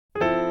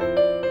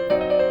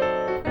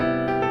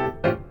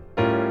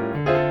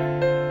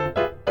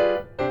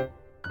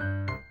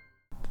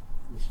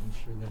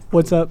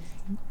What's up?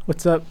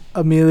 What's up,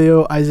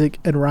 Emilio, Isaac,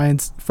 and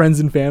Ryan's friends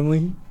and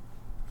family?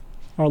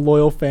 Our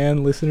loyal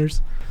fan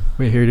listeners.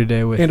 We're here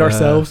today with... And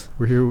ourselves.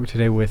 We're here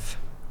today with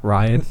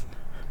Ryan,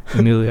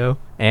 Emilio,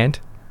 and...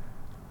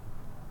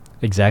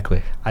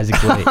 Exactly.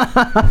 Isaac's late.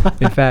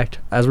 In fact,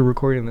 as we're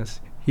recording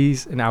this,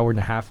 he's an hour and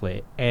a half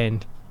late.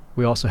 And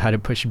we also had to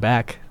push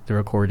back the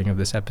recording of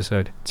this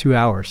episode 2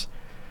 hours.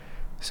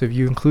 So if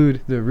you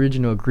include the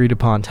original agreed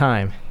upon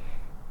time,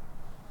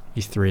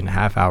 he's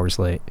 3.5 hours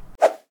late.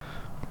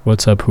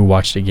 What's up, Who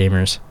Watched It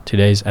gamers?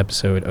 Today's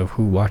episode of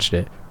Who Watched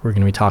It, we're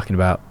going to be talking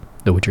about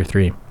The Witcher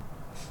 3.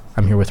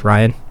 I'm here with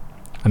Ryan.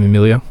 I'm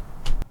Emilio.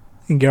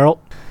 And Geralt.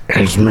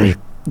 It's me,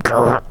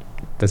 Geralt.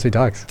 That's who he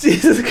talks.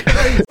 Jesus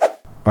Christ.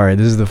 Alright,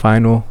 this is the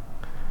final.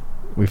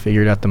 We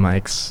figured out the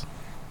mics.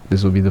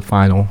 This will be the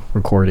final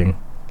recording.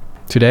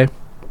 Today,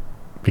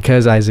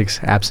 because Isaac's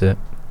absent,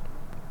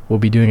 we'll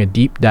be doing a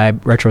deep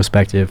dive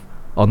retrospective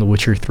on The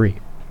Witcher 3,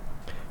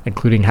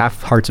 including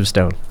half Hearts of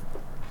Stone.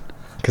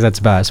 Because that's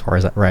about as far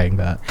as Ryan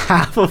got.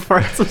 Half of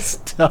Hearts of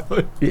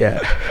Stone. Yeah.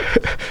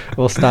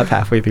 We'll stop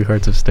halfway through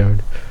Hearts of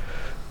Stone.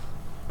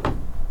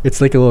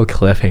 It's like a little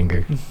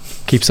cliffhanger.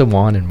 Keeps them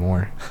wanting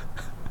more.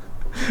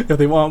 If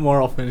they want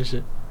more, I'll finish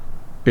it.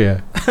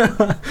 Yeah.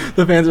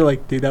 The fans are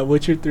like, dude, that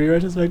Witcher 3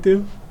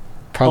 retrospective?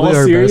 Probably All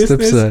our best seriousness,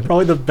 episode.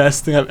 probably the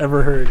best thing I've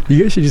ever heard.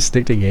 You guys should just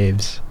stick to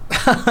games.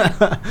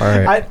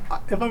 Alright.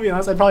 If I'm being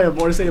honest, I'd probably have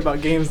more to say about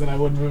games than I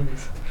would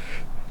movies.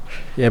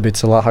 Yeah, but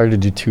it's a lot harder to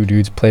do two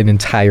dudes play an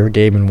entire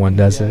game in one,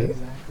 does it?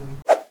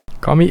 Exactly.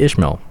 Call me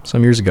Ishmael,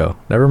 some years ago,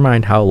 never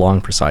mind how long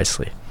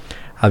precisely,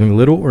 having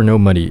little or no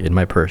money in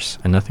my purse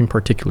and nothing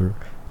particular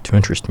to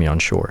interest me on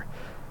shore.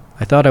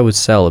 I thought I would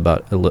sell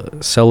about a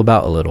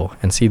little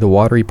and see the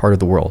watery part of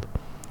the world.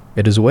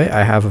 It is a way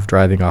I have of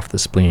driving off the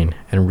spleen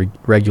and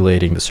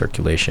regulating the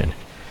circulation.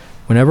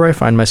 Whenever I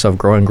find myself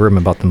growing grim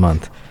about the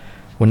month,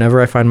 whenever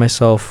I find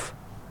myself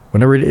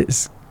growing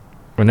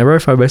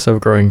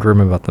grim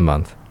about the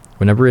month,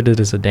 whenever it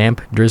is a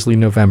damp, drizzly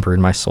November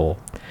in my soul,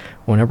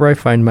 whenever I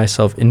find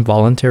myself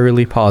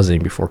involuntarily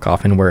pausing before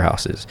coffin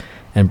warehouses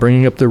and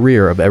bringing up the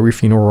rear of every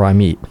funeral I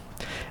meet,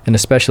 and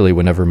especially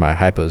whenever my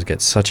hypos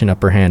get such an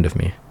upper hand of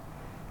me,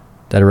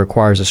 that it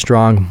requires a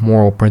strong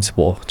moral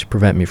principle to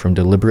prevent me from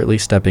deliberately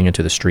stepping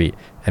into the street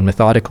and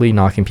methodically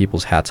knocking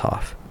people's hats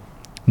off.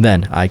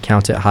 Then I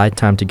count it high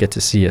time to get to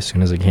sea as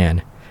soon as I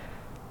can.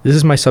 This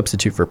is my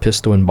substitute for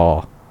pistol and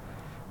ball.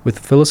 With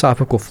a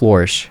philosophical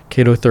flourish,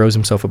 Cato throws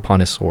himself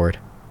upon his sword.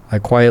 I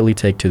quietly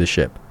take to the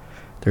ship.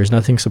 There is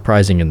nothing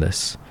surprising in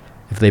this,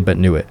 if they but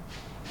knew it.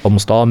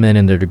 Almost all men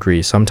in their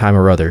degree, sometime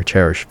or other,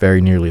 cherish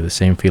very nearly the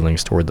same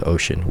feelings toward the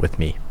ocean with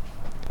me.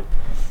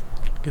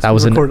 Guess That we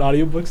was record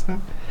audiobooks now?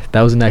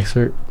 That was an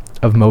excerpt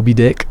of Moby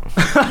Dick.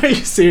 Are you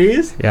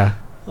serious? Yeah.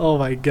 Oh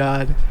my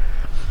god.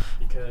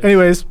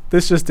 Anyways,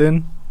 this just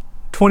in.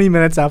 20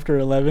 minutes after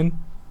 11.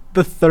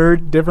 The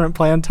third different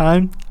planned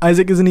time.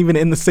 Isaac isn't even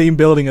in the same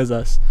building as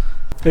us.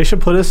 They should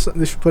put us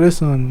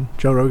on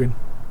Joe Rogan.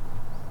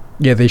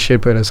 Yeah, they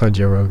should put us on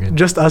Joe Rogan.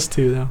 Just us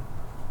two though.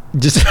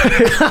 Just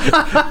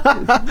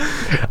I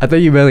thought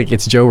you meant like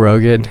it's Joe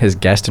Rogan, his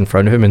guest in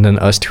front of him, and then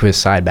us to his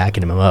side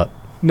backing him up.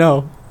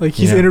 No, like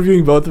he's Yeah.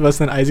 interviewing both of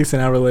us, and Isaac's an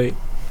hour late.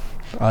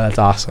 Oh, that's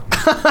awesome.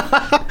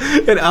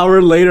 An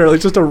hour later,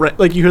 like just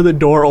like you hear the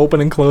door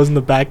open and close in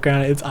the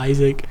background. It's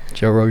Isaac.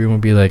 Joe Rogan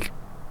would be like,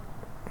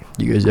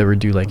 "You guys ever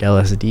do like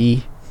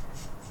LSD?"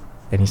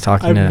 And he's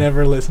talking I've to.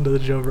 never listened to the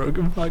Joe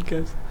Rogan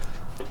podcast.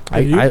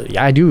 Have you?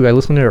 I do. I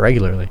listen to it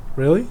regularly.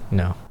 Really?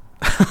 No.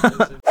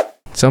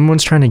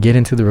 Someone's trying to get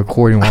into the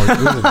recording while we're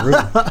doing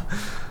the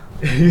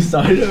You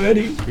started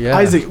already? Yeah.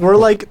 Isaac, we're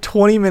like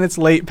 20 minutes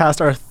late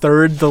past our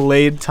third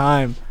delayed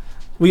time.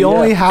 We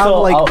only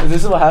have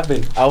this is what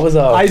happened. I was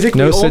Isaac,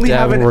 No we sit only down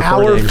have an when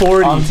hour recording.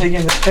 40. I'm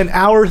taking An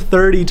hour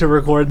 30 to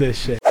record this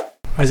shit.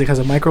 Isaac has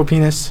a micro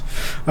penis.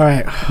 All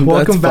right,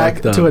 welcome back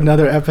fucked up. to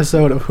another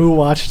episode of Who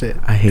Watched It.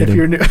 I hate if him.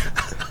 you're new,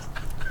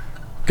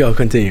 Go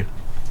continue.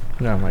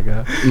 Oh my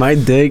god. My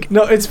dick.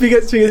 no, it's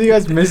because you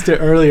guys missed it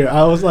earlier.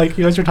 I was like,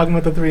 you guys were talking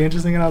about the 3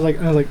 inches thing, and I was like,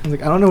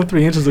 I don't know what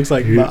 3 inches looks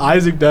like, but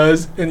Isaac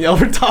does. And y'all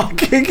were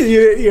talking, and you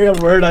didn't hear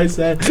a word I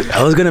said.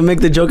 I was gonna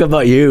make the joke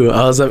about you.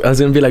 I was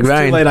gonna be like, It's too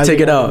Ryan, late, Isaac,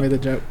 take it I out. made the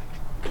joke.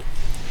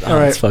 Oh, All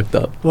right. That's fucked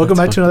up. Welcome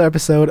That's back to another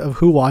episode of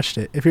Who Watched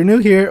It. If you're new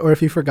here or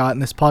if you've forgotten,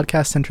 this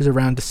podcast centers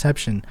around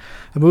deception.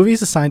 A movie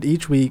is assigned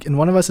each week, and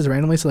one of us is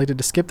randomly selected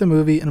to skip the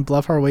movie and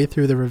bluff our way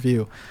through the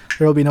review.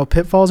 There will be no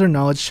pitfalls or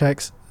knowledge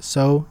checks,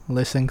 so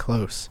listen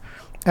close.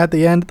 At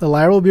the end, the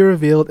liar will be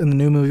revealed and the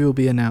new movie will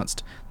be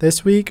announced.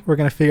 This week, we're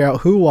going to figure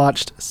out who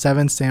watched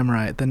Seven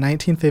Samurai, the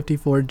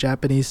 1954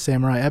 Japanese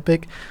samurai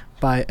epic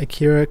by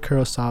Akira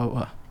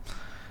Kurosawa.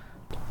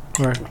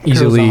 Or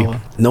Easily.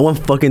 Kurosawa. No one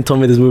fucking told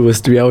me this movie was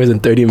 3 hours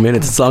and 30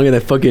 minutes. It's longer than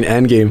fucking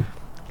Endgame.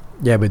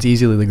 Yeah, but it's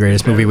easily the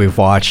greatest movie we've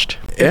watched.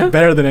 Yeah,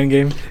 Better than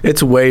Endgame.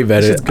 it's way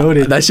better. shit's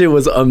goated. That shit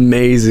was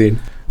amazing.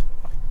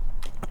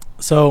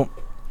 So,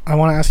 I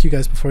want to ask you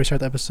guys before we start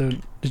the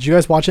episode, did you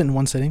guys watch it in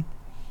one sitting?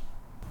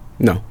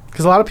 No.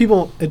 Because a lot of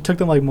people, it took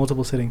them like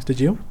multiple sittings. Did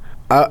you?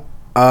 I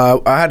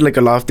had like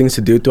a lot of things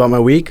to do throughout my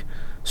week,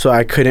 so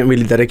I couldn't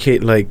really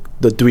dedicate like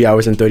the 3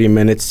 hours and 30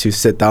 minutes to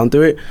sit down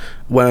through it.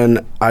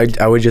 When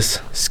I would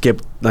just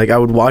skip, like I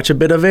would watch a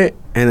bit of it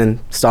and then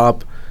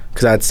stop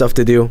because I had stuff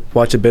to do.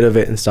 Watch a bit of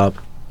it and stop.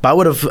 But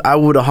I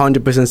would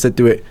 100% sit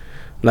through it.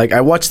 Like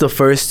I watched the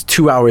first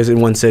 2 hours in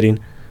one sitting.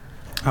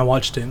 I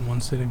watched it in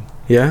one sitting.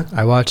 Yeah.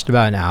 I watched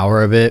about an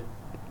hour of it,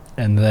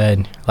 and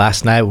then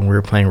last night when we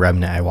were playing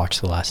Remnant, I watched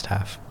the last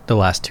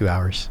 2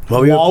 hours.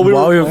 While we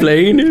were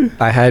playing?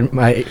 I had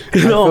my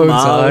No, headphones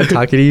on,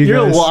 talking to you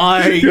You're guys.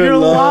 lying. You're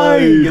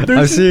lying.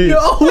 I'm serious.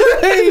 No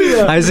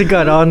way. Isaac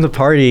got on the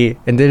party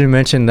and didn't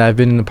mention that I've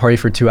been in the party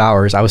for 2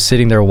 hours. I was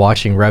sitting there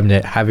watching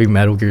Remnant, having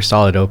Metal Gear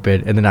Solid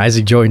open, and then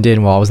Isaac joined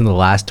in while I was in the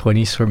last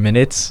 20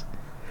 minutes.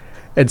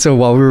 And so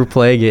while we were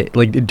playing it,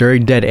 like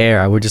during dead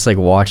air, I would just like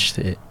watch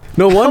it.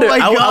 No wonder. my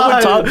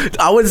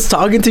I was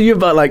talking to you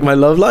about like my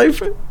love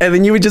life, and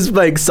then you were just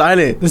like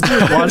silent. This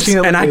dude's watching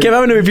it and I like kept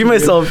having to repeat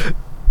myself.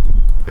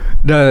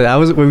 No, I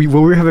was when we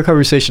were having a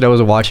conversation. I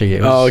wasn't watching it.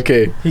 It was- Oh,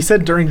 okay. He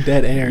said during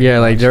dead air. Yeah,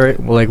 like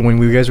during like when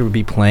we guys would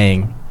be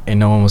playing and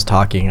no one was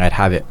talking, I'd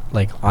have it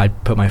like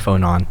I'd put my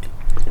phone on.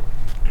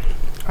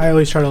 I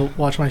always try to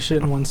watch my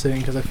shit in one sitting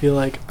because I feel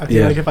like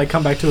Yeah. if I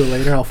come back to it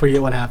later, I'll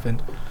forget what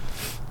happened.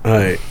 All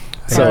right.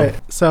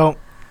 So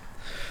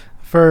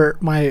for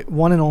my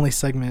one and only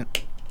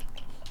segment,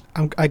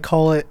 I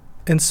call it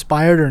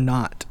Inspired or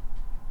Not.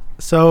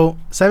 So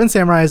Seven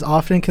Samurai is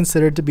often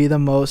considered to be the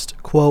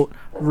most, quote,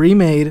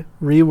 remade,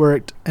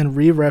 reworked, and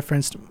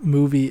re-referenced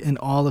movie in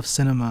all of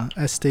cinema,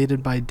 as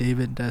stated by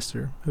David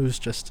Desser, who's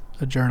just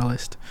a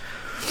journalist.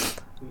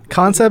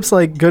 Concepts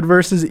like good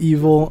versus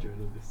evil,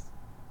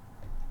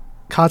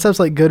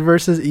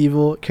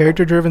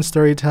 character-driven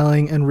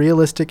storytelling, and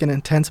realistic and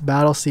intense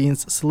battle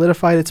scenes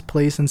solidified its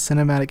place in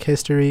cinematic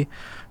history,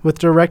 with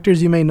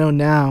directors you may know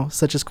now,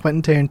 such as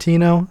Quentin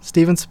Tarantino,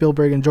 Steven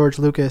Spielberg, and George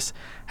Lucas,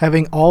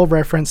 having all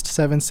referenced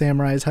Seven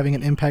Samurai as having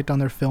an impact on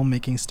their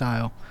filmmaking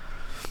style.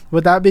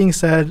 With that being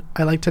said,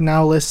 I'd like to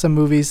now list some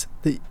movies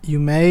that you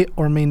may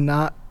or may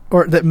not,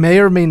 or that may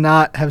or may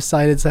not have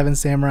cited Seven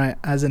Samurai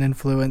as an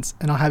influence,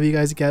 and I'll have you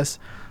guys guess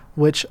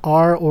which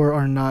are or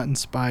are not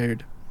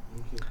inspired.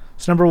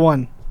 So number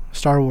 1,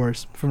 Star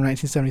Wars from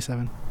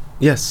 1977.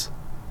 Yes.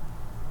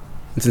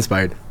 It's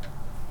inspired.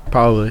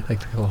 Probably like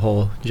the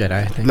whole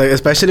Jedi thing. Like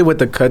especially with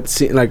the cut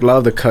scene, like a lot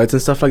of the cuts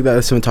and stuff like that, the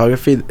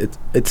cinematography,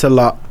 it's a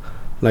lot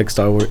like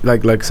Star Wars,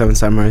 like Seven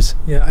Samurais.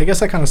 Yeah, I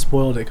guess I kind of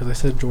spoiled it because I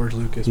said George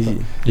Lucas. But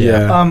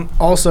Yeah.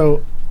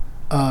 Also,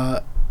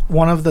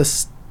 one of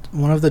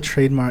the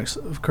trademarks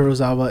of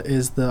Kurosawa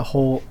is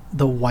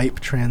the wipe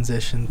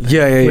transition thing,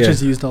 Yeah, which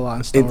is used a lot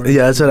in Star Wars.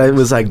 Yeah, that's what I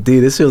was like,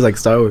 dude, this feels like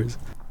Star Wars.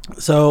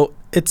 So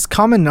it's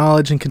common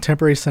knowledge in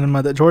contemporary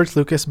cinema that George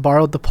Lucas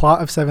borrowed the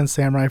plot of Seven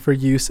Samurai for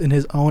use in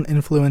his own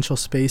influential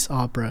space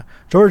opera.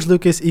 George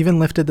Lucas even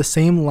lifted the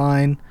same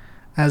line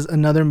as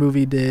another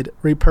movie did,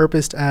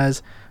 repurposed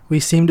as, "We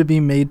seem to be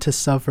made to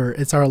suffer.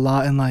 It's our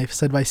lot in life,"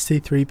 said by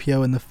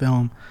C-3PO in the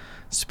film.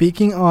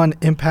 Speaking on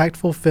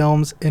impactful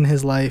films in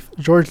his life,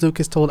 George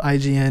Lucas told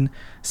IGN,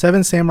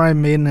 "Seven Samurai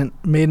made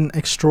an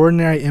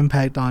extraordinary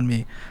impact on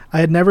me. I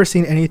had never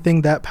seen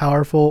anything that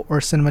powerful or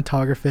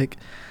cinematographic.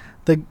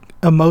 The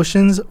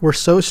emotions were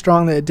so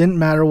strong that it didn't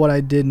matter what I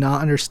did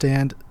not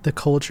understand, the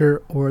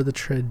culture or the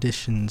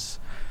traditions."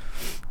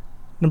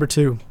 Number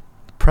 2,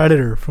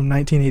 Predator from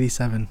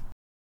 1987.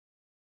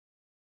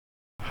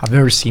 I've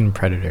never seen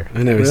Predator.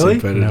 I never Really?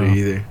 seen Predator No.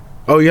 either.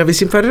 Oh, you haven't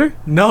seen Predator?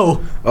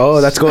 No.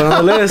 Oh, that's going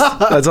on the list.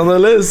 That's on the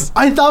list.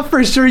 I thought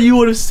for sure you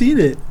would have seen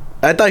it.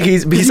 I thought he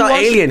you saw watch-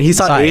 Alien. He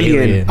saw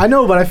Alien. I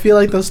know, but I feel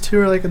like those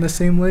two are like in the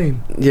same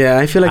lane. Yeah,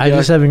 I feel like I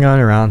just haven't gone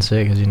around to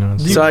it because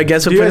it's- So I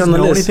guess do we'll you put it guys on the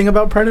know list. anything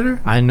about Predator?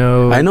 I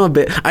know. I know a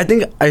bit. I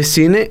think I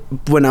seen it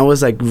when I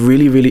was like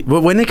really, really.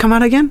 When did it come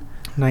out again?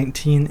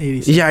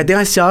 1987. Yeah, I think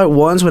I saw it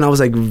once when I was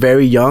like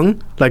very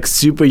young, like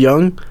super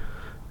young,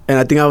 and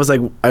I think I was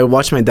like I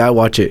watched my dad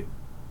watch it,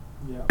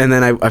 Yeah. and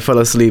then I fell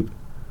asleep,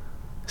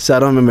 so I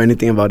don't remember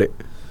anything about it.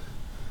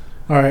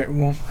 All right.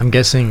 Well, I'm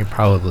guessing it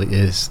probably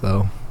is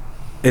though.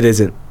 It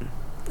isn't.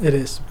 it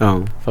is.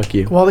 Oh, fuck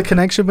you. While the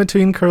connection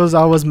between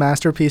Kurosawa's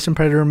masterpiece and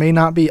Predator may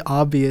not be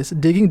obvious,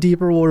 digging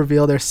deeper will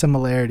reveal their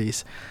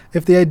similarities.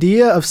 If the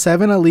idea of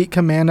 7 elite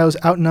commandos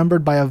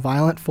outnumbered by a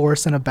violent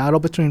force in a battle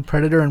between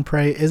predator and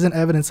prey isn't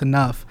evidence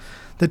enough,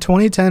 the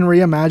 2010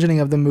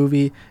 reimagining of the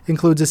movie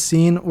includes a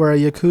scene where a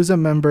Yakuza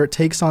member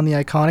takes on the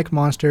iconic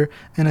monster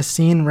and a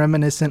scene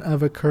reminiscent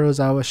of a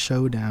Kurosawa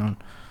showdown.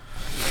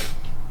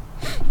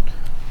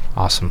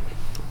 Awesome.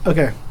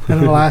 Okay, and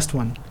then the last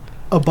one,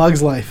 A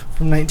Bug's Life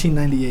from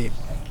 1998.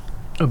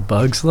 A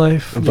Bug's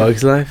Life? A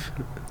Bug's Life.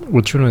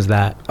 Which one was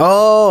that?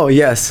 Oh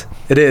yes,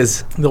 it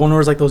is. The one where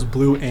it's like those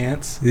blue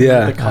ants. and,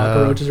 Yeah. like, the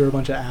cockroaches are a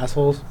bunch of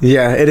assholes.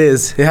 Yeah, it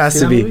is. It has See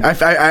to that be. movie?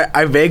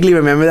 I vaguely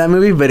remember that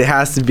movie, but it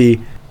has to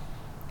be.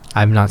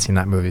 I've not seen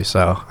that movie,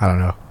 so I don't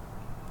know.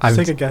 Just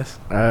take a guess.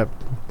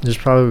 There's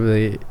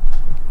probably.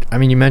 I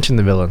mean, you mentioned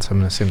the villain, so I'm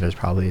gonna assume there's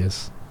probably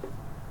is.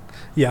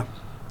 Yeah,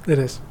 it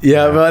is.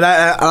 Yeah, Yeah. but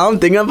I don't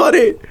think about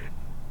it.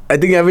 I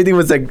think everything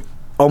was like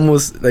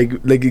almost like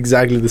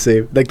exactly the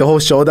same. Like the whole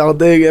showdown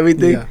thing,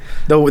 everything.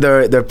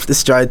 Yeah. They're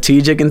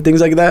strategic and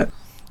things like that.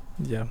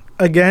 Yeah.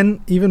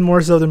 Again, even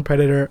more so than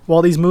Predator,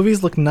 while these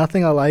movies look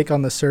nothing alike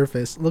on the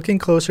surface, looking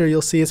closer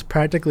you'll see it's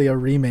practically a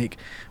remake.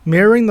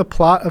 Mirroring the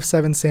plot of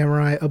Seven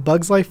Samurai, A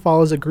Bug's Life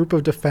follows a group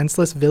of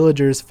defenseless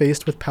villagers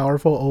faced with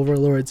powerful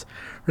overlords,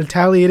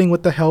 retaliating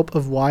with the help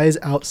of wise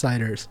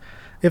outsiders.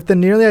 If the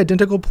nearly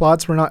identical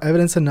plots were not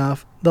evidence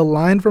enough, the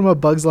line from A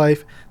Bug's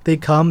Life, "They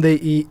come, they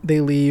eat,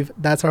 they leave,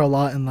 that's our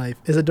lot in life,"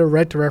 is a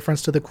direct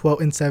reference to the quote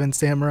in Seven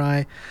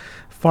Samurai,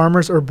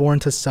 "Farmers are born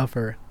to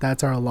suffer,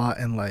 that's our lot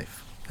in life."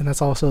 And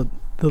that's also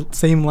the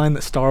same line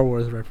that Star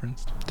Wars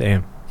referenced.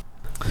 Damn.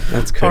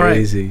 That's All right.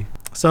 crazy.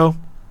 So,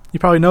 you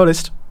probably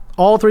noticed,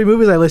 all 3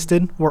 movies I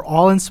listed were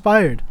all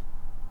inspired.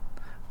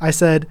 I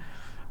said,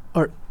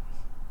 or,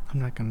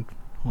 I'm not going to,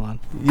 hold on.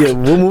 Yeah,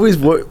 what movies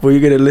were you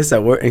gonna list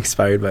that weren't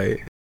inspired by it?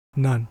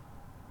 None.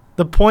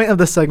 The point of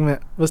the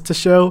segment was to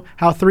show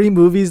how 3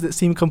 movies that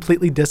seem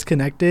completely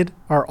disconnected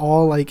are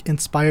all, like,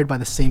 inspired by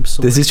the same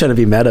source. This is trying to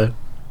be meta.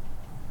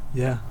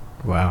 Yeah.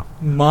 Wow.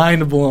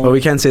 Mind blown. But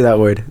we can't say that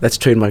word. That's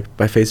trademarked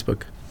by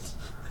Facebook.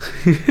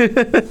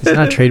 It's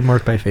not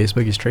trademarked by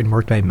Facebook. It's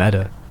trademarked by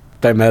Meta.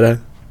 By Meta.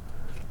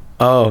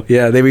 Oh,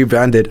 yeah, they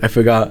rebranded. I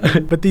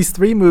forgot. But these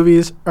 3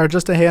 movies are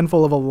just a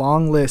handful of a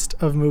long list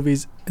of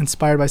movies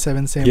inspired by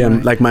Seven Samurai.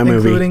 Yeah, like my movie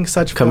including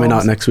such coming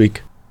films, out next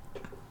week.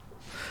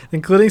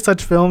 including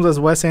such films as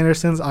Wes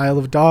Anderson's Isle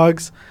of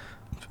Dogs,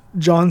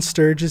 John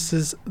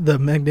Sturgis's The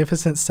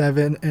Magnificent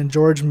Seven, and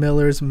George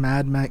Miller's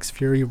Mad Max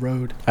Fury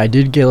Road. I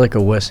did get like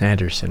a Wes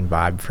Anderson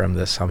vibe from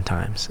this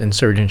sometimes in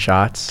certain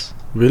shots.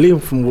 Really?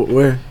 From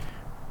where?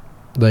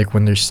 Like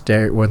when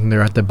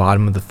they're at the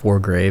bottom of the 4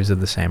 graves of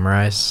the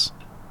samurais,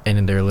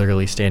 and they're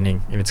literally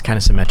standing, and it's kind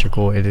of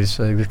symmetrical. It is.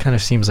 It kind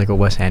of seems like a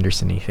Wes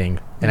Anderson-y thing,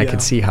 and I Yeah.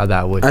 could see how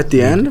that would. At the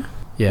be. end?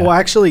 Yeah. Well,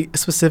 actually,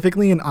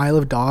 specifically in Isle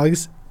of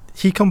Dogs,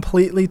 he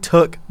completely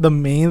took the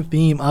main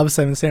theme of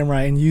Seven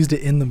Samurai and used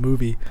it in the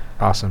movie.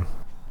 Awesome.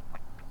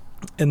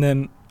 And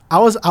then I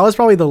was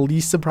probably the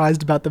least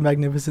surprised about The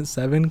Magnificent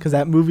Seven, because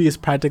that movie is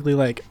practically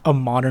like a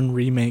modern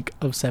remake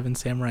of Seven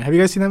Samurai. Have you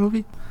guys seen that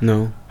movie?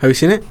 No. Have you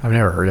seen it? I've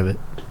never heard of it.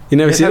 You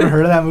never You guys seen haven't it?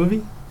 heard of that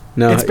movie?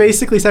 No. It's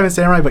basically Seven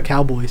Samurai but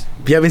cowboys.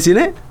 You haven't seen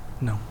it?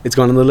 No. It's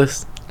going on the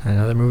list.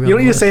 Another movie. You on don't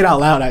the need to say it out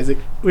loud, Isaac.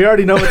 We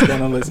already know what's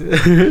going on. Listen.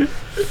 list?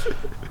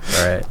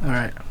 All right. All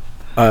right.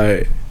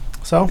 Alright.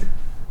 So,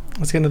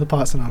 let's get into the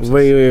plot synopsis.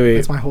 Wait.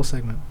 That's my whole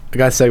segment. I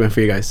got a segment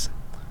for you guys.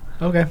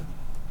 Okay.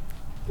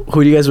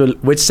 Who do you guys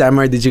which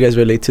samurai did you guys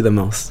relate to the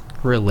most?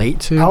 Relate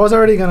to? I was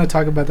already going to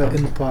talk about that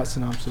in the plot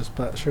synopsis,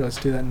 but sure, let's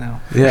do that now.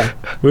 Yeah.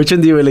 Which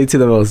one do you relate to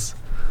the most?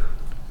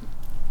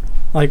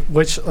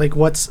 What's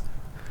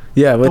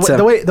Yeah, what's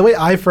the way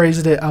I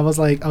phrased it, I was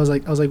like,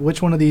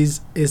 which one of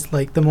these is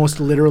like the most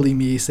literally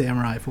me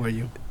samurai for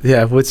you?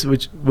 Yeah, which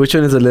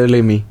one is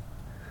literally me?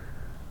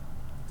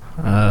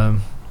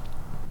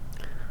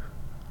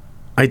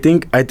 I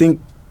think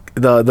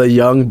the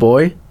young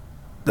boy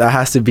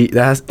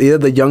either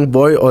the young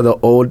boy or the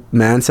old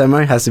man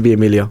samurai has to be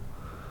Emilio.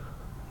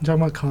 You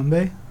talking about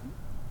Kanbei?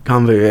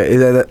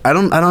 Kanbei. I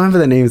don't remember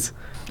the names.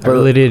 I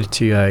related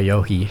to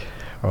Yohi.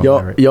 or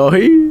whatever.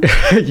 Yohi.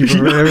 You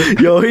remember?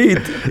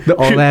 Yohi. The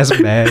old ass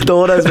man. The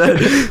old ass man.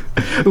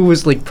 Who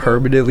was like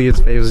permanently, his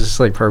face was just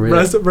like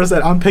permanent. Bro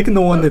said, I'm picking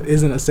the one that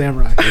isn't a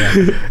samurai.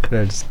 Yeah.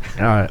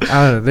 I don't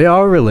know. They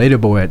are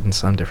relatable in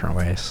some different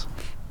ways.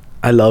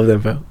 I love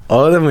them, bro.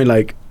 All of them are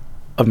like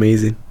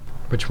amazing.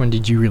 Which one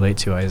did you relate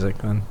to, Isaac,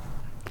 then?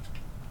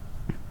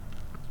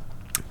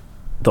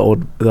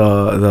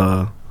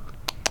 The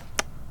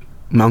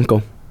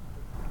Manco.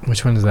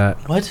 Which one is that?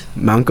 What?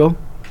 Manco?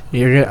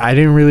 I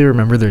didn't really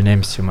remember their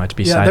names too much.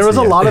 Besides, Yeah, there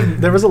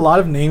was a lot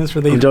of names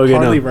where they I'm joking,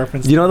 hardly no.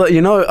 referenced.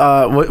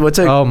 What's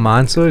it? Oh,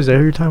 Manso, is that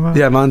who you're talking about?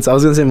 Yeah, Mans. I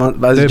was gonna say Mans,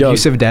 but The it's a joke.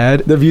 abusive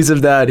dad. The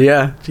abusive dad.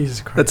 Yeah,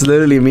 Jesus Christ. that's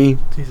literally me.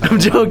 Jesus I'm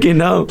joking.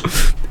 No,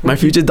 my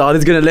future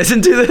daughter's gonna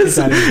listen to this,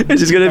 Keep that in. and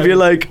she's gonna be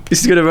like,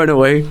 she's gonna run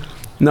away.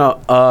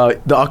 No,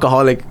 the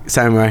alcoholic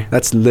samurai.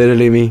 That's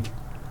literally me.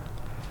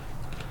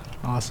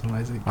 Awesome,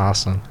 Isaac.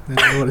 Awesome.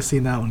 I would have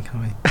seen that one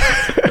coming.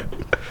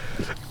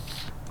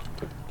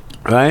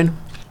 Ryan?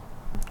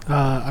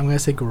 I'm gonna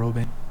say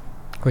Goroben.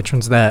 Which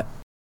one's that?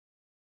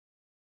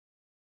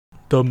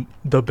 The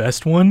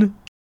best one?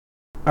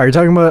 Are you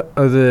talking about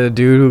the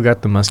dude who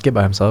got the musket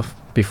by himself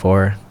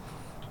before?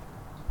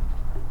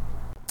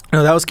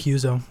 No, that was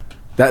Kyuzo.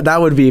 That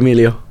would be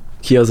Emilio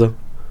Kyozo.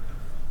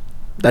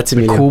 That's The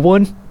Emilio. cool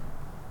one?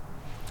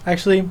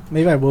 Actually,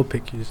 maybe I will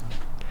pick Kyuzo.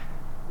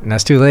 And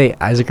that's too late.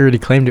 Isaac already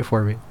claimed it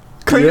for me.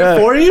 Claim Yeah. it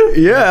for you?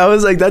 Yeah, I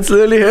was like, that's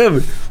literally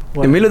him.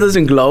 Whatever. Emilio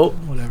doesn't glow.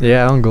 Whatever.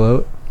 Yeah, I don't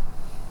gloat.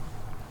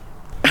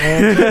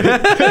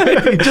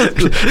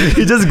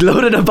 he just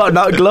gloated about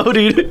not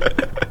gloating.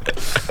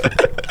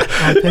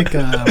 I'll pick.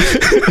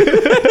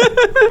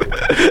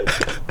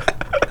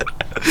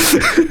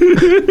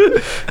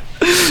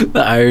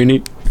 The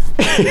irony.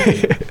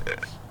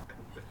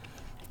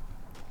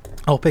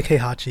 I'll pick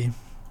Heihachi,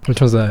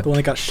 Which one's that? the one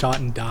that got shot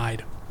and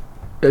died.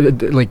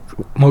 Like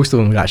most of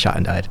them got shot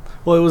and died.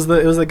 Well, it was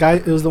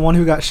the one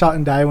who got shot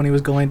and died when he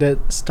was going to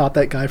stop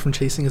that guy from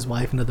chasing his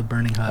wife into the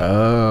burning hut.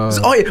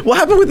 Oh yeah, what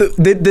happened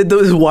with did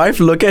his wife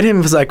look at him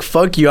and was like,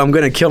 "Fuck you, I'm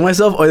gonna kill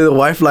myself," or did the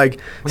wife like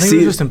I think she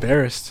was just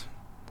embarrassed.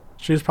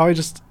 She was probably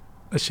just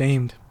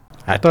ashamed.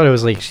 I thought it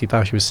was like she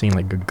thought she was seeing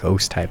like a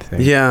ghost type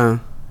thing. Yeah,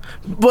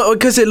 but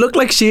because it looked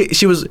like she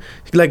was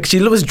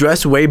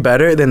dressed way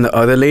better than the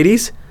other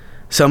ladies,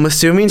 so I'm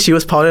assuming she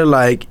was probably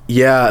like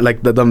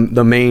like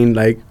the main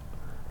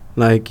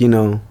like you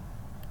know,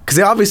 because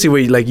they obviously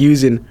were like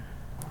using.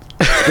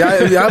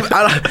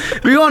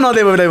 We all know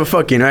they were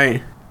fucking,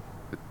 right?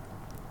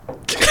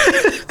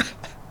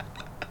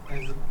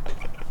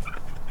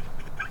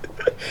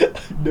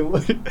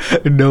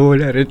 No one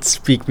had to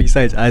speak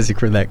besides Isaac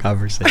for that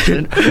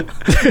conversation.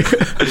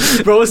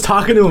 Bro was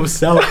talking to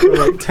himself for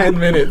like 10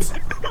 minutes.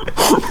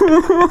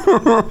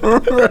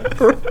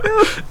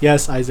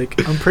 Yes,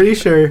 Isaac. I'm pretty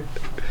sure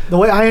the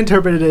way I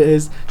interpreted it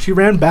is she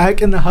ran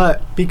back in the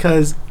hut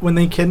because when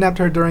they kidnapped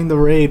her during the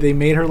raid, they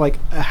made her like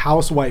a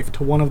housewife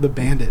to one of the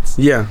bandits.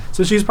 Yeah.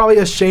 So she's probably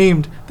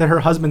ashamed that her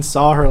husband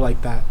saw her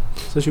like that.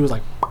 So she was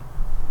like...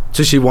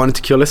 So she wanted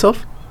to kill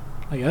herself?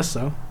 I guess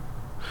so.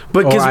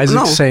 But or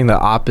Isaac's saying the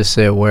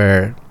opposite,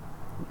 where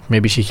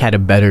maybe she had a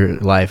better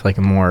life, like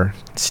a more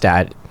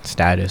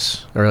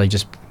status, or like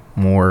just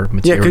more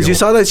material. Yeah, because you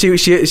saw that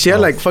she had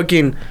like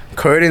fucking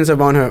curtains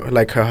around her,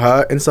 like her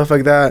hut and stuff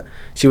like that.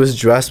 She was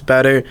dressed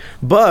better.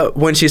 But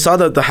when she saw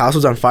that the house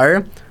was on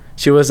fire,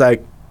 she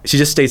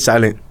just stayed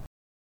silent.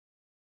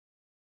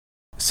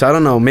 So I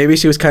don't know. Maybe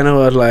she was kind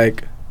of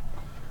like,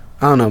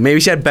 I don't know. Maybe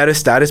she had better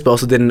status, but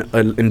also didn't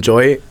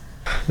enjoy it.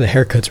 The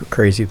haircuts were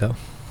crazy though.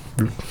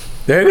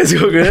 The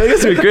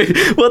haircuts were great.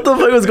 What the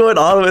fuck was going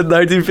on with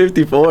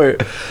 1954?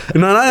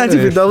 No, not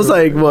 1950. That was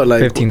like what,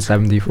 like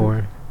 1574.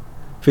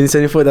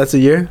 1574. That's a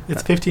year.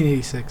 It's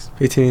 1586.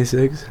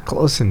 1586.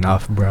 Close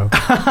enough, bro.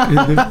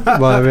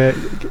 Well, man,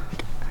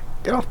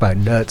 get off my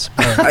nuts,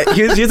 bro.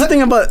 Here's the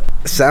thing about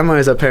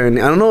samurais.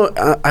 Apparently, I don't know.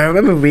 I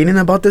remember reading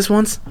about this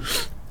once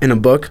in a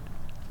book.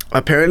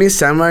 Apparently,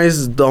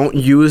 samurais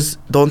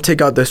don't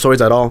take out their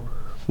swords at all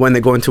when they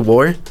go into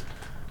war.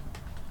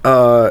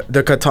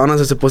 The katanas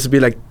are supposed to be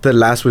like the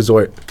last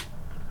resort.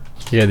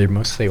 Yeah, they're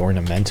mostly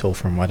ornamental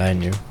from what I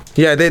knew.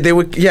 Yeah, they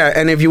would. Yeah,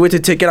 and if you were to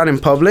take it out in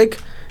public,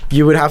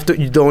 you would have to.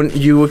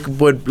 You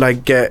would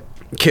like get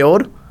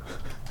killed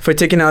for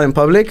taking it out in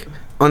public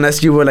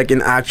unless you were like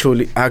in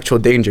actual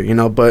danger, you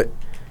know. But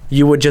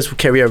you would just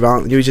carry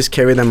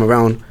them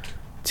around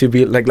to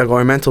be like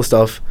ornamental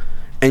stuff,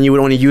 and you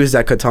would only use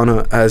that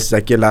katana as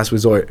like your last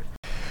resort.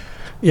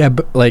 Yeah,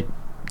 but like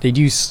they'd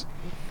use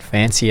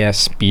fancy ass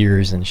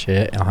spears and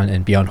shit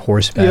and be on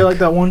horseback. Yeah, like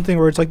that one thing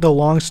where it's like the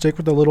long stick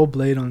with the little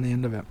blade on the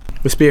end of it.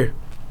 A spear.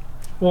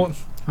 Well,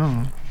 I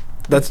don't know.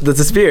 That's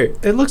a spear.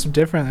 It looks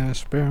different than a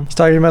spear. He's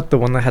talking about the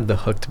one that had the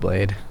hooked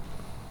blade.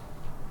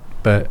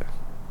 But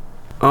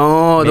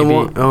oh, the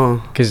one.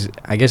 Oh, because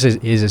I guess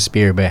it is a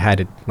spear, but it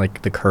had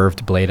like the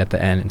curved blade at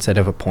the end instead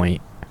of a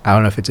point. I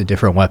don't know if it's a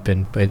different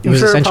weapon, but it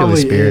was essentially a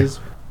spear. Is.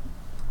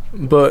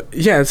 But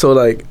yeah, so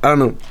like I don't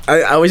know.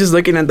 I was just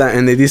looking at that,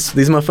 and these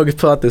motherfuckers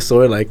pull out the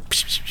sword like.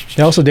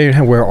 They also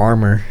didn't wear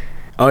armor.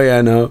 Oh yeah,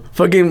 I know.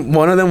 Fucking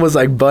one of them was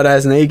like butt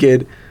ass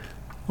naked.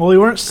 Well, they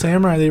weren't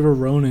samurai; they were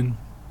ronin.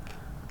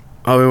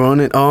 Oh, we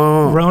Ronin.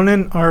 Oh,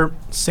 Ronin are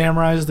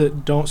samurais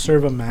that don't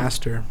serve a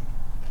master.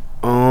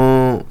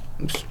 Oh,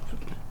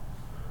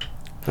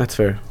 that's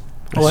fair.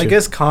 Well, I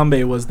guess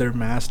Kanbei was their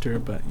master,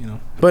 but you know,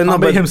 but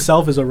Kanbei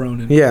himself is a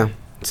ronin. Yeah,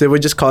 so they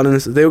would just call them.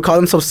 They would call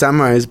themselves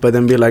samurais, but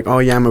then be like, "Oh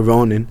yeah, I'm a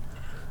ronin."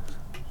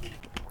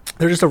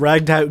 They're just a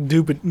ragtag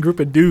group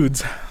of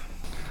dudes.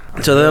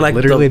 So they're like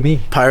literally the me.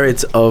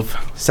 Pirates of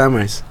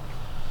samurais.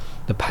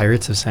 The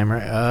pirates of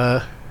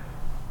samurai.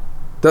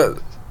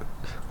 The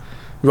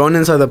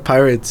Ronins are the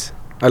pirates.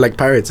 Are like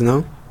pirates,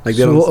 no? Like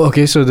they don't.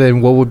 Okay, so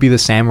then what would be the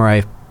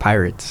samurai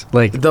pirates?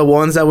 Like the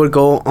ones that would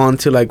go on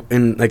to like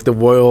in like the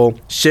royal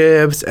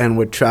ships and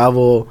would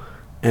travel,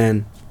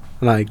 and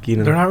like you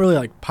know. They're not really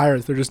like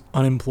pirates. They're just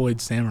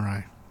unemployed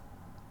samurai.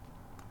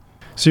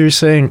 So you're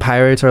saying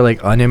pirates are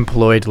like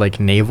unemployed, like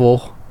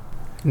naval?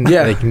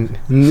 Yeah.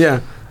 Yeah.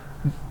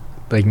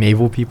 Like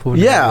naval people?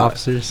 Yeah. Naval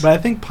officers? But I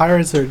think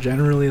pirates are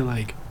generally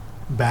like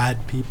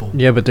bad people.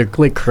 Yeah, but they're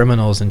like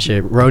criminals and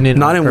shit. Ronin.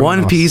 Not in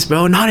One Piece,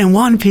 bro. Not in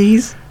One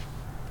Piece.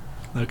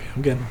 Okay,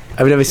 I'm getting.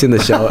 I've never seen the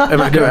show.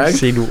 Am I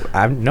correct?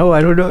 No,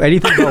 I don't know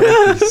anything about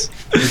One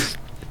Piece.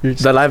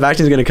 The live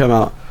action is gonna come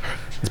out.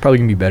 It's probably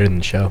gonna be better than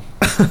the show.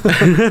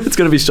 It's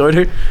gonna be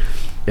shorter.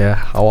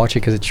 Yeah, I'll watch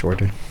it because it's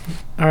shorter.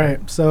 All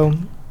right, so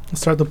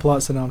let's start the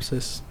plot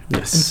synopsis.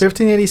 Yes. In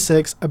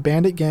 1586, a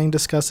bandit gang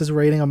discusses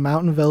raiding a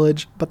mountain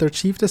village, but their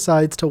chief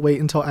decides to wait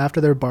until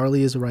after their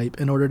barley is ripe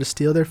in order to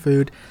steal their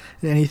food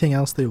and anything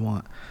else they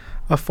want.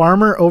 A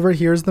farmer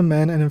overhears the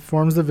men and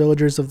informs the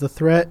villagers of the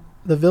threat.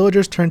 The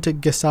villagers turn to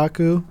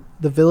Gisaku,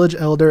 the village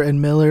elder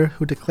and miller,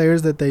 who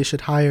declares that they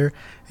should hire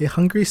a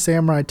hungry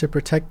samurai to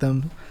protect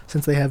them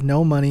since they have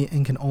no money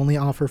and can only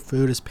offer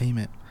food as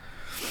payment.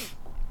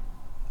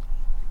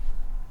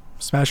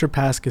 Smash or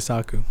pass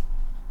Kisaku?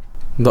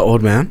 The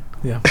old man.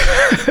 Yeah.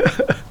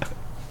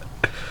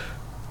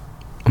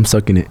 I'm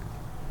sucking it.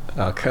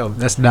 Okay,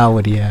 that's not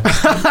what he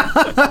asked.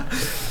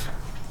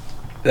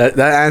 That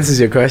answers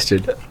your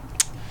question.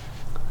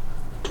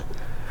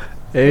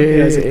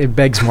 It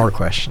begs more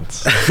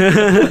questions.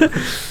 All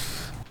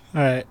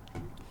right.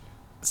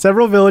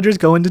 Several villagers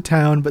go into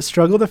town but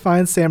struggle to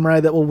find samurai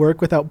that will work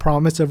without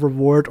promise of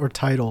reward or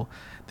title.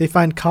 They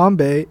find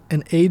Kanbei,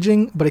 an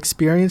aging but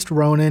experienced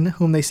ronin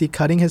whom they see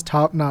cutting his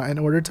top knot in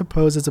order to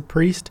pose as a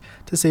priest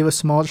to save a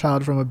small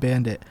child from a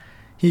bandit.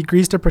 He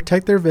agrees to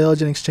protect their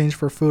village in exchange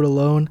for food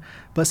alone,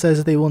 but says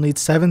that they will need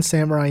 7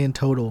 samurai in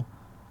total.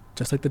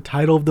 Just like the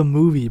title of the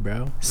movie,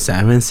 bro.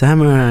 7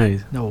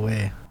 samurais. No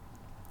way.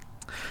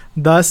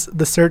 Thus,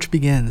 the search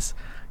begins.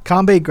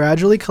 Kanbei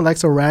gradually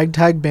collects a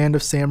ragtag band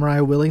of samurai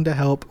willing to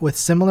help with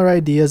similar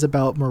ideas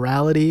about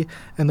morality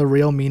and the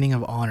real meaning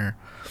of honor.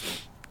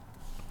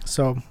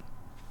 So,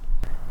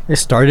 It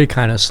started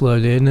kind of slow,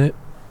 didn't it?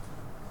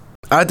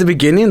 At the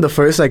beginning, the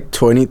first like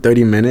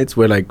 20-30 minutes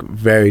were like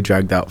very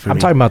dragged out for me. I'm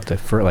talking about the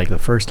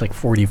first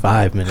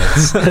 45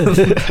 minutes.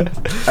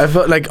 I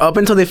felt like up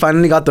until they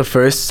finally got the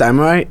first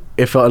samurai,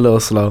 it felt a little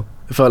slow.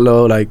 It felt a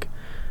little like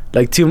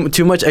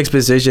too much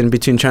exposition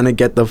between trying to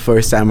get the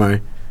first samurai.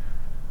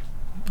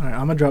 alright,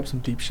 I'm gonna drop some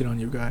deep shit on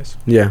you guys.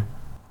 Yeah.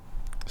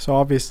 So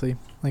obviously,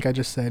 like I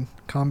just said,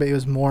 Kanbei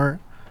was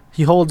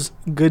he holds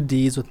good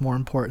deeds with more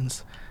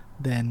importance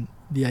than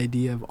the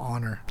idea of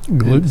honor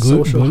and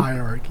social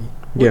hierarchy.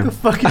 What Yeah. the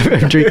fuck is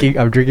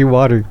I'm drinking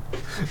water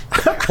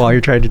while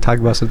you're trying to talk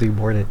about something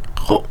important.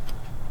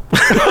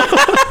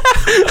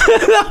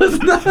 That was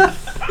not.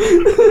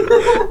 I'm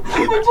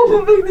trying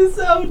to make this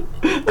sound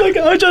like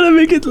I was trying to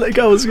make it like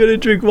I was gonna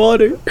drink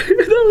water.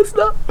 That was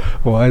not.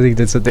 Well, I think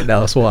that's something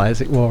else while I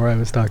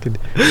was talking.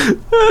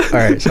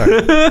 Alright,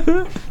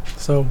 sorry.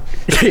 So,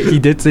 He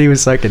did say he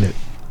was sucking it.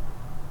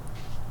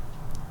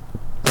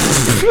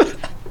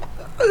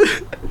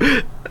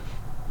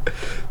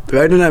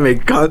 Why didn't I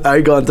make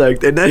eye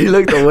contact? And then he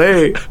looked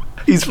away.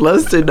 He's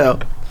flustered now.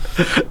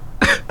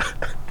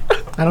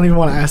 I don't even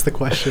want to ask the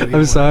question anymore.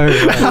 I'm sorry.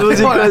 What was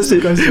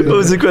your question? What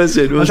was the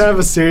question? I'm trying to have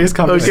a serious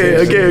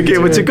conversation. Okay.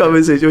 What's your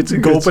conversation? What's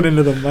your Go question? open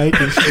into the mic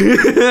and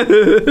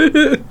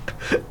shit.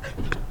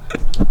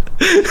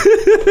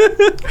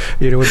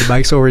 You know what? The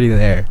mic's already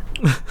there.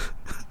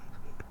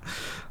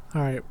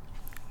 All right.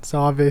 So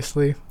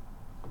obviously,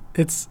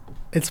 it's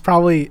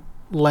probably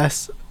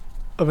less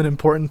of an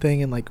important thing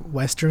in like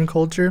Western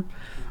culture,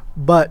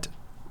 but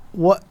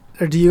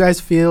do you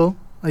guys feel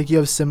like you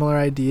have similar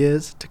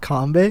ideas to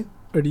Kanbei,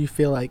 or do you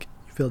feel like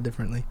you feel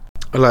differently?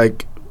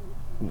 Like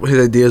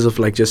his ideas of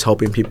like just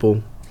helping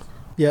people.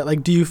 Yeah,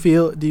 like do you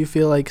feel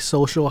like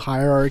social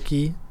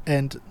hierarchy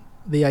and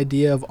the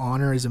idea of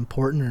honor is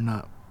important or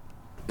not?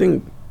 I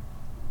think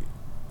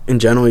in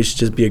general you should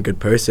just be a good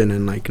person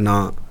and like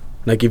not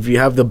like if you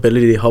have the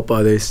ability to help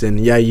others, then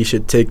yeah, you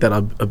should take that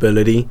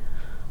ability.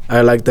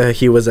 I like that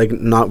he was like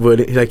not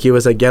really like he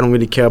was like, yeah, I don't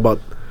really care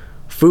about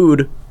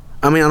food.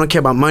 I mean, I don't care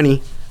about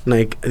money.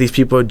 Like these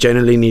people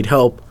generally need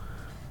help.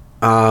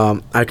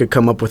 I could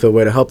come up with a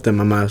way to help them.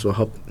 I might as well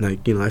help.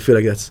 Like, you know, I feel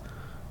like that's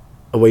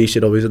a way you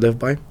should always live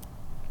by.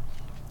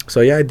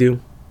 So yeah, I do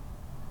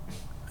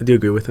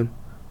agree with him.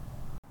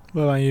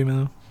 What about you,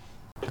 Milo?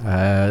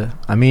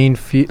 I mean,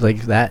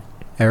 like that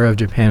era of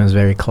Japan was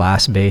very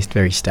class-based,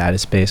 very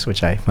status-based,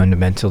 which I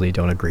fundamentally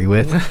don't agree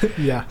with.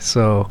 Yeah.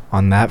 So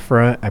on that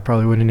front, I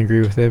probably wouldn't agree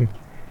with him.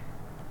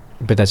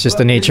 But that's just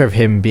the nature of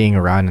him being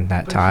around in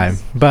that time.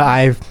 But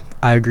I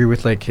agree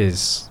with like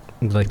his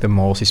like the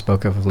morals he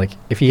spoke of like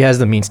if he has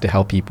the means to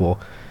help people,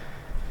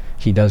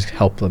 he does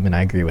help them, and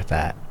I agree with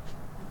that.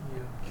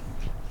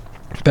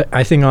 But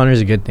I think honor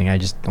is a good thing. I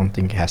just don't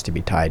think it has to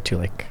be tied to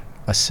like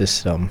a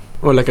system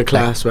Or like a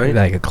class, right?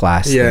 like a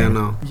class. Yeah, thing.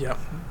 no. Yeah.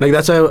 Like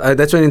that's why I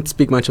didn't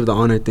speak much of the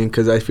honor thing,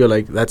 because I feel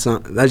like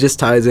that just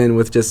ties in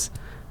with just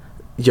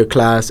your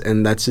class,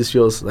 and that just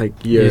feels like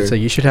you're So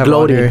you should have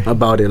gloating honor.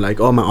 about it. Like,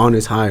 oh, my honor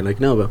is high. Like,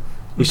 no, but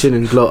you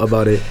shouldn't gloat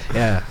about it.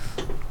 Yeah.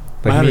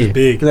 My Like honor's me.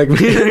 big. Like me.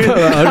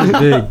 I'm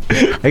big.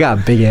 I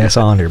got big ass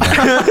honor, bro.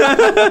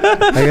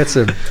 I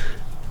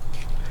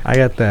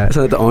got that. That's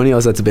not the only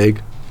else that's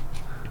big.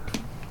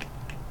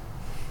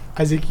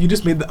 Isaac, you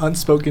just made the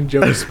unspoken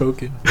joke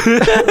spoken.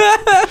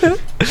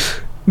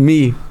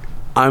 Me,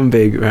 I'm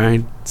big,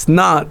 right? It's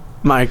not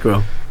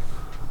micro.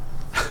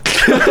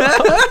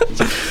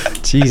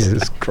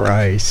 Jesus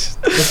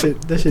Christ.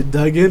 That shit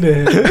dug into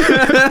him. He's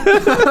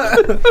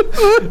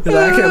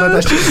like, I can't let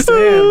that shit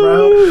stand,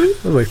 bro.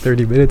 That was like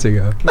 30 minutes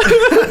ago.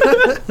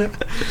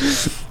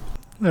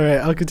 All right,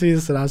 I'll continue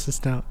the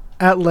synopsis now.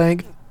 At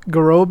length,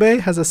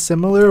 Gorobe has a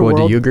similar What,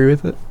 world. do you agree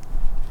with it?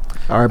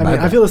 Or I mean, my I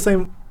bad. feel the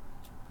same.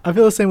 I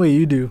feel the same way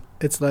you do.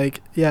 It's like,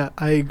 yeah,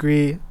 I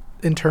agree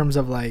in terms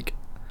of like,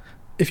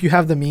 if you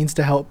have the means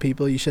to help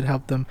people, you should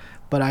help them.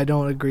 But I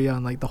don't agree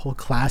on like the whole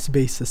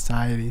class-based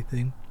society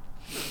thing.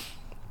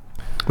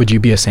 Would you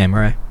be a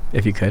samurai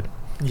if you could?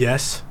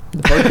 Yes.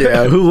 Fuck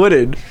yeah, who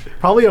wouldn't?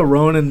 Probably a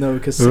Ronin though,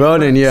 because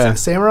Ronin, yeah.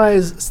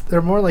 Samurais,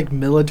 they're more like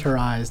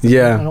militarized.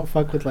 Yeah. I don't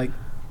fuck with like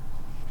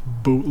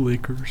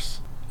bootlickers.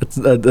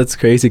 That's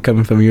crazy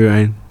coming from you,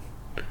 Ryan.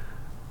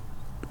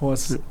 Well,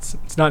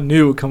 it's not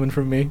new coming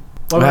from me.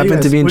 What about you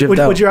happened to guys? being dripped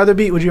out? Would you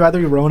rather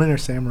be Ronin or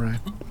Samurai?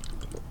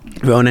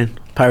 Ronin,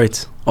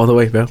 pirates, all the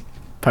way, bro.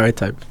 Pirate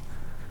type.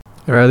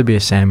 I'd rather be a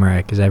samurai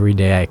because every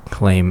day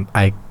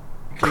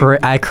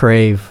I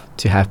crave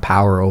to have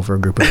power over a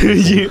group of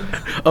people.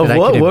 Of that I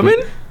what, could women?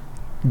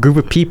 Group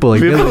of people,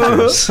 like People?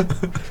 villagers.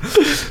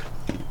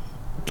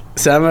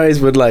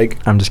 Samurais would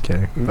like I'm just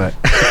kidding, but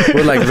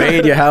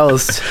raid your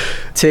house,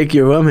 take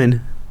your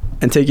woman,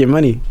 and take your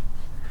money.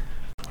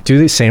 do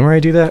the samurai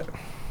do that?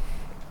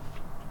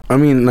 I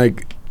mean,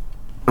 like,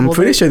 I'm Well,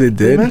 pretty sure they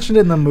They did. mentioned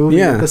in the movie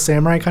Yeah. that the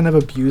samurai kind of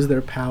abused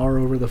their power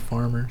over the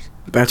farmers.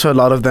 That's why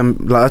all of them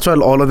were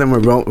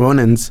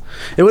Ronins.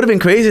 It would have been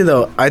crazy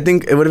though. I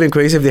think it would have been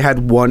crazy if they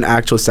had one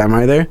actual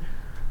samurai there.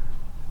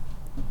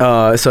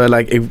 So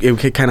like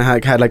it kind of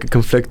had like a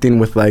conflicting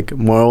with like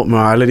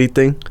morality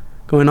thing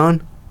going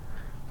on,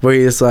 where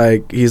he's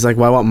like,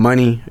 well, I want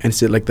money and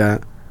shit like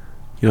that,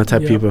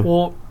 type Yeah, people.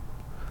 Well,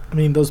 I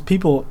mean, those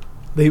people,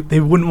 they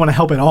wouldn't want to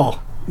help at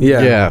all.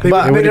 Yeah. They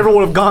But never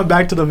would have gone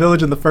back to the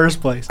village in the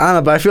first place. I don't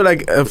know, but I feel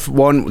like if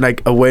one,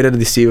 like, a way to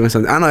deceive him or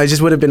something, I don't know, it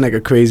just would have been like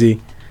a crazy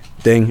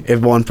thing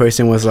if one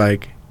person was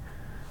like,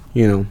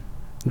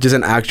 just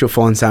an actual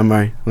fallen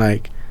samurai,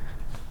 like,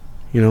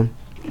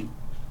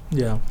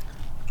 Yeah.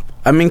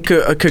 I mean,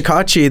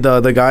 Kakashi,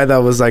 the guy that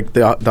was like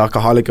the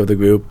alcoholic of the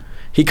group,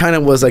 he kind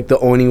of was like the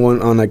only one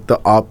on like the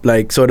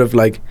sort of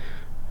like,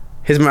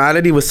 his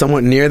morality was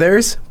somewhat near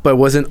theirs, but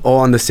wasn't all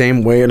on the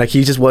same way. Like,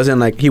 he just wasn't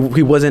like, he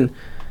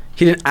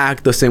didn't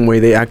act the same way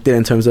they acted,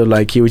 in terms of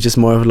like, he was just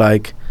more of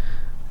like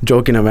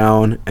joking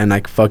around and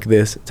like, fuck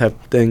this type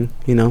thing,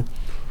 Yeah.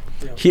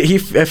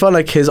 I felt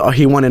like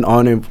he wanted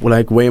honor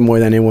like way more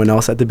than anyone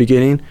else at the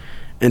beginning,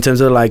 in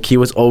terms of like, he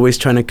was always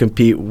trying to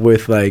compete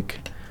with like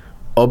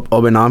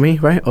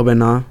Obanami, right?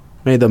 Obanami,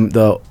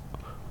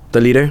 the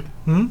leader,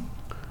 Hmm?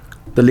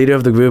 the leader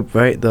of the group,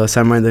 right? The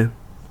samurai,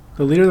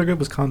 The leader of the group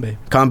was Kanbei.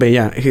 Kanbei,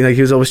 yeah.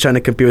 He was always trying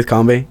to compete with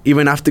Kanbei,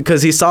 even after,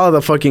 because he saw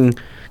the fucking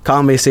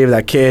Kanbei save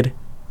that kid,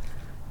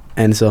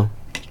 and so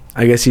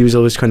I guess he was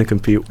always trying to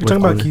compete. You're talking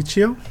about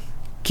Kichio?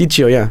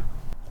 Kichio, yeah.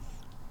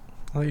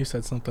 I thought you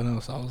said something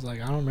else. I was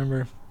like, I don't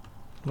remember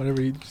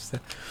whatever you just said.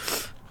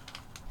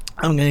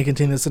 I'm going to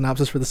continue the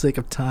synopsis for the sake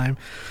of time.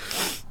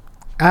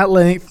 At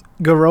length,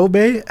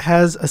 Gorobe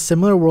has a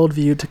similar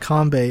worldview to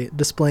Kanbei,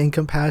 displaying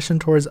compassion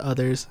towards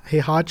others.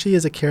 Heihachi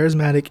is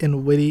charismatic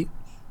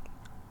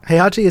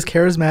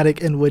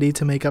and witty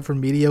to make up for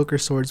mediocre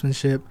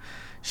swordsmanship.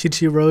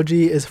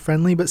 Shichiroji is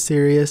friendly but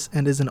serious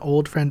and is an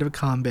old friend of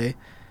Kanbei.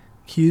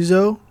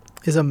 Kyuzo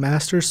is a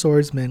master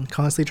swordsman,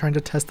 constantly trying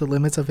to test the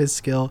limits of his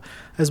skill,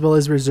 as well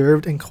as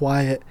reserved and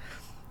quiet.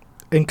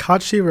 And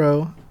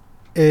Kachiro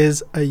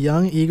is a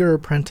young, eager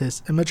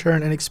apprentice, immature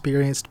and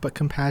inexperienced, but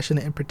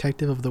compassionate and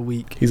protective of the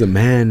weak. He's a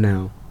man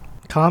now.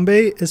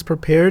 Kanbei is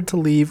prepared to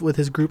leave with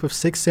his group of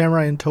 6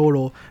 samurai in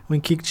total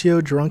when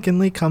Kichio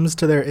drunkenly comes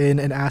to their inn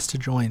and asks to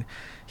join.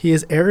 He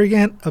is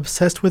arrogant,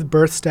 obsessed with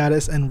birth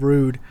status, and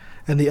rude,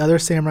 and the other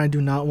samurai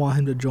do not want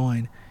him to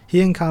join. He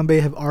and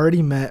Kanbei have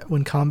already met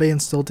when Kanbei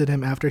insulted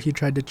him after he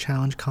tried to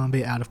challenge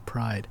Kanbei out of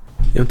pride.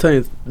 Yeah, I'm telling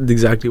you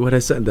exactly what I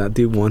said. That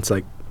dude wants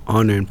like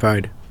honor and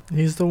pride.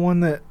 He's the one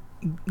that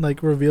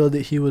like revealed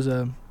that he was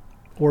a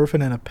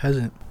orphan and a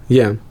peasant.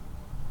 Yeah.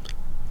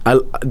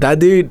 That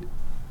dude.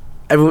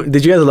 Everyone,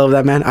 did you guys love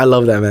that man? I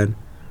love that man.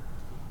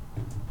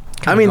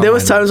 I mean, there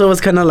was times where I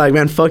was kind of like,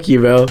 man, fuck you,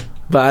 bro.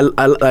 But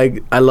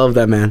I love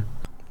that man.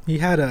 He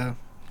had a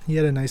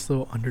nice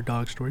little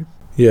underdog story.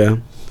 Yeah.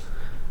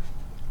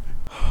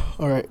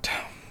 All right.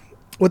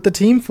 With the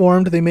team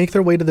formed, they make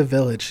their way to the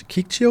village.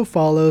 Kichio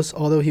follows,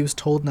 although he was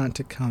told not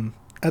to come.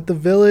 At the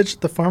village,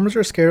 the farmers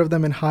are scared of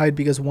them and hide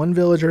because one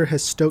villager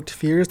has stoked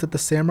fears that the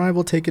samurai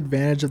will take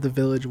advantage of the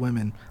village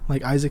women.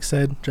 Like Isaac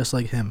said, just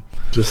like him.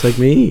 Just like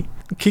me.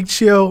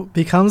 Kichio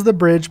becomes the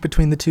bridge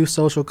between the two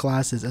social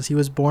classes, as he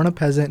was born a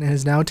peasant and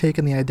has now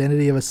taken the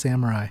identity of a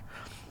samurai.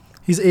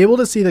 He's able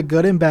to see the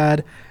good and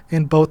bad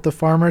in both the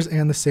farmers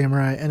and the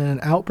samurai, and in an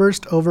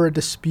outburst over a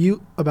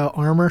dispute about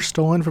armor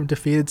stolen from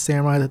defeated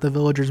samurai that the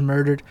villagers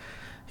murdered,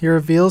 he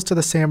reveals to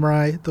the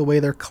samurai the way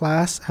their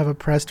class have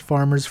oppressed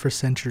farmers for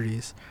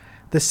centuries.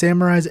 The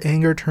samurai's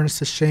anger turns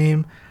to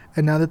shame,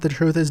 and now that the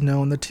truth is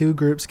known, the two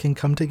groups can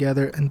come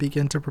together and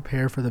begin to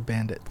prepare for the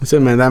bandit. So,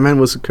 man, that man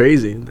was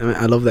crazy.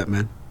 I love that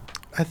man.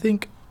 I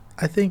think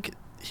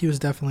he was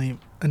definitely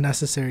a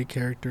necessary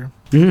character.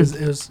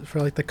 Mhm. It was for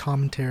like the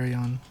commentary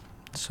on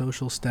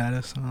social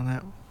status and all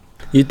that.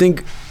 You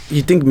think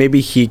maybe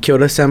he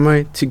killed a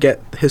samurai to get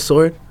his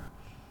sword?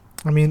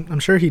 I mean, I'm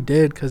sure he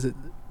did because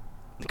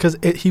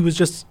he was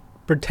just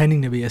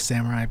pretending to be a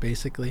samurai,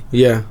 basically.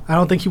 Yeah. I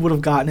don't think he would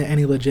have gotten it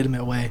any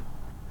legitimate way.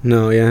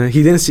 No, yeah.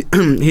 He didn't see,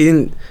 he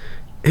didn't,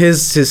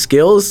 his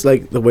skills,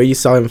 like the way you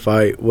saw him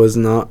fight, was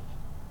not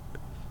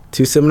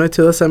too similar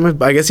to the samurai,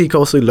 but I guess he could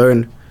also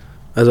learn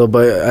as well.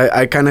 But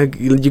I kind of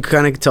you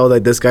kind of tell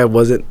that this guy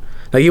wasn't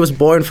like he was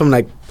born from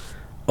like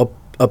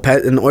a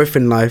pet an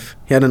orphan life.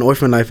 He had an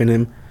orphan life in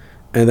him,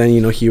 and then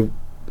he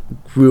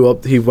grew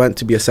up. He went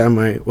to be a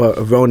samurai, well,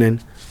 a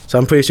ronin. So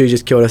I'm pretty sure he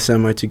just killed a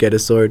samurai to get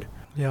his sword.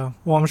 Yeah.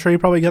 Well, I'm sure you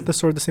probably got the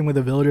sword the same way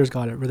the villagers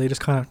got it, where they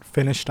just kind of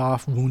finished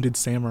off wounded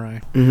samurai.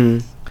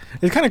 Mm-hmm.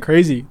 It's kind of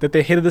crazy that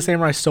they hated the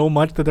samurai so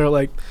much that they're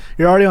like,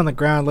 "You're already on the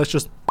ground. Let's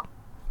just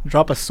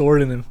drop a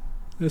sword in him."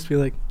 Just be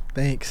like,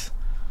 "Thanks."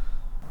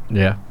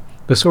 Yeah.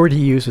 The sword he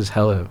used was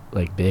hella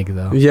like big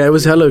though. Yeah, it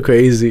was hella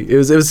crazy. It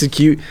was so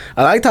cute.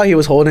 I liked how he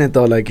was holding it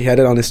though, like he had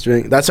it on a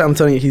string. That's why I'm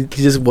telling you, he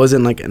just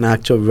wasn't like an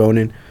actual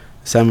ronin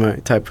samurai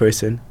type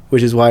person,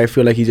 which is why I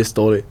feel like he just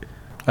stole it.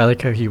 I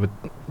like how he would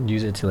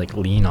use it to like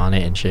lean on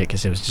it and shit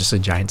because it was just a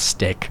giant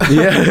stick.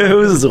 Yeah, it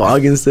was a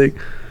walking stick.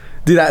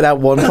 Dude, that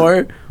one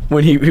part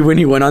when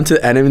he went onto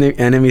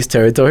enemy's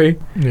territory,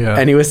 Yeah.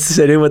 and he was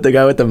sitting with the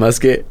guy with the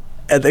musket,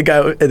 and the guy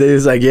and then he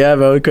was like, "Yeah,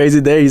 bro,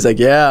 crazy day." He's like,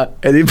 "Yeah,"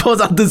 and he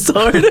pulls out the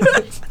sword.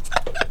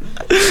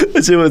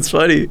 That shit was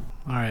funny.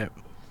 All right.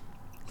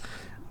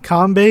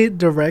 Kanbei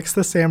directs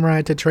the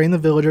samurai to train the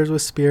villagers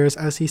with spears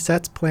as he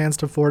sets plans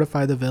to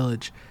fortify the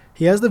village.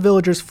 He has the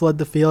villagers flood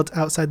the fields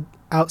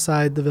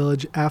outside the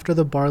village after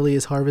the barley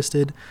is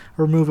harvested,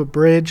 remove a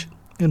bridge,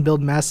 and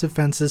build massive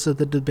fences so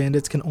that the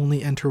bandits can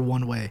only enter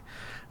one way.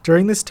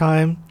 During this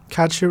time,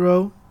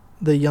 Kachiro,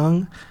 the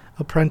young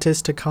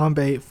apprentice to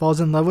Kanbei, falls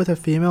in love with a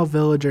female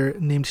villager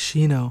named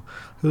Shino,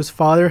 whose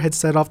father had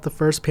set off the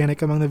first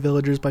panic among the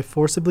villagers by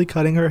forcibly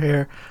cutting her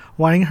hair,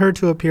 wanting her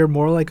to appear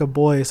more like a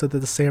boy so that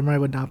the samurai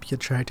would not be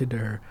attracted to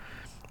her.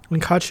 When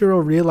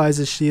Kachiro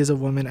realizes she is a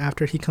woman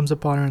after he comes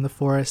upon her in the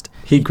forest,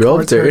 He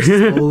groped courts her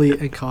her. slowly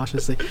and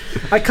cautiously.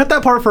 I cut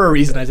that part for a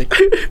reason, Isaac.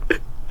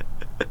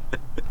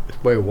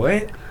 Wait,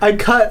 what? I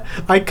cut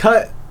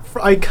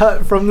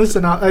from the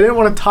synopsis. I didn't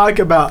want to talk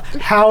about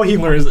how he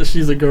learns that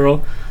she's a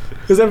girl,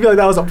 because I feel like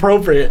that was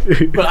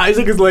appropriate. But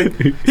Isaac is like,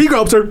 he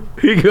gropes her.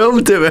 He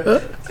groped him.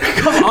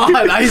 Come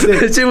on, Isaac.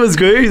 That shit was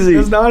crazy.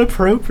 It's not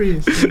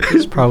appropriate.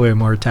 There's probably a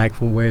more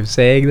tactful way of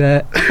saying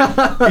that.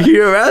 He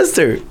harassed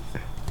her.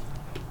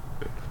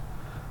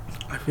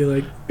 I feel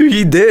like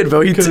He did, bro.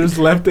 He he could have just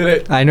left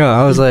it. I know.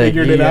 I was You like,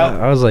 figured it out?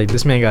 I was like,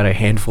 this man got a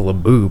handful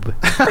of boob.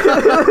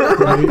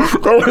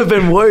 That would have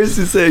been worse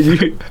to say.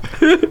 You.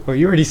 Well,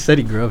 you already said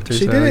he groped her.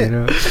 She so, didn't. You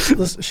know.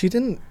 Listen, she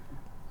didn't.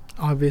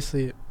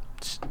 Obviously,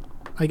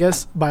 I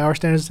guess by our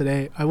standards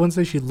today, I wouldn't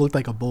say she looked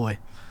like a boy.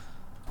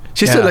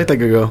 She still Yeah. looked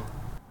like a girl.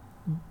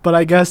 But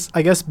I guess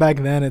back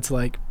then it's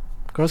like,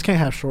 girls can't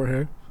have short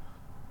hair.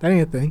 That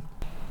ain't a thing.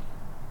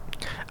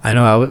 I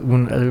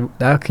know.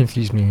 That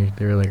confused me.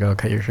 They were like, "Oh,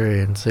 cut your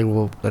hair," and say,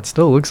 "Well, that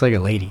still looks like a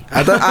lady."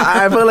 I thought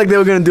I felt like they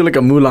were gonna do like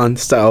a Mulan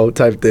style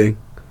type thing.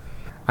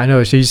 I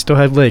know. She still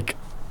had like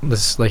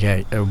this, like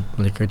a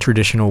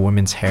traditional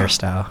women's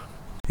hairstyle.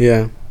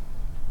 Yeah.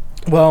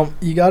 Well,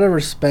 you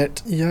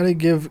gotta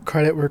give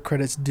credit where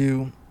credit's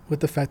due with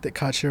the fact that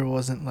Kachiro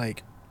wasn't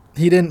like,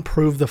 he didn't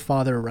prove the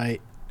father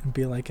right and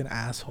be like an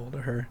asshole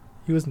to her.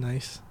 He was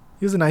nice.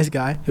 He was a nice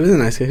guy. He was a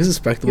nice guy. He was a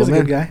respectable He was a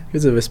man. good guy. He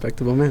was a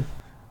respectable man.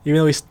 Even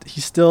though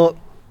he still...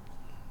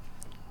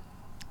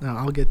 No,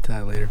 I'll get to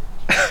that later.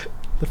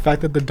 The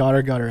fact that the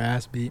daughter got her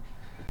ass beat.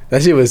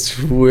 That shit was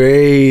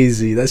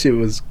crazy. That shit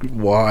was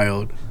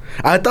wild.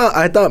 I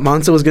thought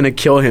Mansa was gonna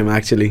kill him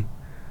actually.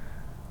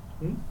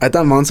 I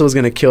thought Mansa was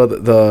gonna kill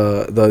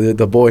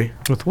the boy.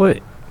 With what?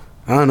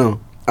 I don't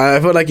know. I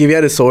felt like if he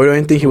had a sword or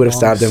anything, he would have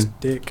stabbed him.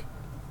 Stick.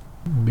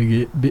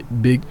 Big.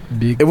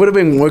 It would have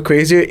been more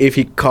crazier if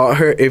he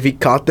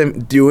caught them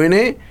doing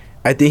it.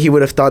 I think he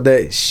would have thought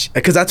that,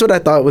 because that's what I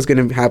thought was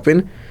gonna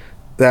happen,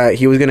 that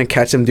he was gonna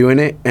catch them doing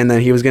it, and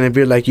then he was gonna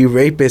be like, "You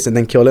rapist," and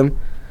then kill him.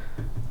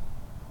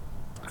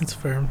 That's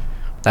fair.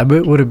 That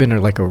would have been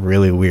like a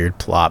really weird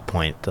plot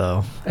point,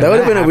 though. That would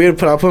have been a weird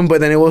problem, but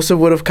then it also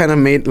would have kind of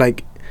made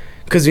like,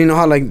 because you know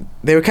how like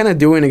they were kind of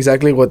doing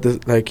exactly what the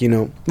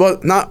well,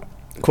 not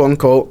quote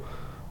unquote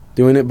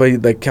doing it,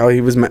 but like how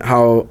he was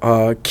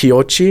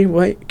Kiyoshi,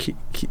 right?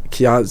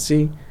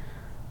 Kiyoshi,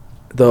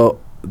 the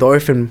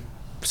orphan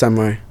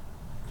samurai.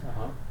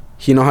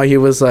 You know how he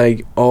was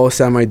like, all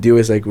samurai do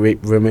is like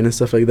rape women and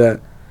stuff like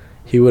that.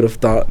 He would have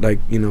thought like,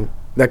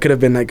 that could have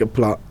been like a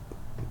plot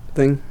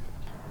thing.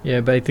 Yeah,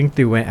 but I think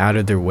they went out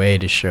of their way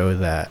to show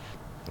that.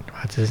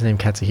 What's his name?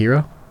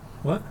 Katsuhiro?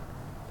 What?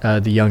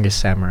 The youngest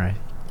samurai.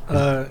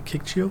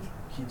 Kikchio?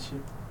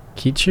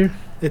 Kichu?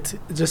 It's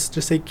just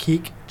say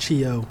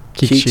Kikchio.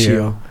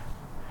 Kichio.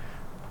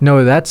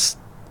 No, that's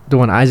the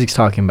one Isaac's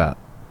talking about.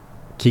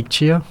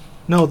 Kikchio?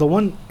 No,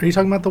 are you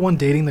talking about the one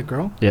dating the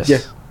girl? Yes. Yeah.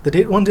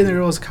 The one dating the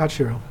girl is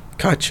Kachiro.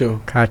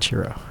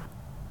 Kachiro.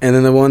 And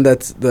then the one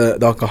that's the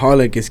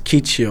alcoholic is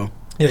Kichio.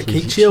 Yeah,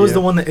 Kikchio is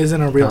the one that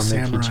isn't a real Kame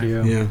samurai.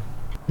 Kichio. Yeah.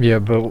 Yeah,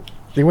 but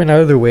they went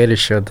out of their way to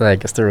show that I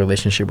guess their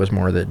relationship was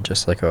more than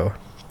just like a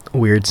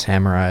weird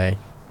samurai,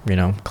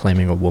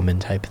 claiming a woman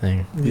type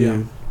thing.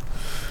 Yeah.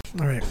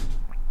 All right.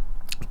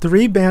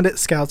 3 bandit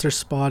scouts are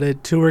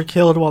spotted. 2 are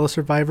killed while the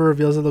survivor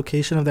reveals the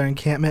location of their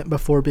encampment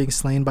before being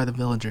slain by the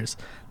villagers.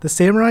 The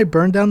samurai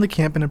burned down the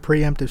camp in a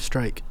preemptive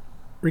strike.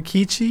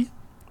 Rikichi,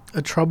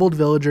 a troubled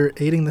villager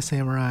aiding the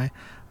samurai,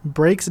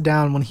 breaks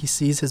down when he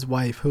sees his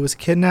wife, who was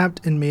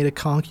kidnapped and made a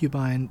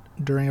concubine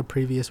during a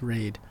previous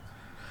raid.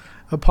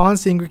 Upon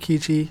seeing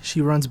Rikichi,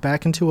 she runs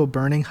back into a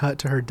burning hut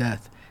to her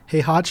death.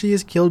 Heihachi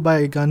is killed by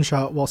a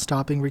gunshot while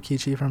stopping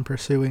Rikichi from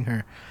pursuing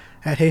her.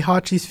 At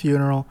Heihachi's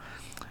funeral,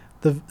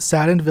 the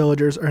saddened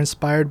villagers are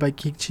inspired by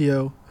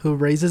Kichio, who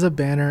raises a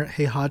banner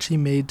Heihachi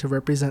made to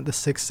represent the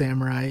 6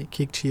 samurai,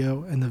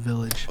 Kichio, and the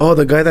village. Oh,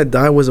 the guy that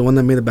died was the one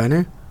that made the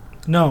banner?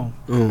 No.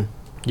 Oh.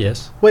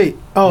 Yes. Wait.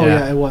 Oh, Yeah.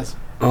 yeah, it was.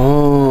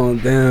 Oh,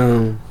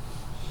 damn.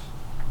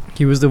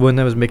 He was the one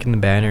that was making the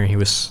banner. He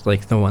was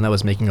like the one that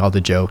was making all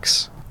the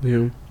jokes.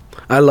 Yeah.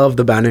 I love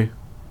the banner.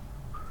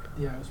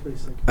 Yeah, it was pretty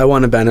sick. I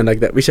want a banner like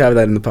that. We should have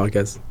that in the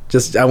podcast.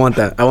 I want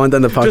that. I want that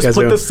in the podcast. Just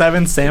put room. the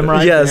 7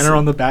 samurai Yes. banner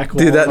on the back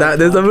wall. Dude,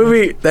 there's a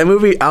movie. That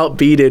movie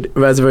outbeated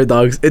Reservoir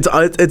Dogs.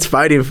 It's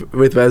fighting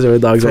with Reservoir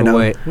Dogs For right now.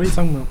 what? What are you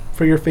talking about?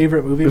 For your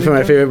favorite movie? For my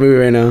Victor? favorite movie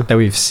right now. That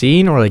we've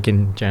seen, or like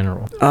in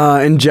general?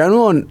 In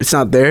general, it's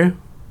not there,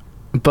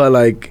 but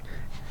like,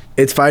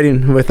 it's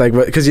fighting with like,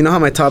 because you know how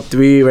my top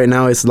 3 right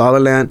now is La La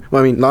Land.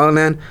 Well, I mean La La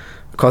Land,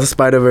 Across the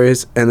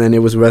Spider-Verse, and then it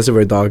was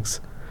Reservoir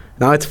Dogs.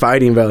 Now it's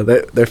fighting, bro.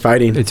 They're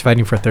fighting. It's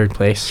fighting for third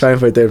place. Trying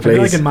for third I feel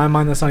place. like in my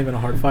mind, that's not even a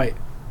hard fight.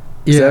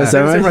 Yeah.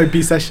 Samurai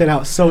beats that shit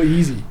out so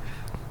easy.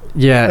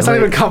 Yeah, That's not like,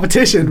 even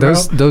competition, bro.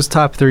 those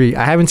top 3.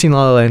 I haven't seen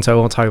La La Land, so I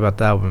won't talk about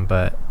that one.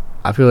 But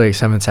I feel like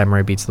Seven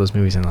Samurai beats those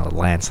movies in a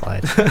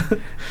landslide.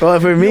 Well,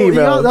 for me, you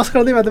bro. know, that's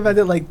kind of thing about the fact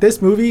that like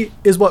this movie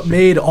is what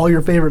made all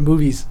your favorite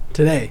movies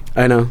today.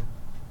 I know.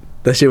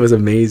 That shit was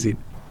amazing.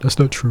 That's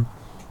not true.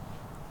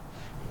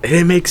 It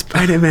didn't make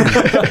Spider-Man.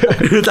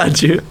 Is that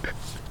true?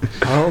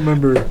 I don't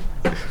remember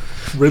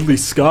Ridley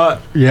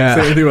Scott Yeah.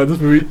 saying anything about this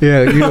movie.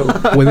 Yeah, you know,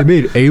 when they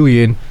made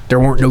Alien, there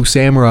weren't no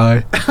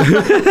samurai.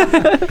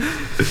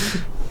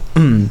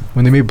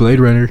 When they made Blade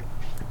Runner,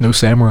 no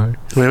samurai.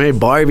 When I made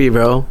Barbie,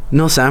 bro,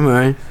 no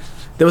samurai.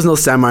 There was no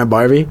samurai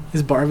Barbie.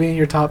 Is Barbie in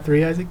your top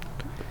 3, Isaac?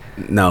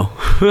 No.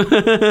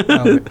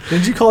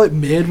 Didn't you call it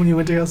mid when you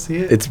went to go see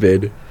it? It's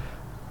bid.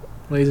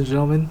 Ladies and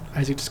gentlemen,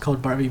 Isaac just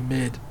called Barbie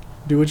mid.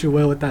 Do what you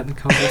will with that in the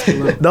comments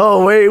below.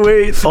 No,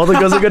 wait. All the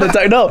girls are gonna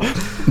talk. No.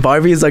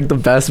 Barbie is like the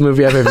best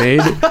movie ever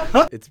made.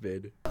 It's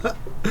bid.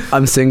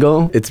 I'm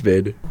single. It's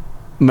bid.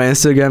 My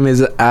Instagram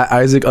is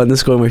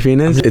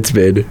 @Isaac_Martinez. It's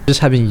bid. Just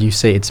having you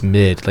say it's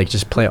mid, like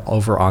just play it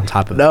over on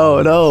top of it.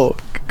 No.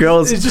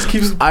 Girls, It just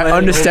keeps I playing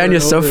understand over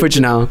your and over. suffrage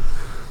now.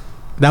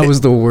 That was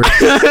the worst.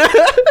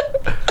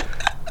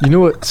 You know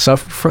what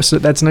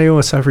that's not even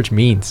what suffrage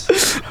means.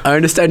 I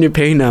understand your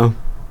pain now.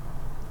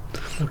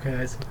 Okay,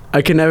 Isaac.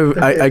 I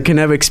can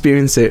never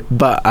experience it,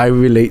 but I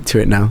relate to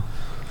it now.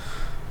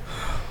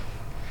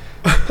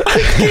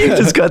 You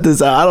just cut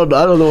this out.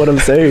 I don't know what I'm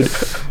saying.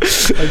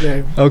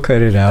 Okay, I'll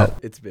cut it out.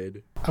 It's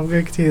bid. I'm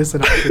gonna continue the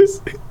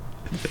synopsis.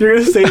 You're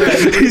gonna say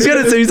that.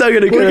 He's not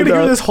gonna We're cut gonna it give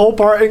out. this whole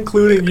part,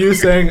 including you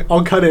saying,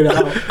 "I'll cut it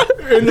out,"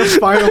 in the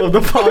final of the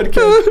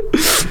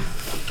podcast.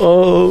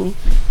 Oh,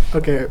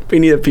 Okay, we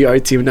need a PR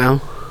team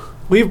now.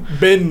 we've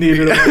been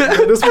needed.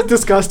 This was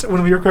discussed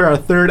when we recorded our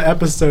 3rd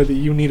episode that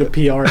you need a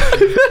PR. All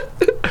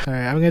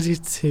right, I'm gonna do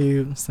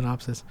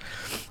synopsis.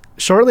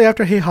 Shortly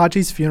after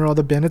Heihachi's funeral,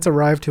 the bandits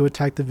arrive to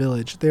attack the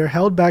village. They are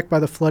held back by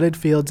the flooded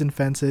fields and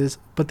fences,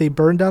 but they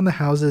burn down the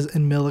houses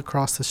and mill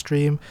across the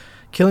stream,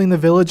 killing the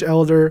village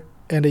elder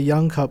and a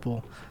young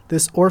couple.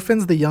 This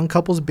orphans the young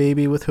couple's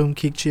baby, with whom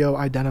Kichio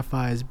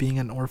identifies, being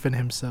an orphan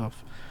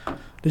himself.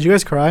 Did you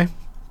guys cry?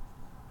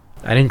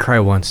 I didn't cry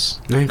once.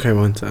 I didn't cry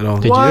once at all.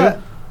 Did What?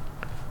 you?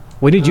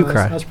 When did you That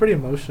cry? was pretty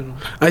emotional.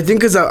 I think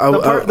because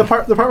The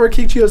part where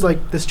Kichio's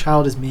like, "This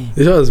child is me."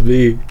 it was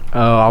me. Oh,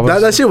 I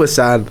was. That shit was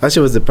sad. That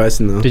shit was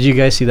depressing though. Did you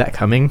guys see that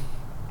coming?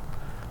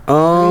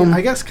 I mean,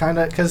 I guess kind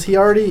of, because he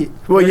already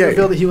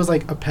revealed that he was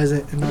like a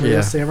peasant and not Yeah.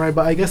 a samurai.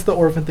 But I guess the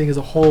orphan thing is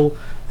a whole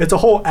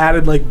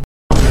added like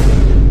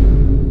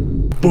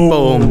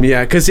boom.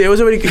 Yeah, because it was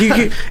already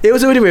it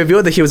was already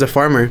revealed that he was a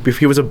farmer.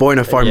 He was born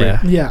a farmer.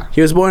 Yeah. Yeah.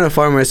 He was born a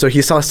farmer, so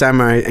he saw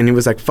samurai and he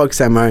was like, "Fuck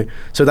samurai."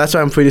 So that's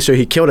why I'm pretty sure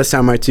he killed a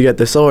samurai to get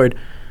the sword.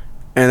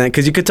 And then,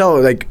 because you could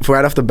tell, like,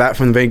 right off the bat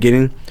from the very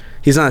beginning,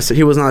 he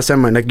was not a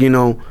samurai. Like, you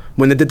know,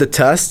 when they did the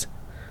test,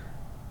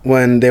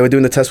 when they were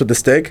doing the test with the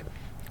stick,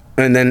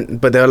 and then,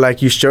 but they were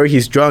like, "You sure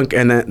he's drunk?"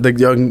 And then the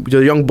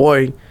young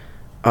boy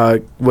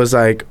was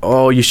like,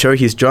 "Oh, you sure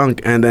he's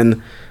drunk?" And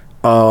then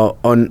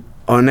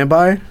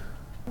Onebai,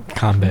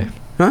 Kanbei.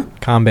 Huh?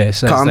 Kanbei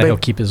says Kanbei? that he'll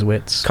keep his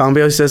wits.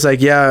 Kanbei says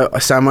like, "Yeah,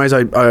 samurais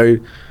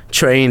are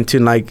trained to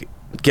like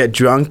get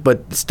drunk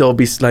but still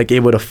be like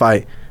able to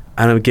fight."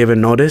 I don't give a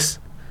notice,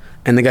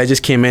 and the guy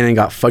just came in and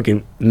got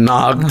fucking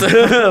knocked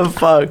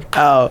fuck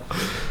out.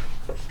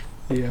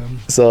 Yeah.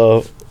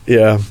 So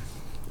yeah,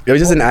 it was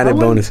just an added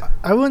bonus.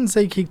 I wouldn't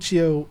say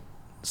Kichio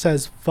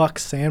says "fuck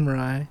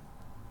samurai."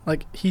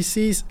 Like he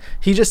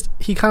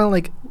kind of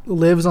like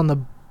lives on the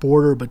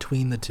border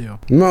between the two.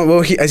 No,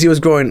 well, as he was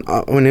growing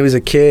up, when he was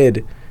a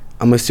kid,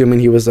 I'm assuming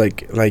he was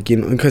like you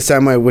know, because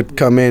samurai would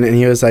come in and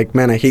he was like,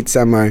 "Man, I hate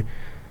samurai,"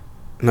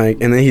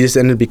 like, and then he just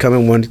ended up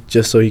becoming one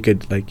just so he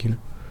could like, you know.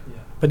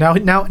 But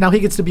now he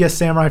gets to be a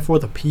samurai for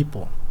the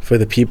people. For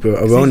the people, a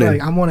 'Cause he's Ronin.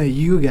 like, I'm one of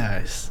you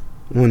guys.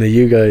 One of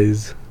you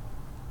guys.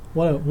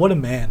 What a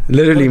man.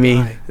 Literally What a me.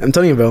 guy. I'm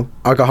telling you, bro.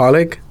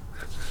 Alcoholic.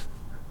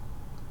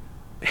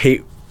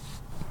 Hate.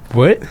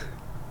 What?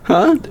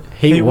 Huh?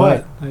 Hate Hey,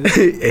 what?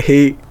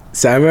 Hate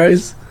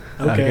samurais.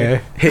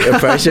 Okay. Hate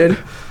oppression.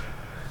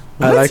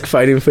 I What? like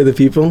fighting for the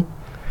people.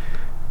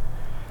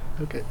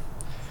 Okay.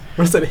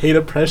 What is that? Hate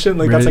oppression?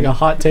 Like that's Really? like a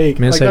hot take.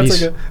 Man Like said that's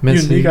he's- like a man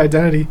said unique he-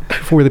 identity.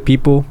 For the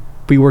people.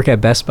 We work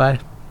at Best Buy.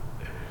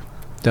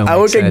 Don't I make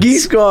work at sense. Geek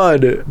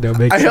Squad. Don't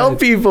make I help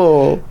sense.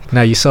 people.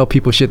 Now you sell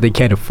people shit they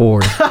can't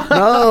afford.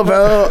 No,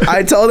 bro.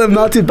 I tell them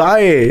not to buy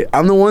it.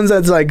 I'm the ones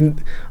that's like,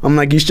 I'm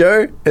like, you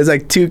sure? It's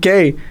like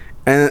 2K.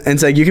 And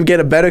it's like, you can get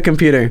a better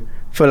computer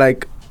for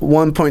like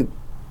 1.3K.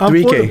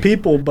 I'm for the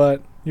people,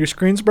 but your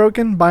screen's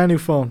broken. Buy a new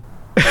phone.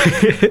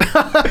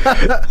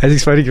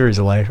 Isaac's fighting for his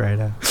life right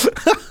now.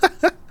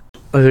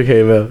 It's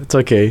okay, bro. It's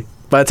okay.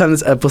 By the time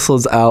this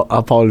episode's out,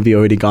 I'll probably be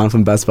already gone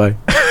from Best Buy.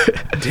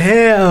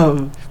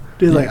 Damn.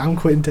 Dude, like I'm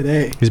quitting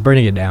today. He's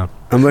burning it down.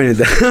 I'm burning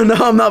it down. No,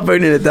 I'm not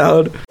burning it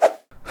down.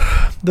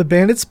 The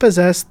bandits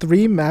possess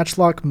 3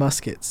 matchlock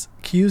muskets.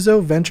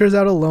 Kyuzo ventures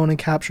out alone and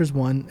captures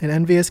one, and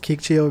envious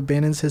Kikchio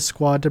abandons his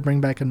squad to bring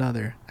back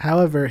another.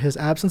 However, his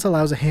absence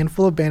allows a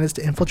handful of bandits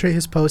to infiltrate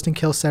his post and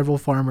kill several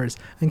farmers,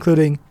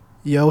 including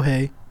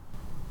Yohei.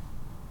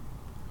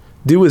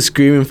 Dude was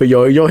screaming for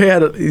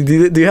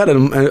Yohei. Dude had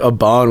a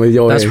bond with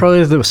Yohei. That's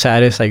probably the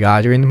saddest I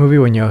got during the movie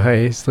when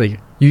Yohei's like,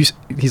 he's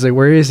like,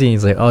 where is he?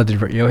 He's like, oh, did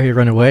Yohei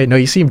run away? No,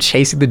 you see him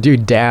chasing the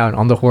dude down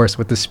on the horse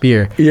with the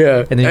spear,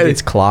 Yeah. and then he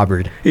gets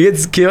clobbered. He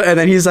gets killed, and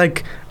then he's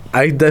like,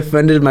 I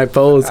defended my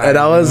post. And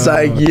I was know.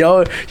 like,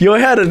 Yohei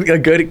had a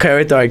good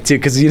character arc too,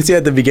 because you see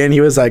at the beginning,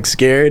 he was like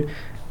scared.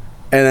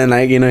 And then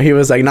like, he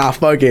was like, nah,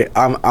 fuck it.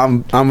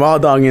 I'm raw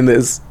dogging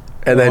this.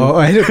 And then Oh,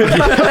 I don't-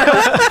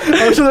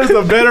 I'm sure there's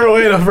a better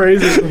way to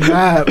phrase it than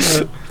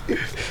that.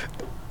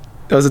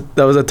 But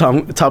that was a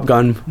Top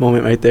Gun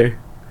moment right there.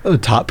 the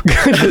Top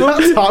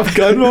Gun. Top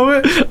Gun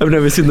moment. I've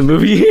never seen the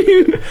movie.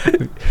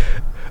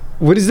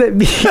 What does that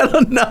mean? I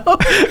don't know.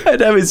 I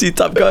never seen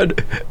Top Gun.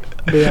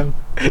 Yeah.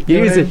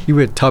 You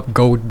went Top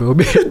Gold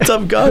moment.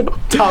 Top Gun.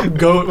 Top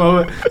goat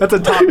moment. That's a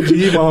top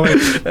G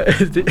moment.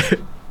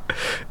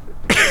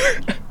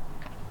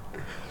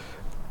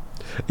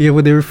 Yeah,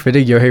 when they were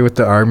fitting Yohei with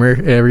the armor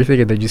and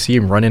everything, and then you see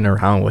him running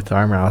around with the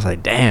armor, I was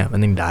like, damn,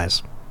 and then he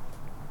dies.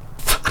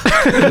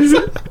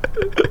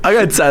 I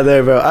got sad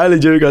there, bro. I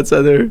legit got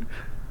sad there.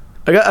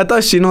 I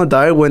thought Shino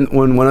died when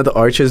one of the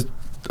archers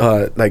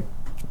like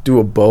threw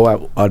a bow at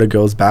other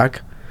girl's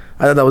back.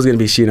 I thought that was gonna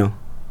be Shino.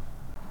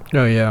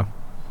 Oh, yeah.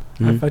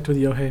 I fucked with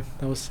Yohei.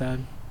 That was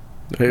sad.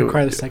 I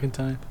cried the second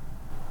time.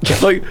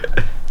 Like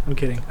I'm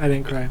kidding. I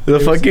didn't cry. the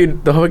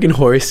fucking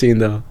horse scene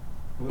though.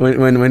 When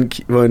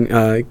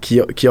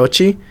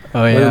Kyochi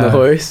Oh, went on the yeah.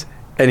 horse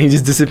and he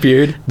just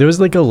disappeared. There was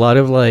like a lot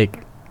of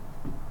like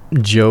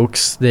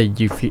jokes that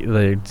you feel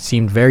like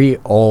seemed very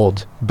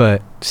old,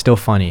 but still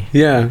funny.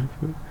 Yeah.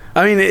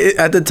 I mean,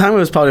 at the time it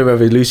was probably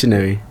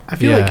revolutionary. I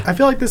feel Yeah.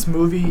 like this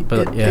movie.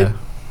 But yeah.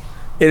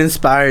 It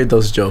inspired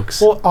those jokes.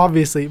 Well,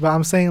 obviously, but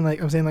I'm saying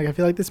like I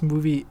feel like this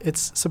movie.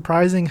 It's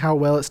surprising how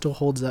well it still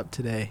holds up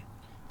today.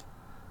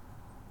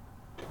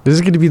 This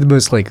is going to be the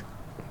most like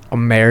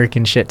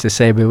American shit to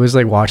say, but it was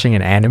like watching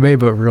an anime,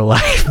 but real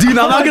life. Dude,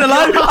 I'm not gonna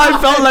lie. I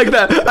felt like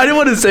that. I didn't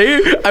want to say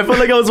it. I felt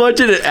like I was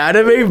watching an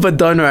anime, but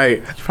done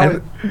right.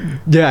 Probably,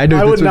 Yeah, I know. I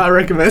that's would what- not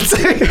recommend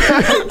saying.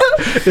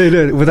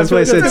 No, but that's why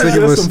I said it's like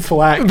the some most.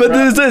 flack. But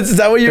bro. is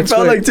that what you That's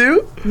felt what- like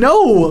too?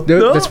 No.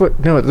 No? That's what.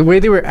 No, the way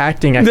they were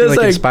acting, I feel There's like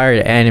like- inspired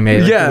anime.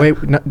 Like, Yeah. The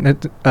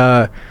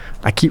way,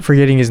 I keep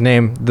forgetting his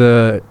name.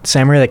 The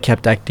samurai that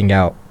kept acting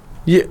out.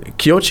 Yeah,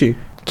 Kyochi.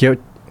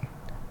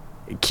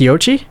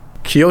 Kyochi?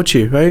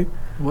 Kyochi, right?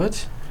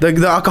 What?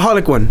 The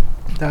alcoholic one.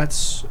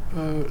 That's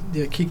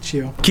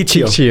Kikchio.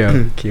 Kichio.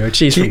 Kichio.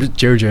 Kyochi's from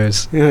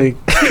JoJo's. Yeah.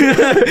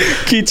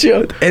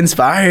 Kichio.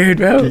 Inspired,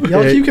 bro.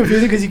 Y'all keep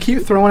confusing because you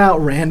keep throwing out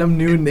random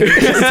new names.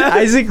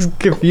 Isaac's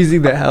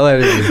confusing the hell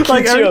out of me.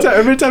 Like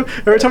every time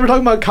we're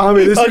talking about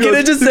comedy, this Okay,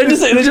 they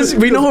just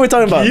we know who we're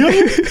talking about. Who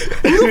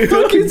the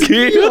fuck is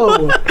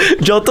Kyo?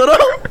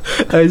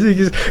 Jotaro? Isaac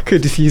is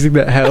confusing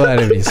the hell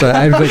out of me. So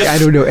I'm like, I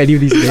don't know any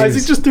of these names.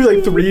 Isaac just threw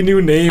like 3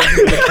 new names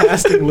in the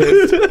casting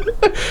list.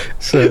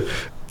 So,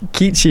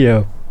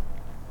 Kichio,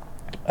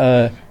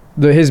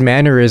 his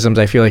mannerisms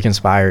I feel like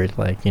inspired,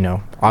 like,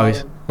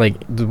 obviously, like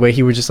the way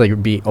he would just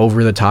like be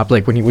over the top,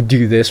 like when he would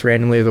do this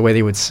randomly, the way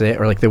they would sit,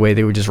 or like the way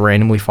they would just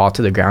randomly fall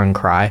to the ground and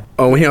cry.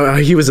 Oh, when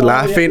he was Oh, yeah,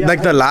 laughing, yeah,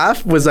 like the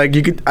laugh was like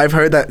I've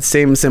heard that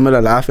same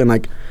similar laugh in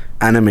like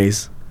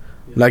animes,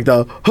 like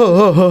the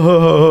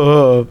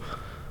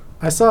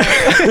I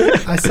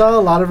saw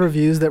a lot of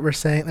reviews that were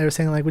saying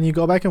like when you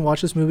go back and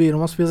watch this movie, it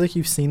almost feels like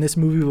you've seen this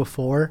movie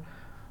before,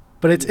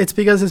 but it's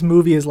because this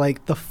movie is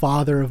like the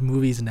father of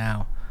movies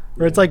now,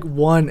 where it's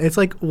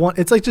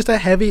like just a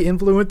heavy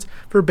influence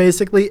for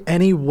basically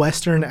any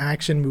Western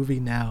action movie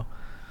now.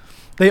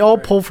 They all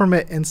pull from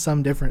it in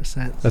some different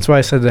sense. That's why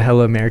I said the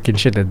hella American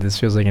shit that this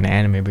feels like an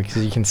anime,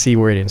 because you can see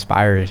where it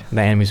inspired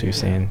the animes we've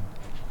seen.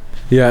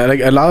 Yeah,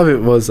 like a lot of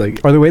it was like.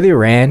 Or the way they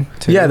ran.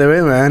 Too. Yeah, the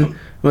way man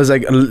was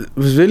like it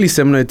was really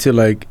similar to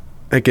like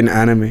an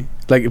anime.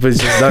 Like it was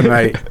just done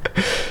right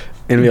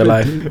in real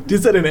life. You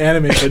said an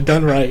anime, but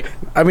done right.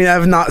 I mean,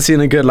 I've not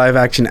seen a good live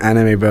action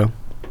anime, bro.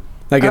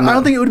 Like I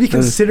don't think it would be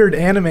considered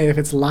anime if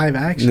it's live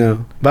action.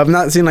 No, but I've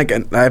not seen like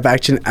a live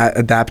action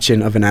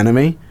adaptation of an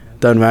anime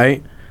done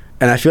right.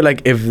 And I feel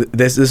like if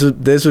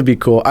this would be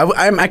cool.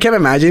 I kept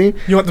imagining.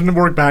 You want them to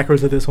work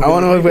backwards at this one. I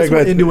want to work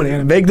backwards into an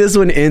anime. Make this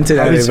one into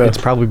an anime. It's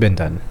probably been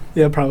done.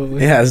 Yeah,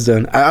 probably. Yeah, it's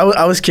done.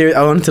 I was curious.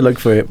 I wanted to look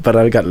for it, but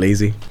I got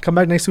lazy. Come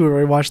back next week where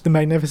we watch The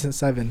Magnificent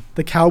Seven,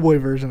 the cowboy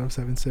version of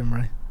Seven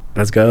Samurai.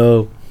 Let's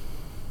go.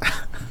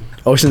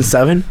 Ocean's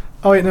 7?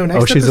 Oh wait, no.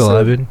 Next Ocean's episode,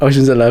 11.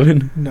 Ocean's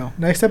 11. No,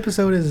 next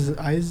episode is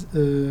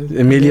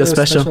Emilio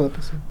special.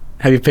 episode.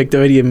 Have you picked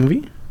already a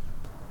movie?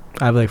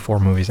 I have like 4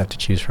 movies I have to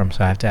choose from,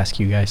 so I have to ask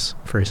you guys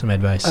for some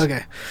advice.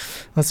 Okay,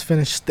 let's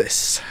finish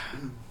this.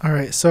 All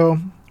right, so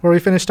where we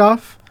finished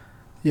off,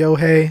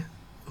 Yohei,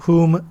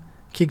 whom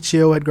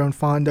Kikchio had grown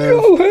fond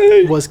of,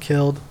 was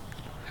killed.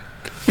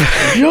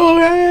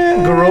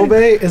 Yohei!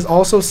 Garobe is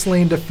also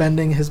slain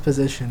defending his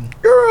position.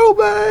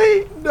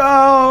 Garobe!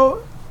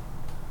 No!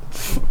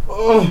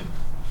 Oh.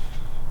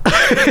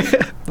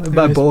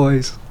 My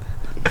boys.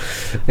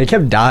 They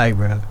kept dying,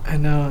 bro. I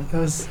know, that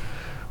was...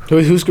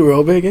 Who's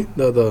Garobe again?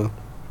 The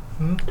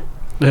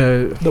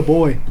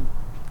boy.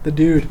 The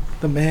dude.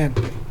 The man.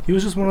 He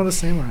was just one of the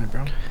samurai,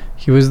 bro.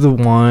 He was the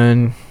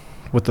one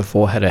with the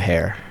full head of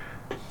hair.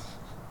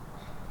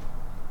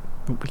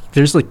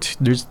 There's like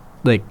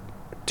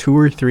 2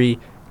 or 3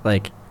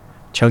 like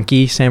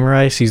chunky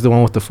samurais. He's the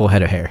one with the full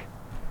head of hair.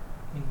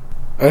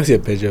 I see a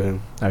picture of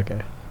him.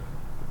 Okay.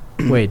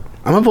 Wait.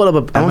 I'm gonna pull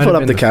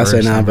up the cast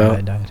right now,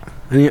 bro.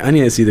 I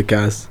need to see the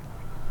cast.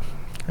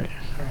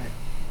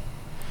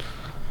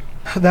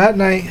 That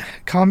night,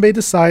 Kanbei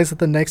decides that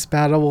the next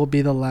battle will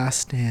be the last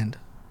stand.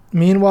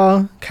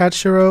 Meanwhile,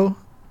 Kachiro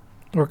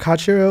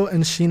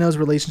and Shino's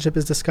relationship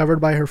is discovered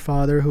by her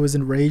father, who is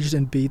enraged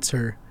and beats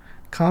her.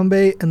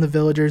 Kanbei and the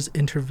villagers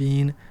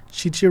intervene.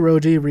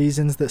 Shichiroji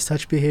reasons that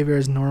such behavior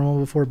is normal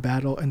before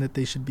battle and that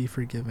they should be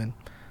forgiven.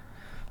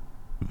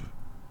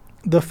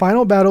 The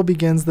final battle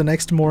begins the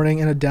next morning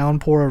in a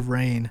downpour of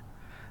rain.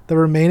 The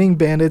remaining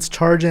bandits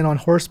charge in on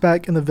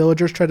horseback, and the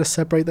villagers try to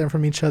separate them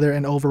from each other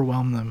and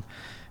overwhelm them.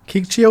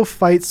 Kikchio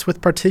fights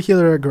with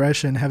particular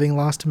aggression, having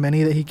lost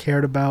many that he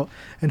cared about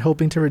and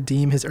hoping to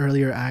redeem his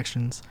earlier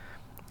actions.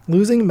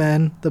 Losing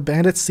men, the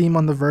bandits seem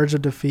on the verge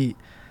of defeat.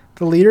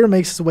 The leader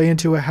makes his way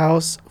into a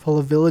house full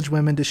of village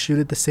women to shoot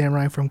at the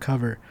samurai from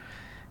cover.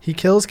 He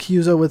kills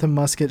Kyuzo with a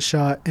musket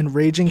shot, and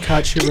raging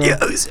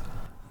Kachiro...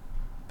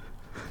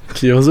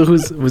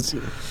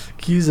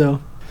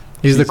 Kyuzo.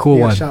 He's the cool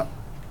one. Shot.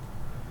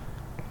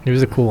 He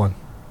was the cool one.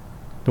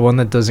 The one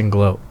that doesn't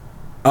glow.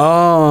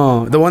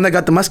 Oh, the one that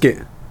got the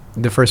musket.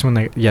 The first one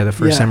the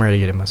first samurai to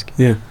get a musket.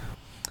 Yeah.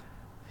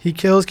 He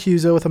kills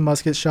Kyuzo with a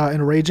musket shot,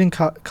 and raging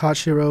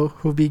Kachiro,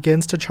 who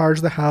begins to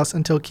charge the house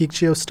until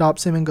Kikchio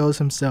stops him and goes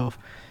himself.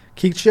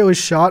 Kikchio is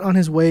shot on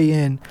his way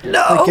in,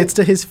 but gets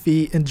to his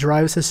feet and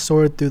drives his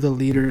sword through the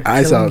leader,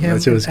 I saw killing him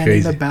that. Shit was and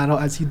ending crazy. the battle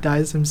as he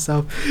dies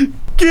himself.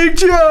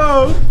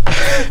 Kikchio!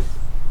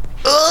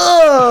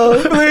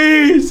 Oh,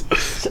 please!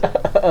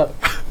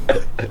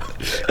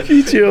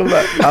 Kikchio,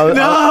 man.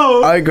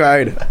 I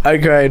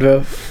cried,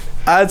 bro.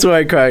 That's why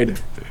I cried.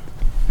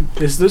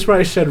 This is where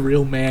I shed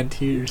real man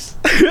tears.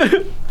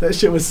 That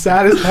shit was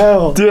sad as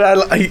hell. Dude,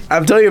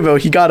 I'm telling you, bro,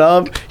 he got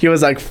up, he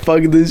was like,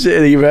 fuck this shit,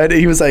 and he read it,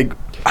 he was like,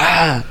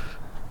 ah.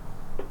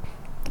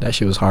 That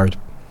shit was hard.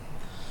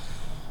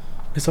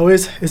 It's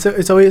always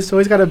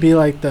got to be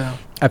like the...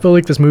 I feel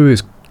like this movie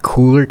was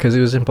cooler because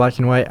it was in black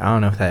and white. I don't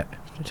know if that...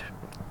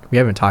 We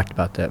haven't talked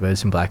about that, but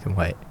it's in black and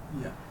white.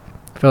 Yeah.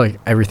 I feel like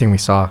everything we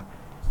saw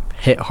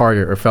hit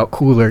harder or felt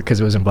cooler because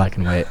it was in black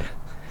and white.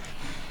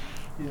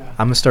 Yeah.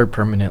 I'm gonna start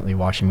permanently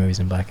watching movies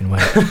in black and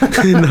white.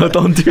 No,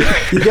 don't do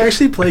it. You can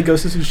actually play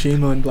Ghost of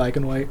Tsushima in black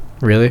and white.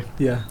 Really?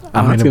 Yeah.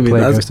 I'm it's gonna gonna be- play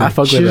that's- Ghost I of...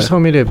 fuck She with just that.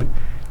 told me to...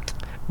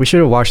 We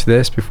should have watched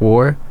this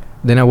before.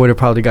 Then I would have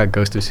probably got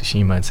Ghost of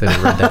Tsushima instead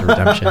of Red Dead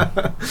Redemption.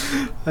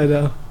 I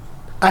know.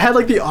 I had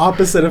like the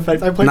opposite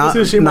effect. I played Now,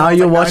 Ghost of Tsushima. now I was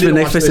you'll like, watch I need the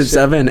to watch this Magnificent shit.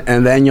 7,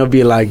 and then you'll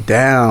be like,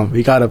 damn,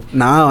 we gotta...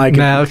 Now I can...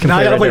 Now I can Now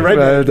I gotta play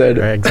Red Dead.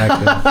 Right,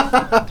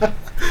 exactly.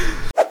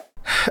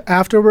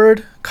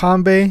 Afterward,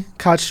 Kanbei,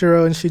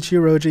 Kachiro, and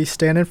Shichiroji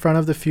stand in front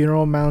of the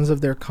funeral mounds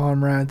of their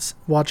comrades,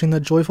 watching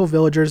the joyful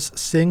villagers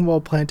sing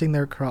while planting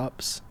their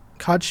crops.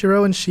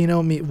 Kachiro and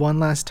Shino meet one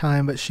last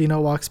time, but Shino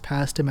walks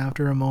past him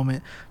after a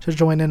moment to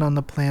join in on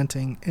the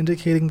planting,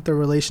 indicating that the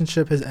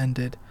relationship has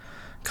ended.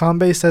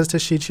 Kanbei says to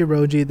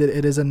Shichiroji that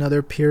it is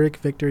another Pyrrhic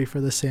victory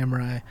for the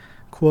samurai.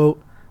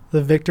 Quote,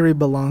 "The victory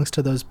belongs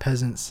to those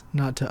peasants,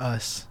 not to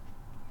us."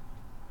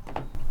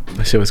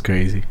 That shit was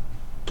crazy.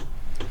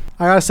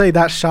 I gotta say,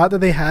 that shot that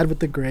they had with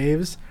the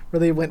graves where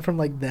they went from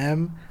like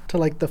them to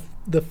like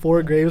the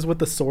four graves with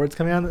the swords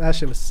coming out. That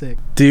shit was sick.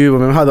 Dude,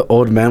 remember how the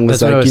old man was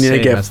That's what I like, was you need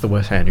saying. to get, That's the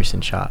Wes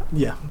Anderson shot.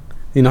 Yeah.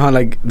 you know how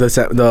like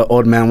the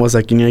old man was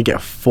like, you need to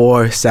get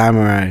 4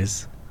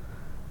 samurais.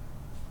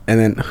 And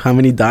then how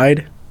many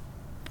died?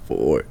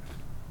 4.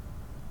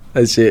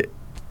 That shit.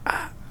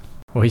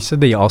 Well, he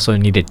said they also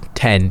needed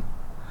 10.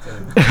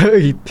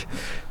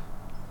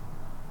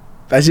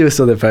 That shit was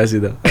so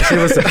depressing though.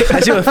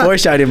 That shit was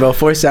foreshadowing, bro.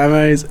 4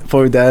 samurais,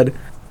 4 dead.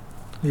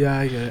 Yeah,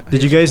 I get it.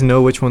 Did you guys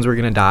know which ones were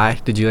gonna die?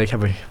 Did you like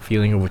have a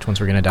feeling of which ones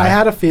were gonna die? I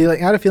had a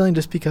feeling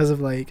just because of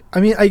like,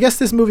 I mean, I guess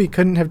this movie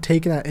couldn't have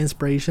taken that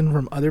inspiration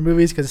from other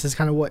movies because this is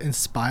kind of what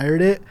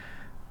inspired it.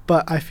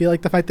 But I feel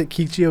like the fact that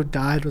Kichio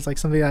died was like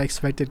something I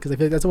expected because I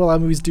feel like that's what a lot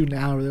of movies do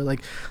now, where they're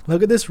like,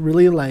 look at this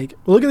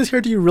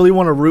character you really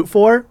want to root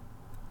for.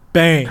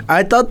 Bang.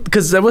 I thought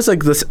because there was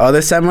like this other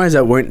samurais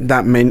that weren't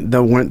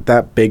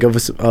that big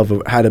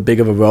had a big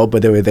of a role,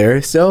 but they were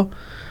there still.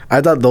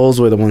 I thought those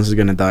were the ones who were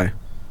gonna die.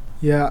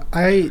 Yeah,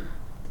 And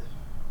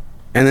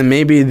then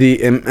maybe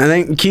and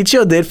then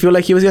Kichio did feel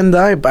like he was gonna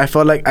die, but I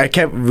felt like I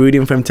kept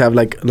rooting for him to have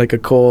like a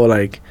cool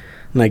like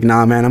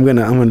nah man, I'm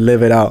gonna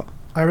live it out.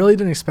 I really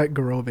didn't expect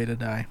Garobe to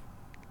die.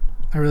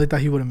 I really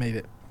thought he would have made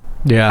it.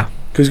 Yeah.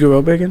 Who's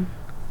Garobe again?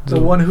 The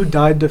one who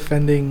died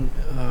defending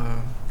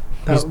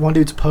that one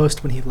dude's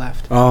post when he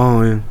left.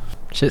 Oh yeah.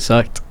 Shit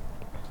sucked.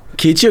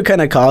 Kichio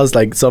kind of caused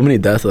like so many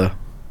deaths though.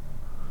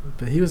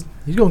 But he's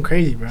going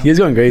crazy, bro. He was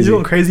going crazy. He's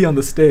going crazy on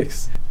the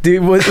sticks.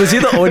 Dude, was he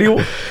the only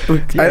one?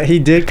 Yeah, he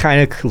did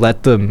kind of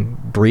let them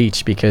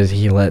breach because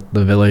he let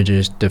the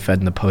villagers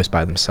defend the post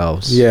by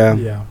themselves. Yeah.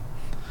 Yeah.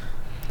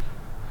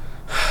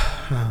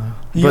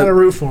 You But- gotta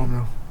root for him,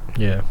 though.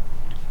 Yeah.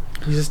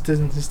 He just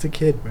isn't just a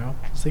kid, bro.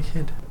 Just a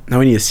kid. Now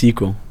we need a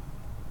sequel.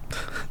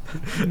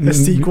 A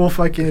sequel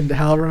fucking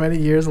however many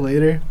years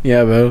later.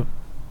 Yeah, bro.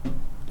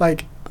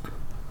 Like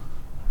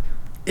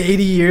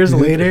 80 years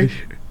later.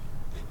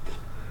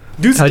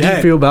 Dude's How'd dead.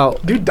 you feel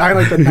about? Dude died in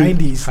like the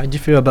 90s. How'd you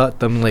feel about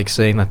them like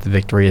saying that the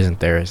victory isn't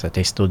theirs, that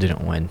they still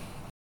didn't win?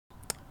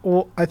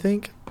 Well, I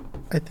think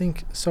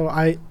so.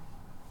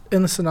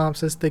 In the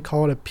synopsis they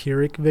call it a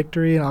Pyrrhic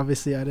victory, and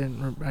obviously I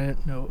didn't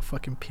know what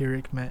fucking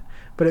Pyrrhic meant,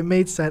 but it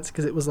made sense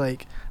because it was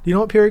like, do you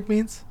know what Pyrrhic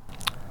means?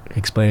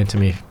 Explain it to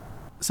me.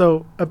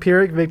 So a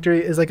Pyrrhic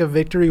victory is like a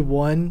victory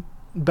won,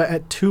 but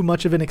at too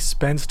much of an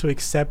expense to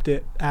accept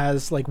it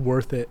as like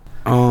worth it.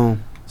 Oh.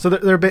 So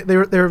they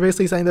were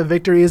basically saying the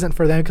victory isn't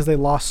for them because they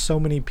lost so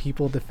many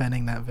people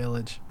defending that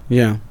village.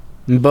 Yeah,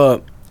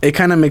 but it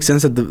kind of makes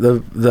sense that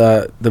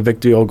the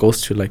victory all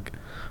goes to like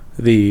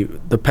the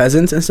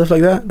peasants and stuff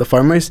like that, the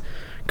farmers,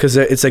 because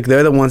it's like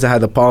they're the ones that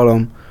had the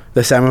problem.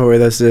 The samurai were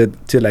there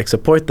to like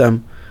support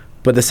them,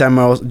 but the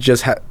samurai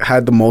just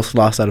had the most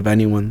loss out of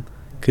anyone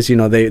because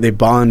they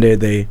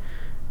bonded, they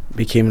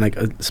became like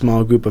a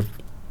small group of.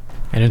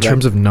 And in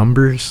terms of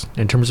numbers,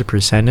 in terms of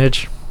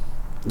percentage,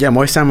 yeah,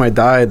 more samurai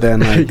died than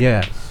like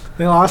yeah,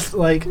 They lost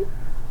like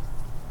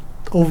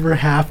over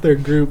half their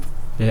group.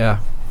 yeah.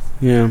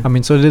 yeah. I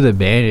mean, so did the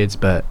bandits,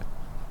 but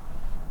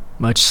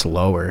much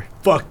slower.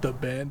 Fuck the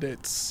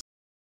bandits.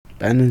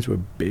 Bandits were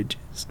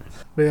bitches.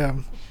 But yeah,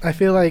 I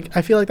feel like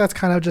that's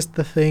kind of just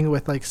the thing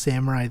with like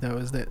samurai though,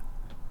 is that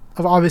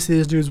obviously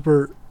these dudes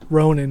were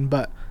Ronin,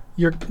 but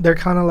they're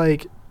kind of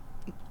like,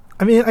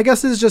 I mean, I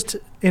guess it's just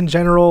in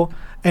general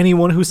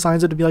anyone who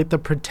signs up to be like the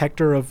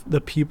protector of the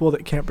people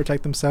that can't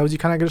protect themselves. You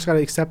kind of just got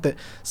to accept that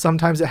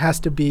sometimes it has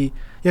to be,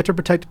 you have to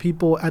protect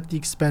people at the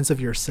expense of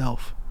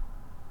yourself.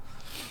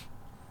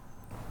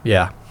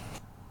 Yeah.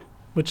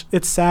 Which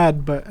it's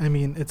sad, but I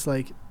mean, it's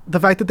like the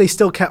fact that they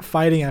still kept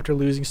fighting after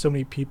losing so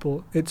many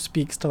people, it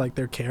speaks to like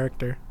their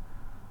character.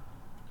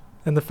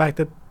 And the fact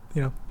that,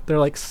 they're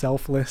like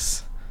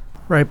selfless.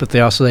 Right, but they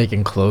also like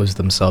enclosed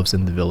themselves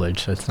in the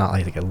village, so it's not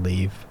like they could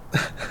leave.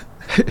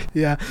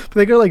 Yeah, but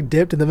they could have like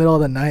dipped in the middle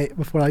of the night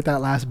before like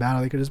that last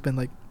battle. They could have just been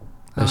like,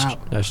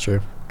 That's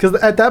true. because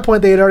at that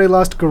point they had already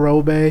lost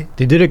Garobe.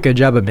 They did a good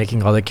job of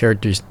making all the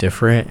characters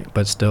different,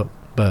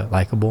 but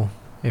likable,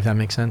 if that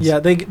makes sense. Yeah,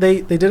 they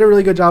did a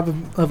really good job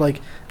of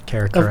like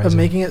Characterizing. of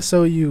making it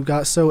so you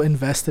got so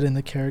invested in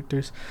the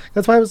characters.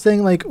 That's why I was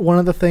saying like one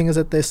of the things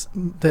that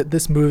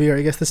this movie, or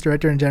I guess this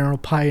director in general,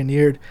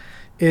 pioneered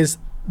is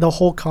the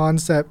whole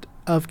concept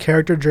of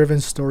character-driven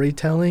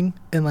storytelling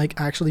and like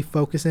actually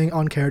focusing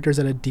on characters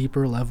at a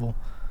deeper level.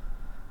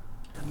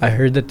 I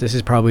heard that this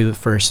is probably the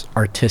first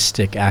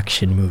artistic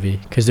action movie,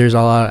 because there's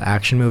a lot of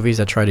action movies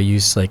that try to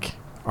use like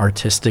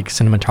artistic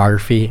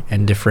cinematography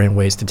and different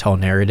ways to tell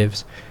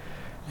narratives,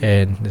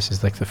 and this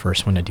is like the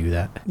first one to do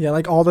that. Yeah,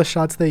 like all the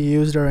shots they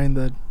used during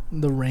the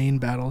rain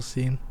battle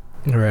scene.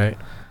 Right.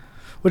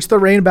 Which the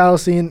rain battle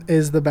scene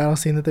is the battle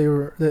scene that they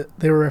were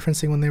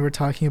referencing when they were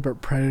talking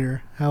about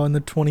Predator. How in the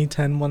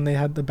 2010 one they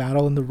had the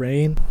battle in the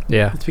rain.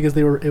 Yeah. It's because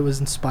it was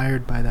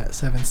inspired by that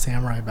Seven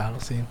Samurai battle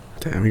scene.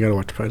 Damn, we gotta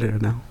watch Predator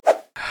now.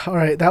 All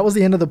right, that was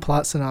the end of the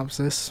plot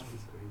synopsis.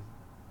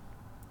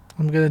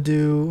 I'm gonna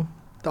do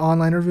the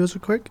online reviews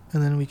real quick,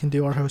 and then we can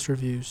do our host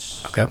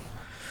reviews. Okay.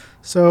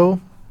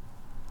 So,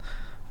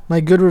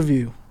 my good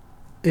review.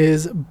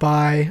 is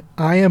by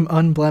I Am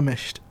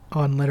Unblemished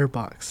on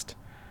Letterboxd.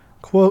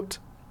 Quote,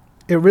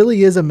 "It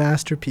really is a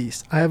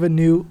masterpiece. I have a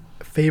new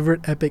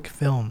favorite epic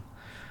film.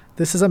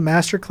 This is a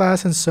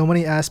masterclass in so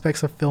many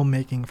aspects of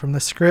filmmaking, from the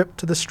script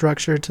to the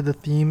structure to the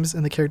themes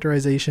and the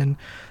characterization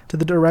to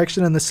the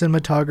direction and the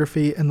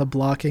cinematography and the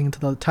blocking to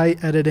the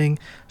tight editing,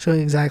 showing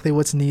exactly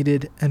what's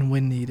needed and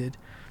when needed.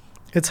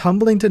 It's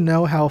humbling to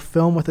know how a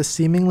film with a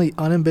seemingly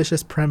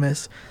unambitious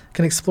premise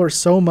can explore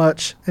so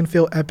much and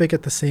feel epic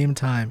at the same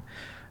time.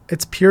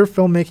 It's pure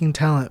filmmaking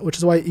talent, which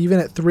is why even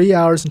at 3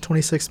 hours and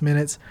 26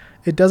 minutes,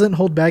 it doesn't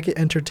hold back at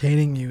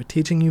entertaining you,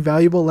 teaching you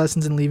valuable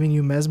lessons and leaving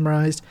you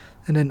mesmerized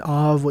and in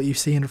awe of what you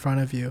see in front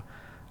of you.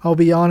 I'll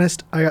be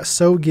honest, I got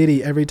so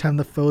giddy every time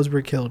the foes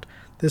were killed.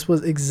 This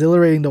was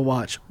exhilarating to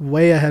watch,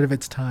 way ahead of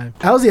its time."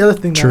 That was the other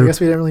thing that I guess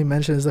we didn't really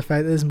mention, is the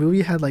fact that this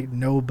movie had like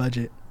no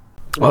budget.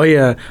 Oh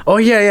yeah.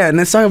 And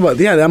let's talk about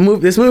that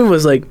movie. This movie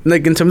was like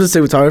in terms of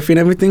cinematography and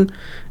everything,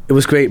 it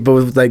was great. But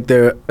with like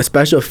their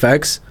special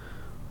effects,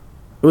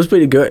 it was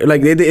pretty good.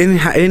 Like they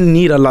didn't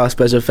need a lot of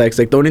special effects.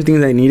 Like the only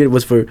thing they needed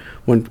was for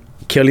when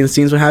killing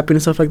scenes were happening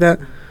and stuff like that.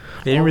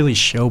 They didn't really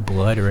show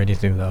blood or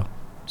anything though,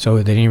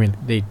 so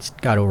they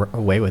got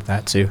away with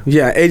that too.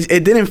 Yeah,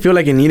 it didn't feel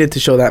like it needed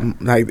to show that.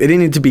 Like it didn't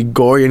need to be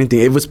gory or anything.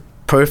 It was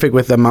perfect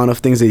with the amount of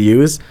things they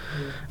used.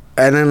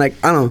 And then, like,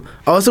 I don't know.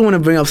 I also want to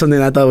bring up something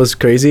that I thought was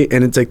crazy,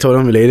 and it's, like, totally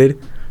unrelated.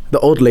 The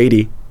old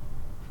lady.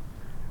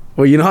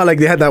 Well, you know how, like,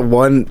 they had that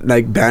one,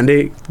 like,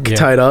 Band-Aid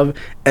tied up,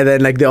 and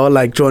then, like, they all,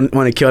 like, want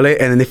to kill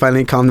it, and then they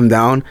finally calm them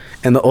down,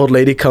 and the old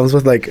lady comes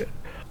with, like,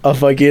 a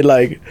fucking,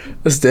 like,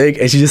 a stick,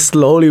 and she just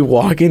slowly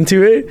walk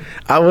into it.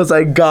 I was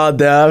like, God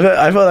damn.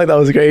 I felt like that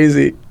was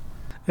crazy.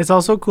 It's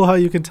also cool how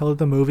you can tell that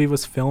the movie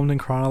was filmed in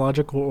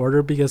chronological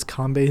order, because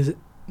Kanbei,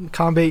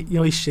 you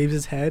know, he shaves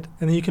his head,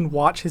 and then you can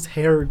watch his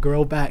hair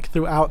grow back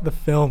throughout the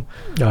film.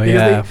 Oh,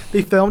 yeah.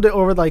 They filmed it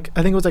over, like,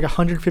 I think it was like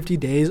 150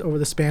 days over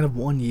the span of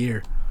 1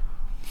 year.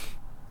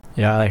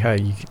 Yeah, I like how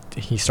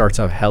he starts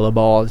off hella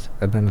bald,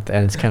 and then at the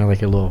end it's kind of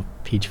like a little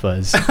peach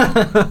fuzz.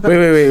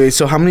 Wait.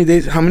 So how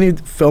many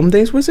film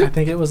days was I it?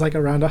 think it was like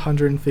around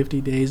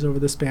 150 days over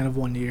the span of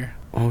 1 year.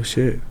 Oh,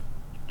 shit.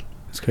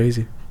 It's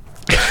crazy.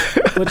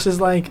 Which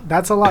is, like,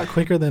 that's a lot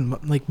quicker than,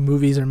 like,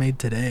 movies are made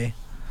today.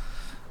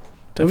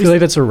 I feel like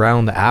that's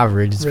around the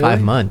average. It's Really?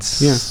 5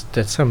 months. Yeah.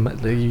 That's some.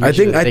 I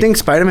think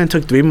Spider-Man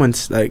took 3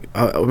 months. Like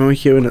I remember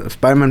hearing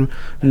Spider-Man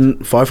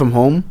Far From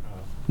Home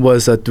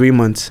was 3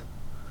 months.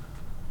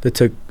 That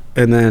took,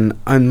 and then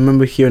I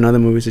remember hearing other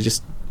movies that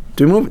just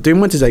 3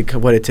 months is like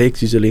what it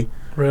takes usually.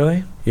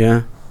 Really?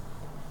 Yeah.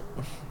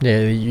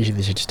 Yeah, usually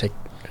they should just take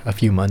a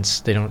few months.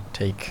 They don't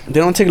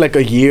take like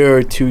a year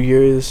or 2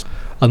 years.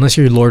 unless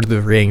you're Lord of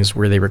the Rings,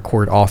 where they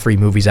record all 3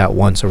 movies at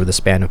once over the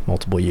span of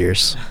multiple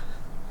years.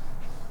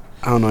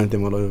 I don't know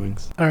anything about Lord of the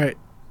Rings. All right,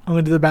 I'm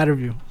gonna do the bad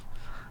review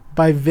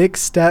by Vic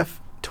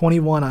Steph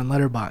 21 on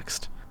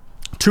Letterboxd.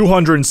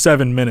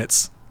 207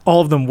 minutes,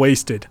 all of them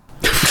wasted.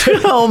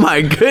 Oh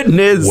my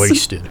goodness.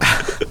 Wasted.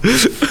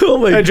 Oh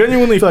my. I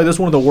genuinely feel like this is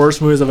one of the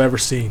worst movies I've ever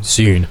seen.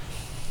 Soon.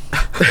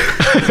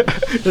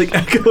 Like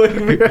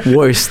echoing me.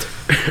 Worst.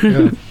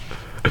 Yeah.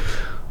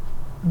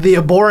 The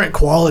abhorrent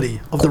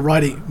quality of the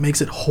writing makes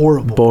it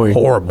horrible. Boring.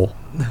 Horrible.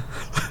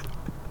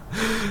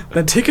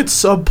 The ticket's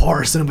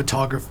subpar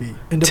cinematography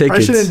and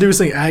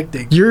depression-inducing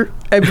acting. You're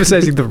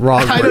emphasizing the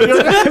wrong I word.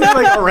 don't know,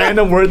 like a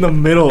random word in the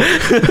middle.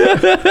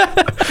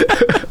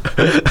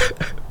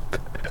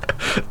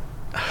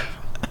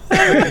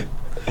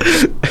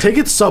 Take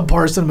its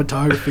subpar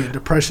cinematography and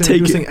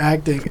depression-inducing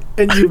acting,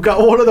 and you've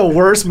got one of the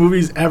worst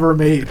movies ever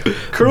made.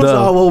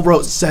 Kurosawa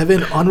wrote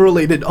 7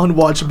 unrelated,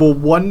 unwatchable,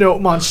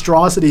 one-note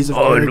monstrosities of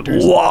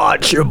characters.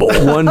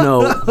 Unwatchable. One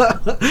note.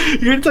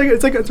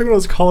 It's like one of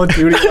those Call of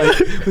Duty, like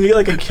when you get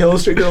like a kill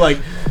streak, they're like,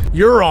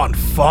 "You're on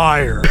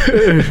fire."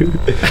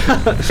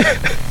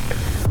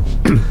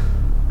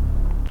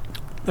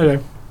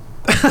 Okay.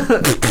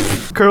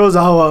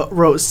 Kurosawa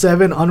wrote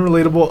 7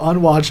 unrelatable,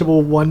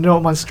 unwatchable,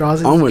 one-note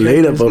monstrosities.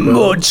 Unrelatable, bro.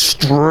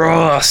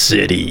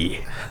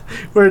 Monstrosity.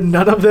 Where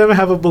none of them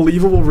have a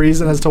believable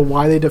reason as to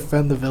why they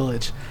defend the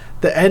village.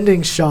 The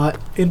ending shot,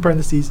 in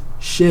parentheses,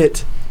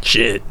 shit,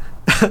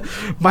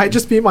 might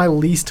just be my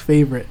least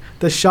favorite.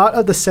 The shot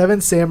of the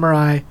 7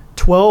 samurai,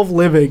 12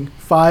 living,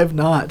 5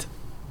 not.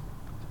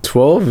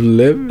 12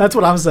 live? That's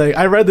what I'm saying.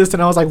 I read this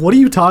and I was like, what are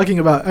you talking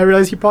about? I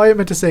realized he probably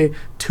meant to say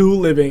 2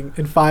 living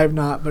and 5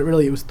 not, but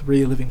really it was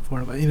 3 living,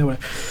 4 not. You know what?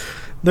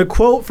 The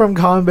quote from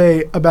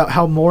Kanbei about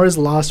how more is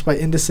lost by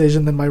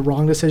indecision than by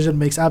wrong decision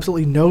makes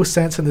absolutely no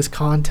sense in this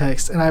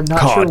context, and I'm not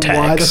sure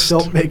why the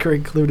filmmaker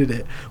included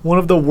it. One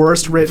of the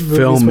worst written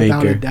movies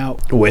without a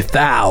doubt.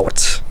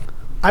 Without.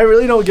 I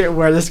really don't get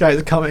where this guy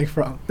is coming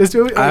from. This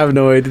movie, I have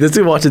no idea. Let's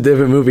watch a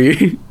different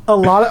movie. a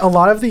lot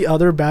of the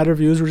other bad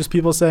reviews were just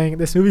people saying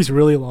this movie's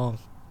really long.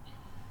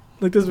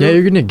 Like this. Yeah,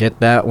 you're gonna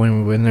get that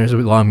when there's a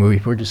long movie.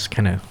 We're just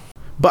kind of.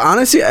 But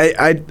honestly,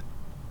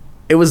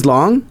 it was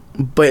long,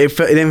 but it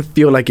didn't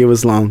feel like it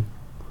was long.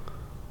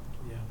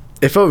 Yeah.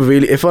 it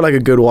felt like a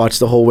good watch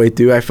the whole way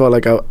through. I felt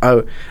like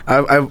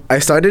I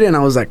started it and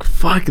I was like,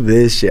 fuck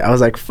this shit. I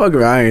was like, fuck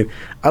Ryan.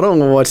 I don't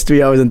want to watch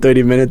 3 hours and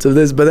 30 minutes of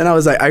this. But then I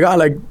was like, I got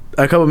like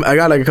a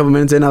couple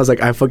minutes in. I was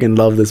like, I fucking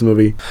love this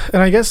movie.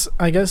 And I guess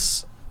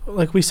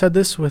like we said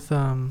this with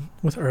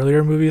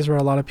earlier movies where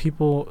a lot of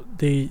people,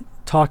 they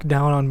talk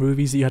down on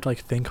movies that you have to like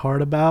think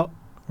hard about,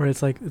 where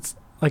it's like the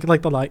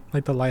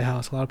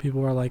Lighthouse. A lot of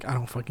people are like, I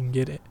don't fucking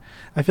get it.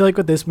 I feel like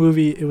with this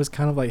movie it was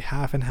kind of like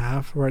half and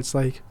half, where it's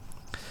like,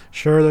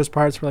 sure, there's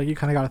parts where like you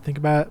kind of got to think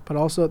about it, but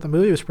also the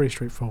movie was pretty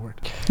straightforward.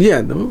 Yeah,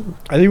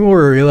 I think what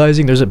we're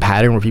realizing, there's a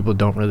pattern where people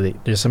don't really.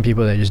 There's some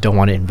people that just don't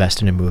want to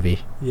invest in a movie.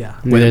 Yeah.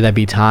 Whether that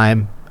be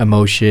time,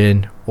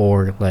 emotion,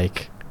 or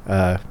like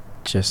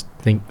just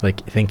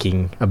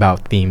thinking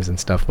about themes and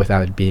stuff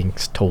without it being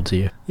told to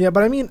you. Yeah,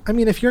 but I mean,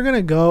 if you're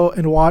gonna go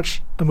and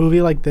watch a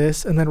movie like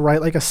this and then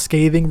write like a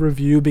scathing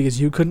review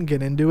because you couldn't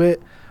get into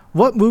it,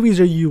 what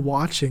movies are you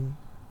watching?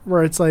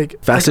 Where it's like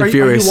Fast and and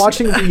Furious. Are you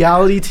watching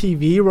reality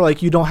TV where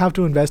like you don't have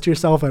to invest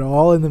yourself at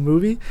all in the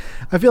movie?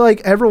 I feel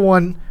like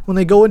everyone, when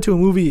they go into a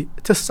movie,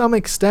 to some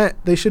extent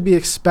they should be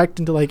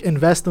expecting to like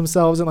invest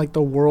themselves in like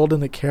the world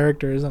and the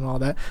characters and all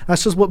that.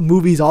 That's just what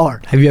movies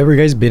are. Have you ever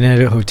guys been at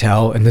a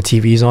hotel and the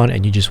TV's on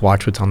and you just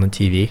watch what's on the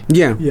TV?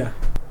 Yeah. Yeah.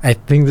 I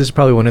think this is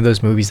probably one of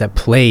those movies that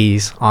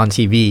plays on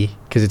TV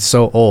because it's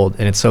so old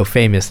and it's so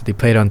famous that they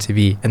play it on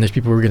TV, and there's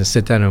people who are going to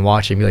sit down and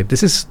watch it and be like,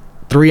 this is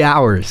 3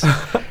 hours.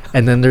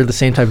 And then they're the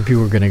same type of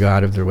people who are going to go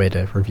out of their way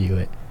to review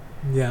it.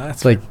 Yeah,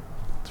 that's like,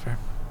 That's fair.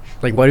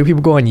 Like, why do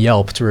people go on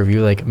Yelp to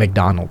review like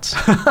McDonald's?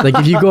 Like,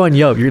 if you go on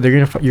Yelp, you're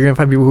gonna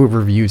find people who have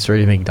reviewed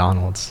certain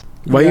McDonald's.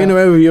 Why are you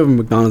gonna review of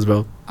McDonald's,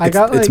 bro?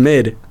 It's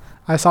mid.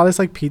 I saw this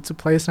like pizza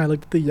place and I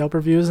looked at the Yelp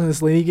reviews, and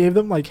this lady gave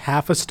them like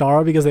half a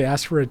star because they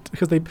asked for it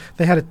because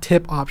they had a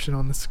tip option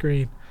on the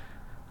screen.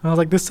 And I was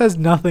like, this says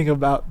nothing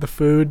about the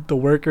food, the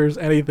workers,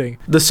 anything.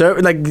 The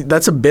service, like,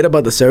 that's a bit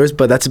about the service,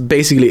 but that's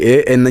basically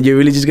it. And then you're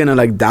really just gonna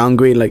like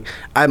downgrade. Like,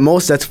 at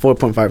most, that's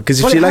 4.5.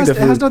 Because if you like the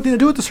food, it has nothing to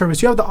do with the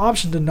service. You have the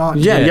option to not.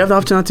 Yeah, you have the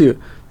option not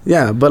to.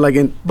 Yeah, but like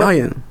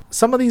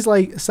some of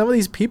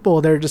these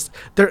people, they're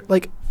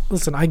like,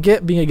 listen, I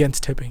get being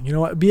against tipping. You know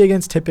what? Be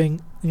against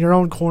tipping in your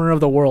own corner of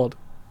the world.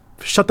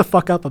 Shut the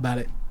fuck up about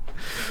it.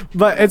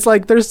 But it's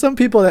like there's some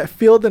people that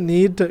feel the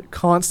need to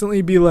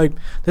constantly be like,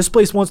 this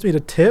place wants me to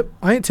tip.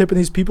 I ain't tipping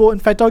these people. In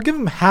fact, I'll give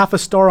them half a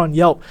star on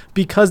Yelp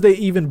because they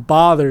even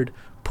bothered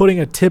putting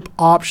a tip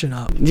option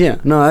up. Yeah,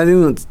 no, I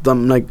think that's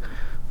dumb. Like,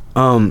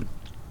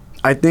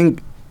 I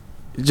think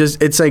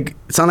just it's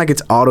not like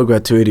it's auto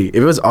gratuity. If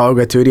it was auto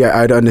gratuity,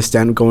 I'd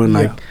understand going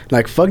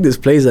like fuck this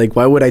place. Like,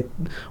 why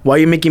are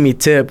you making me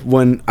tip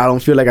when I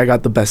don't feel like I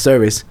got the best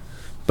service?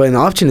 But an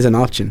option is an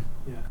option.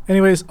 Yeah.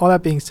 Anyways, all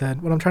that being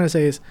said, what I'm trying to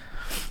say is,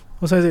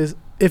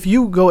 if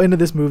you go into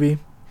this movie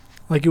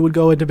like you would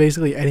go into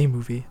basically any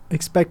movie,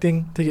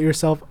 expecting to get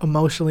yourself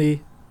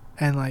emotionally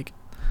and like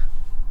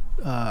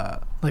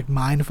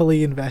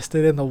mindfully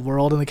invested in the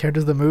world and the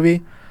characters of the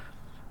movie,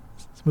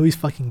 this movie's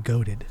fucking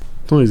goated.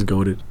 This movie's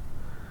goated.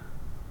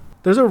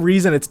 There's a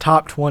reason it's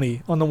top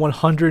 20 on the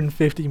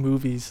 150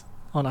 movies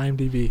on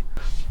IMDb.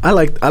 I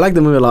like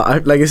the movie a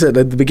lot. Like I said,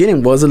 at the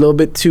beginning was a little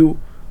bit too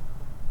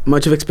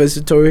much of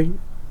expository,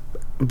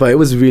 but it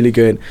was really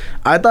good.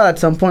 I thought at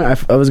some point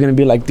I was gonna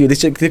be like, dude,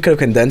 they could have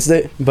condensed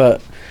it,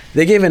 but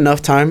they gave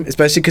enough time,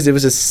 especially because it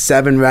was just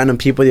 7 random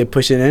people they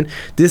pushing in.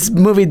 This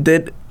movie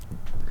did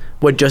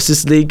what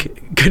Justice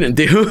League couldn't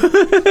do.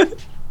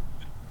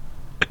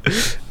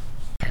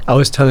 I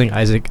was telling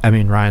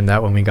Ryan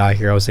that when we got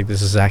here, I was like,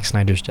 this is Zack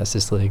Snyder's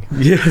Justice League.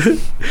 Yeah,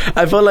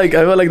 I felt like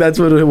that's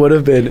what it would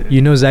have been.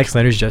 You know, Zack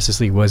Snyder's Justice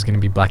League was gonna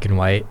be black and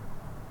white.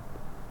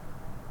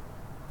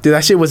 Dude,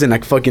 that shit wasn't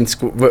like fucking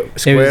square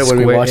when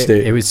we watched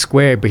it. It was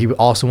square, but he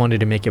also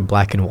wanted to make it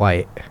black and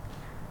white.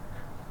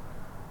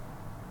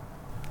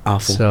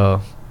 Awful.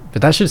 So,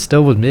 but that shit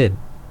still was mid.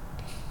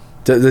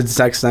 The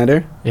Zack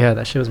Snyder? Yeah,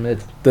 that shit was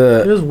mid.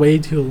 It was way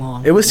too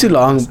long. It was too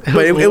long,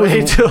 but it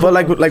was. But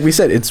like we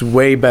said, it's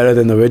way better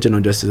than the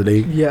original Justice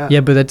League. Yeah. Yeah,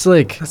 but that's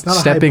like that's not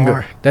stepping. A high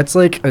bar. That's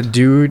like a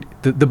dude.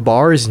 The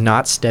bar is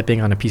not stepping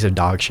on a piece of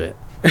dog shit.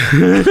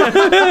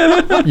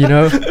 You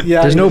know?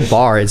 Yeah. There's no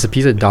bar. It's a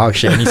piece of dog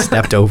shit, and he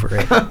stepped over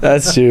it.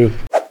 That's true.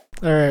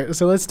 All right,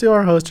 so let's do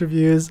our host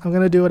reviews. I'm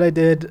gonna do what I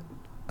did.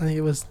 I think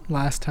it was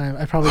last time.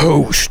 I probably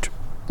host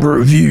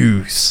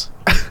reviews.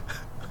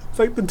 It's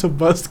like the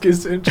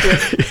Tobuscus intro.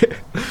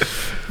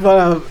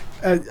 But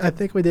I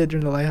think we did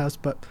during the Lighthouse.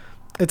 But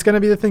it's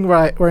gonna be the thing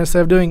where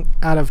instead of doing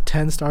out of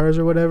 10 stars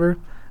or whatever,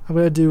 I'm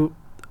gonna do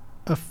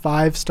a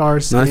 5-star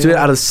scale. No, let's do it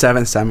out of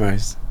 7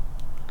 samurais.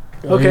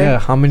 Okay. Yeah.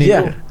 How many?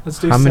 Yeah. Let's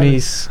do how 7. many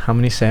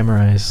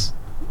samurais?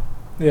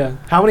 Yeah.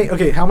 How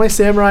many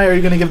samurai are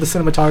you gonna give the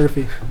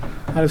cinematography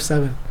out of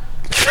 7?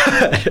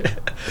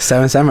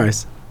 7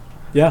 samurais.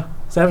 Yeah,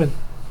 7.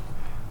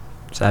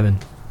 7.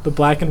 The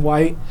black and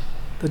white,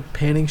 the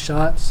panning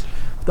shots,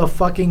 the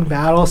fucking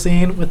battle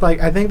scene with like,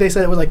 I think they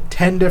said it was like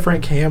 10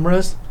 different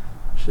cameras.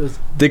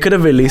 They could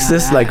have released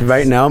this like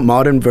right now,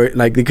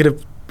 they could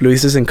have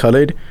released this in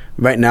colored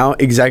right now,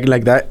 exactly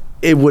like that,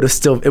 it would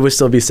still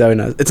be 7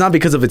 out. It's not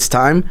because of its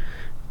time.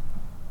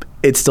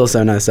 It's still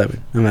 7 out of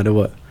 7, no matter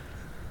what.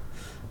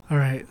 All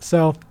right.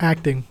 So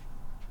acting.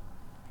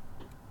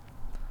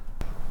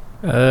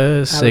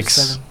 6.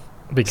 7.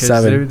 Because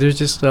 7. there's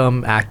just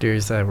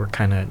actors that were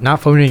kind of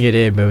not phoning it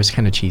in, but it was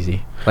kind of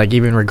cheesy. Like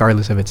even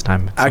regardless of its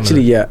time.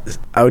 Actually, yeah,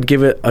 I'll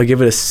give it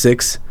a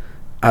 6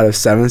 out of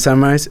 7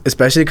 samurais,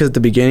 especially because at the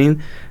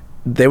beginning,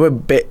 they were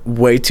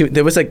way too.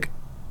 There was like,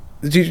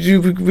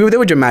 they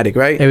were dramatic,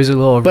 right? It was a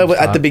little. But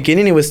at the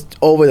beginning, it was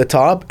over the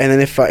top, and then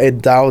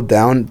it dialed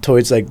down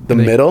towards like the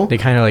middle. They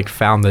kind of like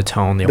found the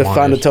tone they wanted.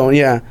 Found the tone,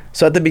 yeah.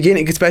 So at the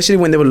beginning, especially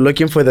when they were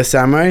looking for the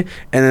samurai,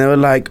 and they were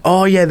like,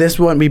 "Oh yeah, this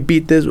one we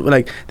beat this."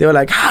 Like they were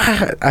like,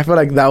 I feel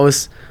like that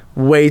was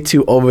way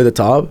too over the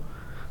top,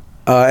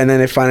 and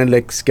then it finally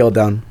like scaled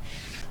down.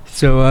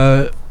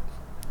 So,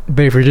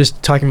 but if we're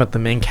just talking about the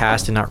main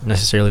cast and not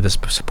necessarily the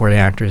supporting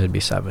actors, it'd be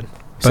 7.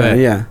 But So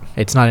yeah,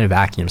 it's not in a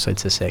vacuum, so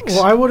it's a 6.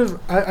 Well,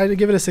 I'd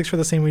give it a 6 for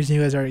the same reason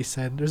you guys already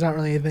said. There's not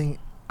really anything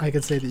I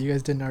could say that you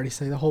guys didn't already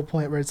say. The whole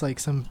point where it's like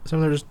some of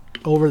them are just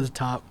over the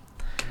top.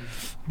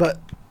 But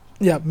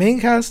yeah,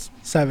 main cast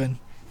 7,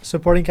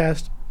 supporting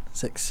cast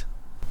 6.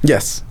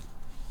 yes,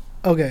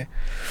 Okay,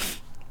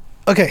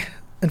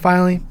 and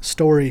finally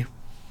story.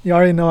 You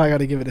already know I got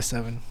to give it a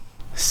 7.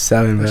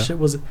 7. That Bro. shit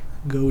was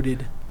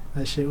goated.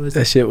 That shit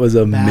was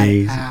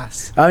amazing.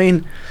 badass. I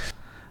mean,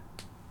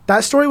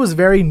 That story was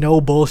very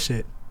no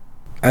bullshit.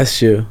 that's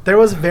true. There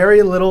was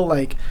very little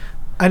like,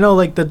 I know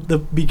like the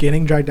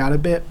beginning dragged out a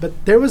bit, but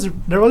there wasn't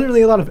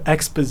really a lot of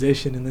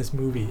exposition in this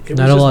movie. It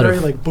Not was a just lot very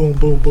of- like boom,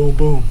 boom, boom,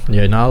 boom.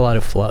 Yeah, not a lot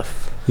of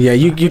fluff. Yeah,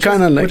 you Which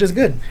kind of is- like which is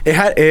good. it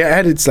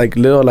had its like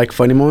little like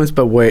funny moments,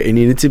 but where it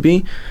needed to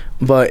be.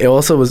 But it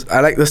also was, I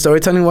like the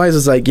storytelling wise.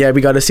 It's like, yeah, we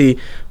got to see,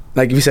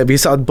 like you said, we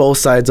saw both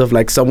sides of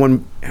like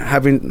someone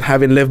having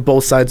lived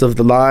both sides of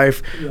the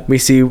life. Yeah. We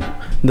see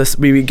this.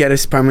 We get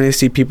to primarily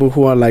see people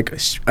who are like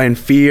in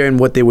fear and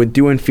what they would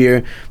do in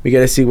fear. We get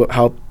to see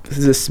how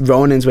this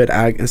Ronins would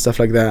act and stuff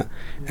like that,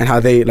 and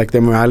how they like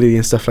their morality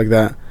and stuff like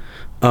that,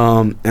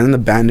 and then the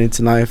bandits'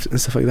 life and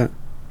stuff like that.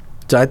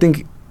 So I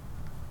think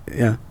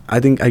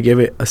I give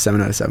it a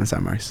 7 out of 7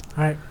 samurais.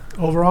 All right.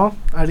 Overall,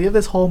 I'd give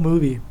this whole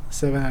movie a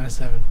 7 out of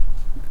 7.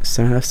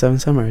 7 out of 7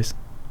 samurais.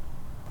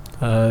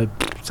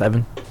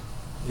 7.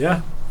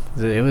 Yeah.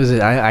 It was.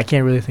 I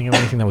can't really think of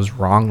anything that was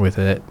wrong with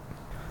it.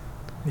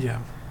 Yeah.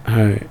 All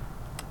right.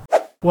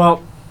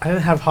 Well, I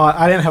didn't have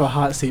a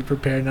hot seat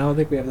prepared, and I don't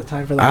think we have the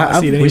time for the hot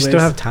seat. We Anyways. still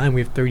have time.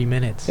 We have 30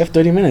 minutes. You have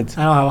 30 minutes.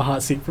 I don't have a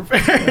hot seat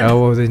prepared.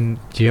 Oh, well, then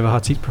do you have a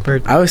hot seat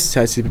prepared? I was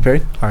actually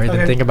prepared. All right, Okay.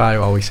 then think about it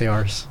while we say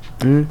ours.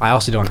 I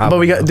also don't have. But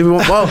we one, got. though. Do we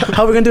want, well,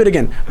 how are we gonna do it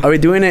again? Are we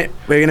doing it?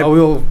 We're gonna.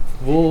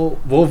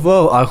 We'll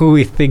vote on who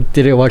we think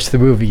didn't watch the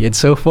movie, and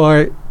so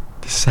far,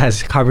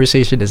 this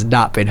conversation has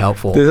not been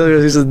helpful.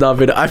 This is not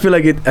video. I feel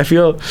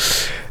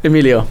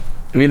Emilio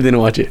didn't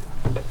watch it.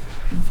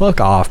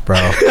 Fuck off, bro.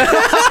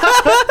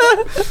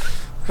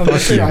 I'm gonna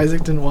say you.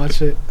 Isaac didn't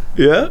watch it.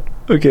 Yeah.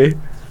 Okay.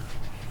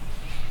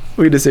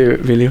 What did you say,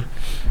 Emilio?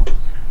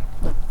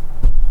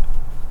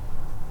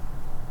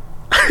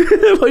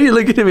 Why are you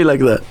looking at me like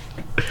that?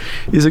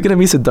 He's looking at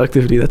me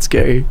seductively. That's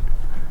scary.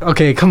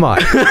 Okay, come on.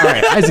 All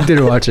right, Isaac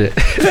didn't watch it.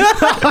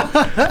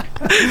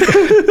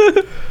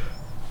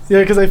 Yeah,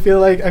 because I feel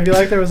like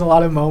there was a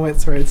lot of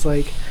moments where it's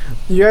like,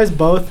 you guys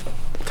both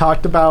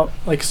talked about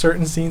like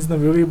certain scenes in the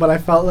movie, but I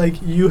felt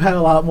like you had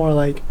a lot more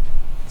like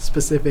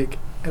specific,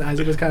 and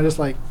Isaac was kind of just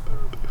like,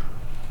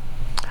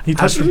 he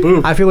touched the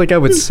boob. I feel like I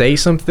would say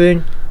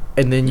something,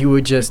 and then you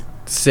would just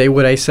say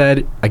what I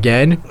said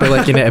again, but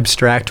like in an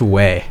abstract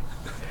way.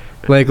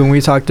 Like when we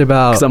talked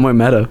about Cause I'm more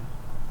meta.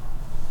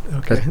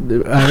 Okay. like the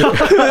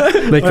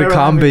Whatever that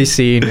Kanbei means.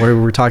 scene where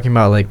we're talking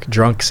about like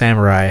drunk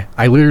samurai.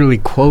 I literally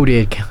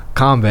quoted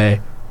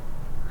Kanbei,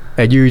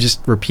 and you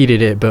just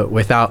repeated it, but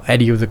without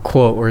any of the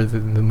quote or the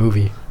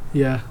movie.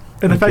 Yeah.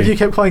 And the fact Okay. you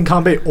kept calling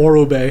Kanbei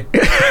Orobei.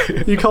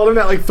 You called him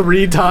that like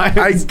 3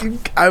 times.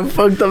 I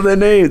fucked up the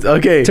names.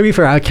 Okay. To be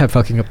fair, I kept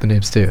fucking up the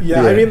names too.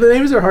 Yeah, I Yeah. mean the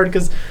names are hard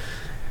because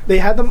they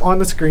had them on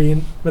the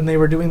screen when they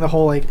were doing the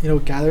whole like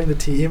gathering the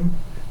team,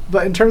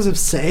 but in terms of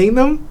saying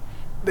them,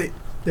 they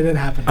didn't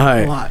happen All a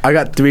right. lot. I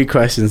got 3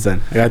 questions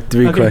then. I got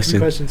 3 Okay, questions. 3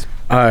 questions.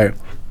 All right.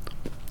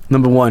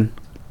 Number 1.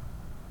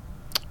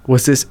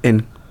 Was this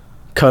in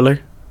color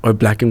or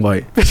black and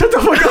white? Shut the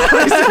fuck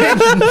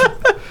up!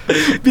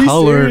 Be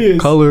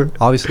serious. color,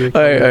 obviously.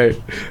 All right.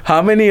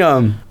 How many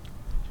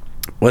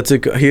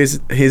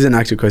here's an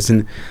actual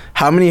question.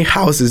 How many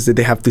houses did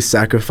they have to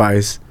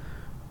sacrifice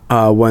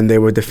when they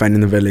were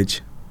defending the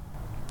village?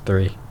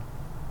 3.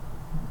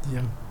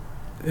 Yeah.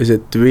 Is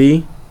it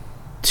 3,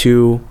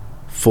 2,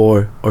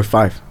 4, or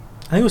 5?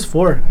 I think it was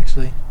 4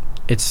 actually.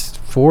 It's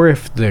 4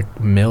 if the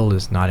mill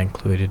is not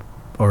included,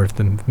 or if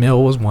the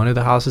mill was one of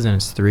the houses, and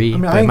it's 3. I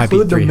mean, but I it might be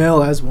include the 3.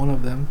 mill as one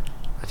of them.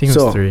 I think it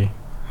So- was 3.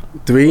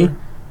 3,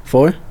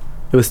 4?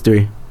 It was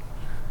 3.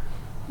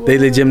 They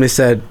legitimately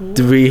said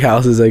 3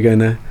 houses are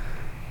gonna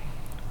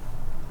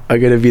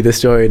be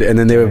destroyed, and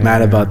then they were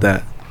mad about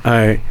that. All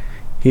right,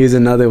 here's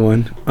another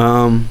one.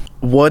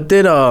 What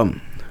did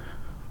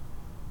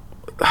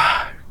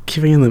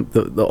keep thinking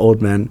the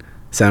old man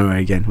samurai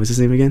again. What's his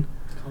name again?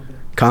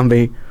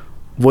 Kanbei.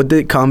 What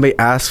did Kanbei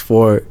ask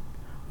for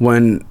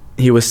when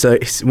he was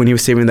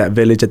saving that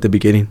village at the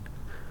beginning?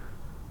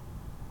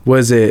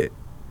 Was it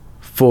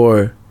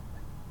for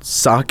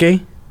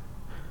sake,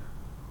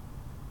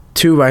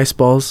 2 rice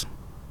balls,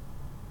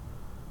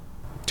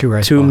 2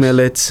 rice 2 balls.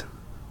 millets,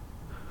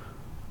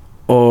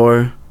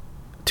 or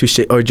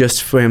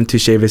just for him to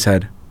shave his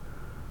head?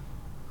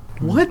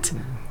 What?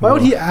 Why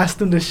would he ask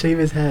them to shave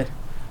his head?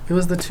 It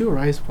was the 2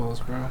 rice balls,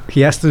 bro.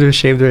 He has to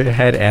shave their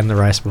head and the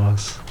rice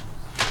balls.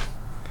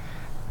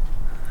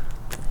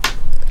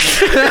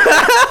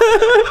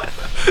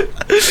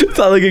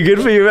 Sound like a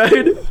good for you,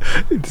 right?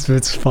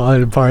 It's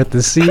falling apart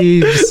the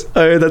seams.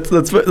 Alright,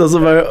 those are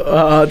my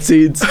hot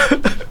seeds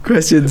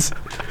questions.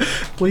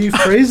 Well, you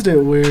phrased it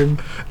weird.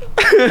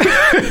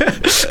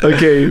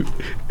 Okay,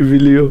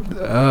 Emilio.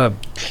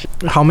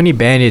 How many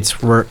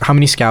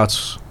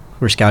scouts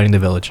were scouting the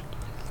village?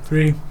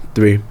 3.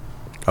 3.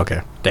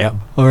 Okay.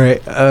 Damn. All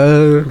right.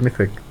 Let me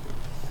think.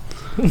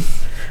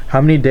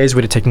 How many days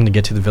would it take them to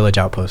get to the village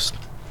outpost,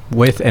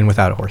 with and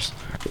without a horse?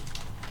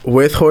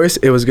 With horse,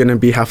 it was gonna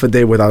be half a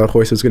day. Without a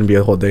horse, it was gonna be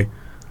a whole day.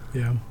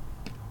 Yeah.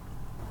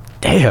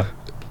 Damn.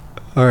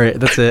 All right.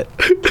 That's it.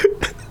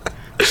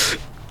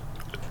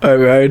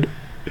 Alright.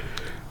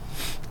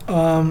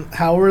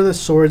 How were the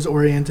swords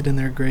oriented in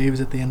their graves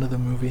at the end of the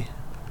movie?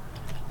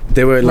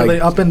 They were Were like they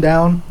up and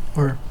down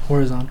or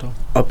horizontal?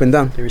 up and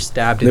down. They were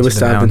stabbed. They were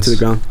stabbed into the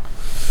ground.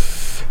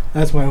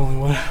 That's my only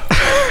one.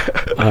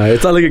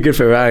 It's not looking good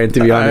for Ryan, to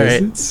be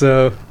honest. All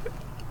right. So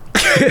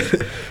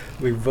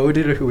we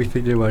voted who we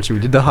think to watch. We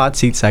did the hot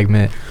seat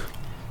segment.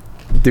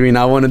 Do we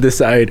not want to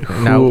decide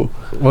who? Now,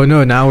 well,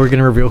 no. Now we're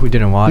gonna reveal who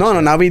didn't watch. No.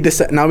 Now we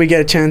now we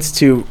get a chance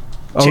to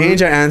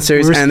change our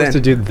answers, We were and supposed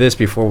then to do this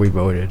before we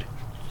voted.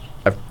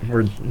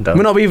 We're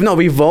done.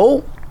 we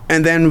vote,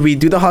 and then we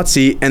do the hot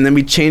seat, and then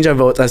we change our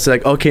votes. As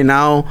like, okay,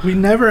 now. We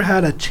never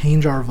had to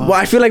change our vote. Well,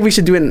 I feel like we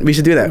should do it. We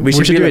should do that. We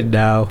should be do like- it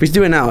now. We should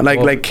do it now.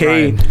 Like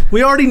Kay. Ryan.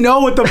 We already know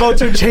what the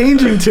votes are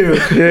changing to.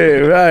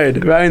 Yeah,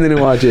 Ryan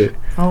didn't watch it.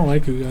 I don't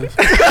like you guys.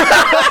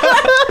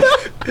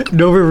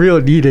 No reveal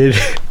needed.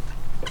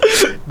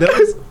 That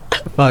was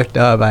fucked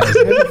up.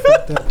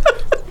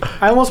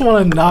 I almost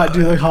want to not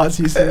do the hot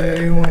seat thing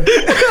anymore.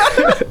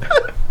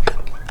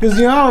 Because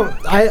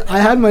I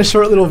had my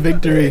short little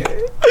victory.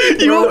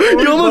 You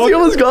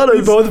almost got us.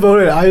 We both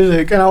voted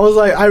Isaac, and I was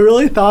like, I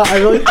really thought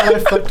I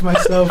fucked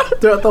myself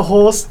throughout the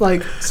whole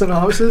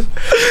synopsis.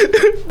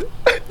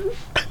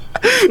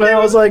 And I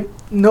was like,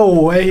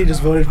 no way, he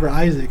just voted for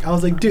Isaac. I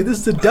was like, dude, this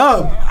is a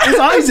dub. It's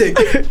Isaac.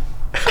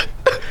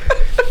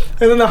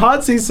 And then the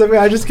hot seat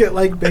segment, I just get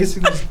like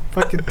basically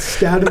fucking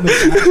stabbed in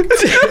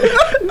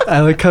the back.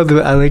 I like how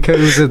it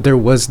was a there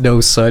was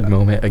no sun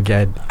moment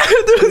again.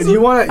 Dude, you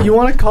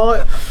wanna call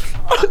it?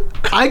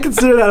 I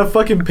consider that a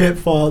fucking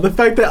pitfall. The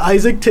fact that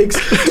Isaac takes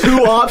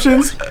 2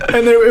 options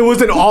and it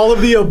was in all of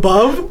the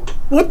above.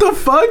 What the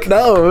fuck?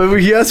 No,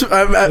 yes.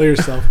 Kill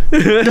yourself.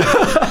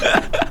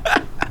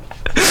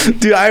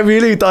 Dude, I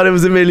really thought it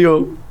was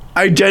Emilio.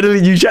 You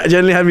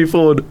genuinely had me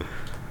fooled.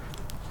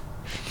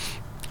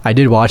 I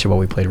did watch it while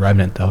we played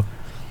Remnant though.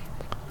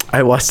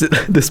 I watched it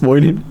this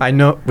morning. I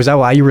know. Was that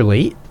why you were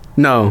late?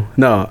 No.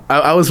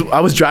 I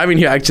was driving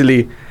here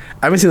actually.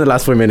 I haven't seen the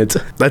last 4 minutes.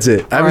 That's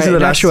it. I haven't seen the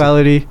in last.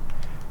 actuality,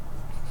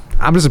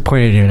 I'm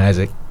disappointed in you,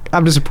 Isaac.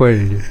 I'm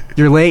disappointed in you.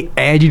 You're late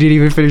and you didn't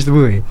even finish the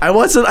movie. I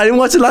didn't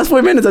watch the last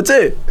 4 minutes. That's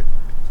it.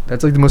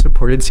 That's like the most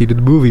important scene of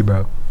the movie,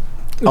 bro.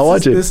 I'll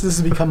watch it. This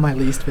has become my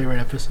least favorite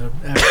episode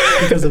ever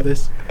because of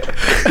this.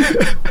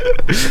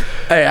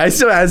 Hey, I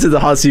still answer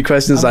the hot seat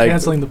questions I'm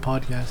canceling the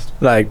podcast.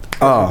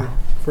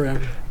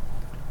 Forever.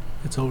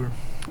 It's over.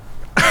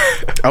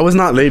 I was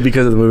not late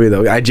because of the movie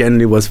though. I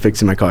genuinely was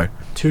fixing my car.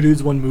 2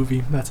 dudes, 1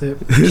 movie. That's it.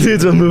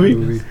 It's a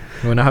movie.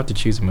 We'll now have to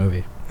choose a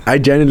movie. I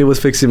genuinely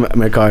was fixing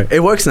my car.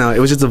 It works now. It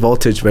was just a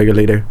voltage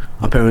regulator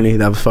apparently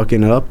that was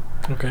fucking it up.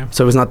 Okay.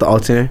 So it's not the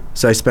alternator.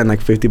 So I spent like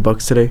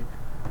 $50 today.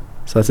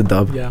 So that's a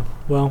dub. Yeah.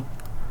 Well,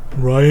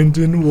 Ryan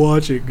didn't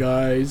watch it,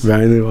 guys.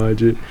 Ryan didn't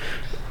watch it.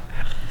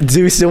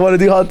 Do we still want to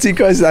do hot seat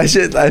questions? That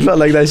shit. I felt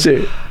like that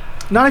shit.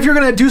 Not if you're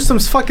gonna do some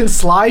fucking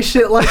sly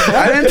shit like that.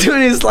 I didn't do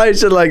any slide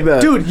shit like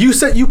that. Dude, you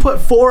said you put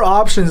 4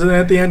 options, and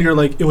then at the end you're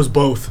like, it was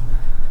both.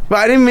 But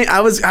I didn't mean. I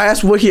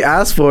asked what he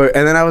asked for,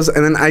 and then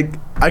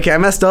I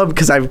messed up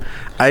because I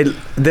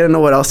didn't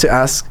know what else to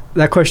ask.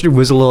 That question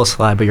was a little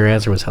sly, but your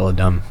answer was hella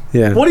dumb.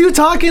 Yeah. What are you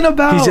talking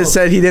about? He just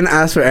said he didn't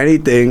ask for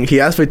anything. He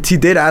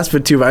did ask for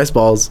 2 rice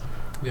balls.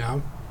 Yeah.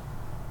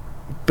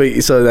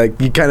 But so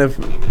like you kind of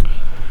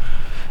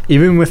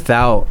Even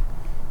without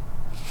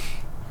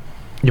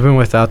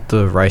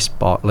the rice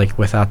ball, like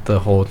without the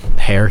whole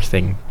hair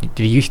thing,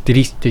 did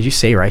you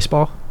say rice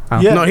ball?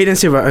 Yeah. No, he didn't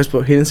say rice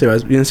ball. He didn't say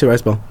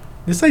rice ball.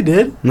 Yes, I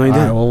did. No, he All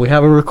right, didn't. well, we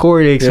have a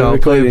recording, Yeah, so I'll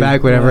play it recording.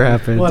 back whatever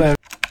happened. Whatever.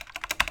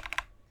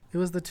 It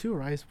was the 2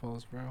 rice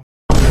balls, bro.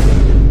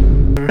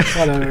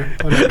 Whatever.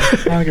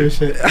 I don't give a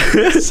shit.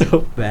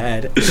 So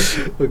bad.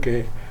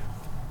 Okay.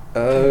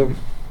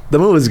 The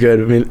movie's good.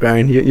 I mean,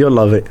 Ryan, you'll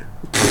love it.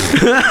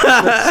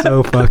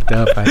 So fucked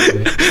up. I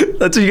think.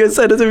 That's what you guys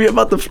said to me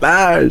about the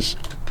Flash.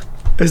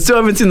 I still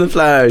haven't seen the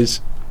Flash.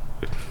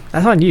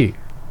 That's on you.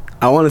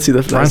 I want to see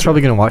the Flash. Ryan's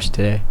probably gonna watch it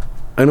today.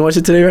 I'm gonna watch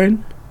it today,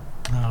 Ryan.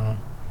 I don't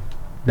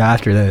know.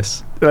 After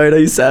this. Ryan, are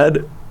you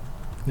sad?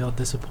 Y'all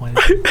disappointed.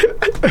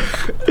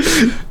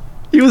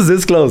 He was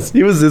this close.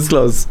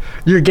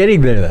 You're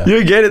getting there though.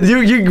 You get it. You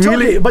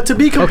really. Okay, but to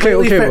be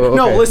completely okay, fair, well,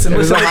 no, okay. listen.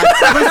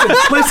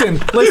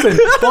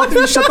 Both of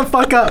you shut the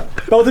fuck up.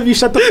 Both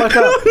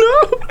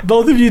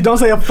of you don't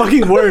say a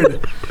fucking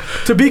word.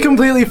 To be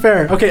completely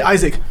fair, okay,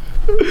 Isaac.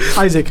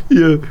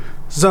 Yeah.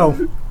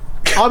 So,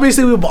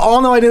 obviously, we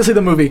all know I didn't see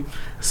the movie.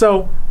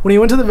 So, when he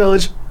went to the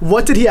village,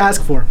 what did he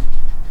ask for?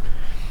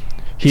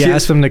 He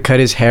asked him to cut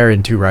his hair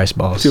in 2 rice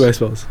balls. 2 rice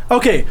balls.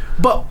 Okay,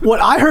 but what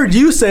I heard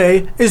you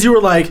say is you were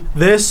like,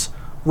 this,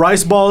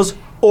 rice balls,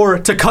 or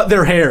to cut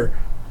their hair.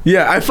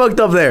 Yeah, I fucked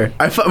up there.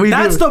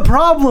 That's the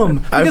problem.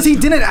 Because he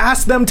didn't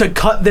ask them to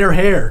cut their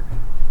hair.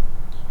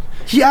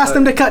 He asked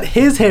them to cut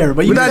his hair,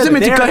 but you But said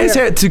that's to cut his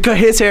hair. To cut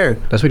his hair.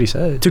 That's what he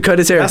said. To cut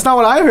his hair. That's not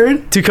what I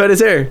heard. To cut his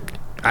hair.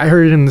 I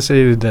heard him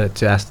say that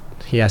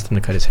he asked him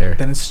to cut his hair.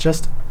 Then it's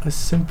just a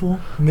simple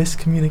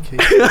miscommunication.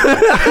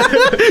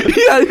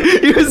 Yeah,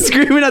 he was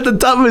screaming at the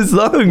top of his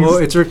lungs. Well,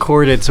 it's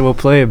recorded, so we'll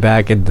play it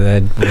back and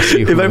then we'll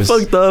see who If I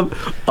fucked up,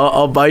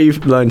 I'll buy you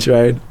lunch,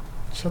 right?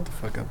 Shut the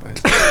fuck up,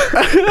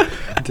 Isaac.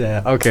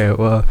 Yeah, okay,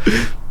 well,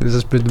 this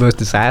has been the most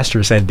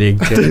disastrous ending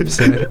to an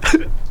episode.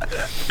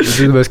 This is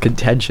the most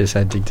contentious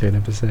ending to an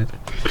episode.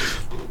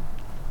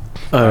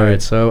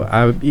 Alright, so I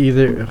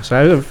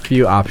have a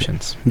few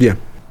options. Yeah.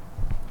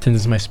 Since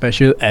it's my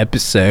special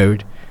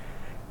episode,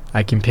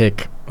 I can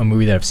pick a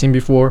movie that I've seen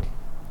before,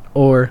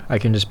 or I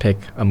can just pick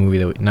a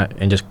movie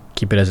and just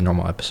keep it as a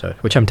normal episode,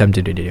 which I'm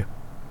tempted to do.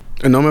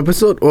 A normal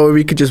episode? Or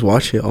we could just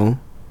watch it all.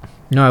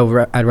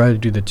 No, I'd rather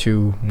do the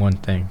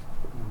 2-1 thing.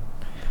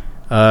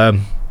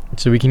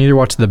 So we can either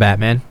watch The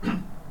Batman,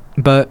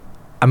 but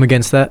I'm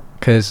against that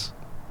because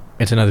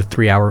it's another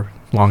 3-hour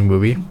long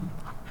movie.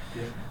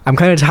 Yeah. I'm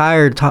kind of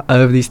tired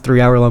of these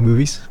 3-hour long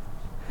movies,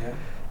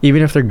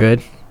 even if they're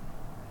good.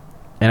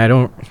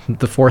 And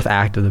the 4th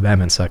act of The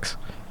Batman sucks.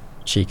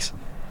 Cheeks.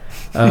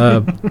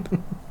 The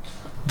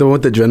one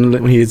with the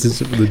adrenaline, when he is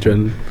with the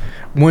adrenaline.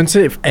 Once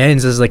it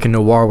ends as like a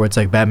noir where it's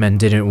like Batman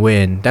didn't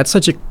win, that's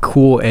such a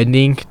cool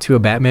ending to a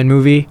Batman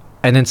movie.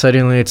 And then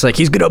suddenly it's like,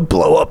 he's gonna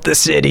blow up the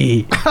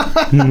city.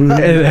 And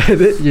then,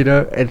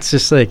 it's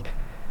just like,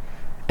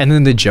 and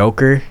then the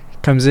Joker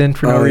comes in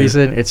for no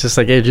reason. It's just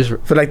like,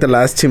 For like the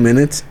last 2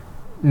 minutes?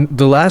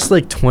 The last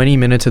like 20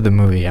 minutes of the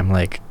movie, I'm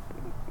like,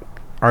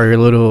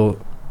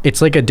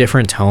 it's like a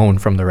different tone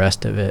from the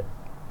rest of it.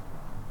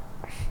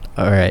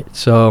 Alright,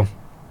 so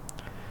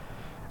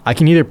I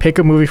can either pick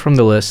a movie from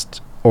the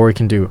list, or we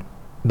can do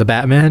The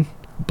Batman,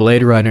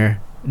 Blade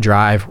Runner,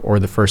 Drive, or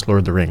the first Lord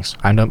of the Rings.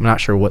 I'm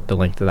not sure what the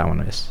length of that one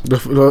is. I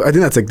think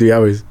that's like 3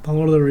 hours. The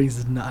Lord of the Rings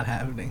is not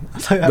happening.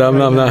 I'm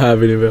not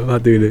having it, bro. I'm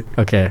not doing it.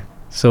 Okay,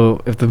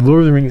 so if the Lord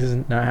of the Rings is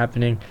not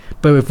happening,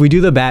 but if we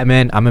do the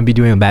Batman, I'm gonna be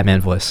doing a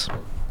Batman voice.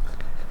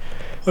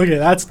 Okay,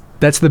 That's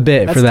the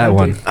bit for that tempting.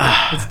 one.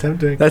 That's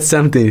tempting. That's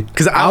something.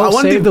 Because I I'll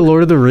want to save the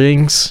Lord of the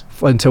Rings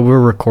until we're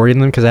recording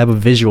them because I have a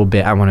visual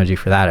bit I want to do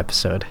for that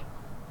episode.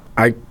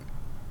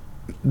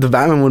 The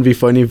Batman would be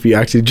funny if we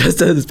actually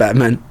dressed as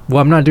Batman. Well,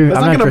 I'm not doing. It's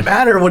I'm not not gonna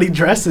matter what he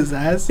dresses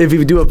as. If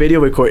we do a video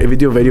recording.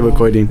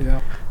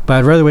 Yeah. But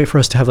I'd rather wait for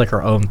us to have like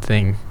our own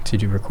thing to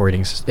do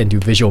recordings and do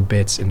visual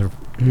bits in the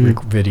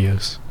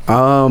videos.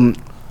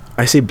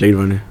 I say Blade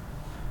Runner.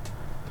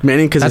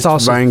 Mainly because it's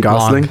also Ryan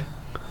Gosling. long.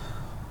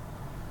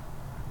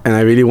 And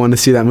I really want to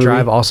see that movie.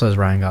 Drive also has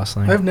Ryan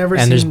Gosling. I've never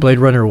and there's seen- Blade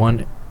Runner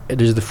 1.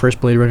 There's the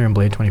first Blade Runner and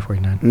Blade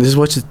 2049. And this is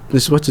what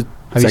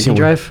Have you seen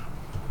Drive?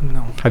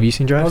 No. Have you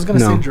seen Drive? I was gonna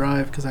No. say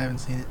Drive because I haven't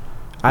seen it.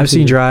 I've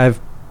seen Drive.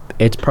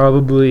 It's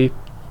probably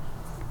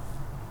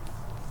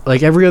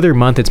like every other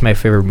month. It's my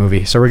favorite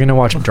movie. So we're gonna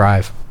watch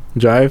Drive.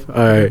 Drive?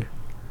 Alright.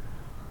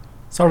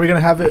 So are we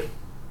gonna have it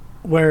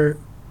where,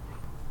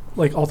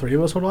 like, all three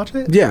of us would watch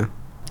it? Yeah.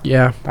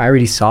 Yeah, I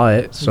already saw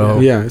it. So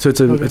Yeah. So it's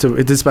Okay.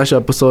 it's a special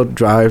episode,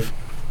 Drive.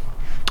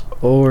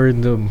 or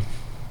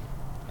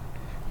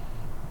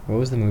what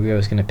was the movie I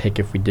was gonna pick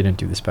if we didn't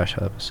do the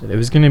special episode? It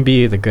was gonna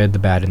be The Good, the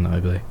Bad, and the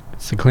Ugly.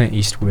 It's the Clint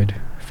Eastwood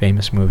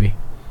famous movie.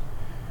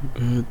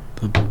 And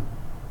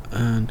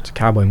It's a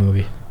cowboy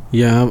movie.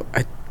 yeah,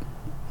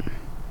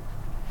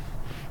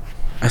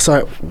 I saw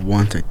it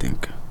once, I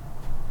think.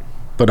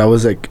 But I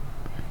was like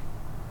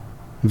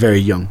very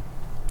young.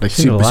 Like I've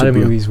seen a lot of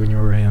young. movies when you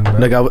were young, bro.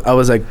 Like I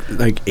was like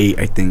 8,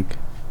 I think.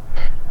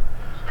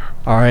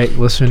 All right,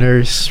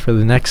 listeners, for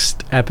the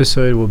next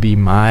episode will be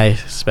my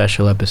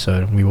special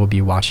episode. We will be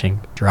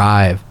watching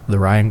Drive, the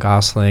Ryan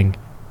Gosling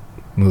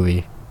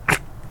movie,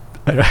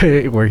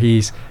 where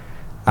he's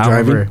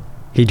Driving?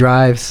 He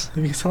drives.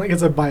 You sound like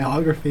it's a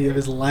biography of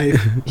his life.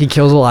 He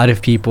kills a lot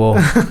of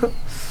people.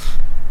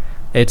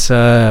 It's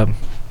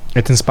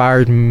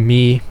inspired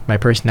me, my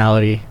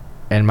personality,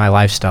 and my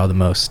lifestyle the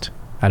most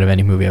out of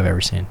any movie I've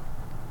ever seen.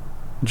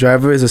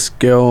 Driver is a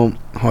skilled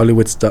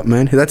Hollywood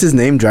stuntman. That's his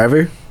name,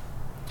 Driver,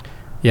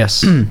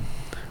 Yes.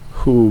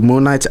 who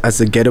moonlights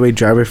as a getaway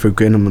driver for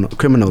It's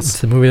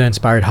criminals. the movie that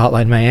inspired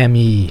Hotline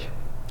Miami.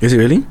 Is it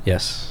really?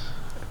 Yes.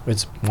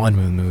 It's one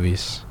of the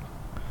movies.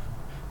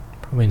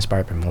 Probably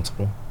inspired by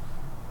multiple.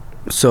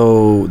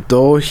 So,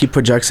 though he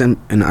projects an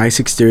ice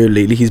exterior,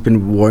 lately he's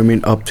been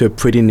warming up to a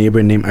pretty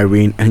neighbor named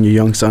Irene and your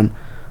young son,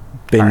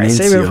 Alright,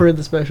 save it Benicio. for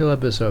the special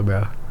episode,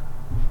 bro.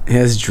 He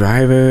has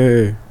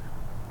Driver.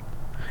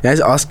 He has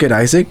Oscar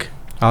Isaac.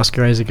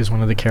 Oscar Isaac is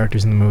one of the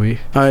characters in the movie.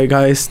 Alright,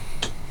 guys.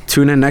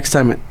 Tune in next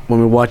time when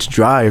we watch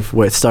Drive,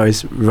 where it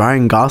stars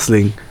Ryan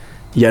Gosling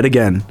yet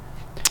again.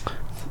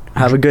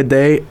 Have a good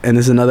day, and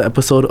this is another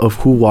episode of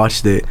Who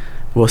Watched It.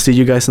 We'll see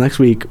you guys next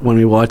week when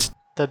we watch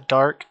The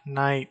Dark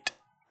Knight.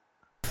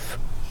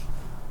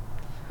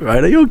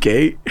 Right, are you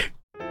okay?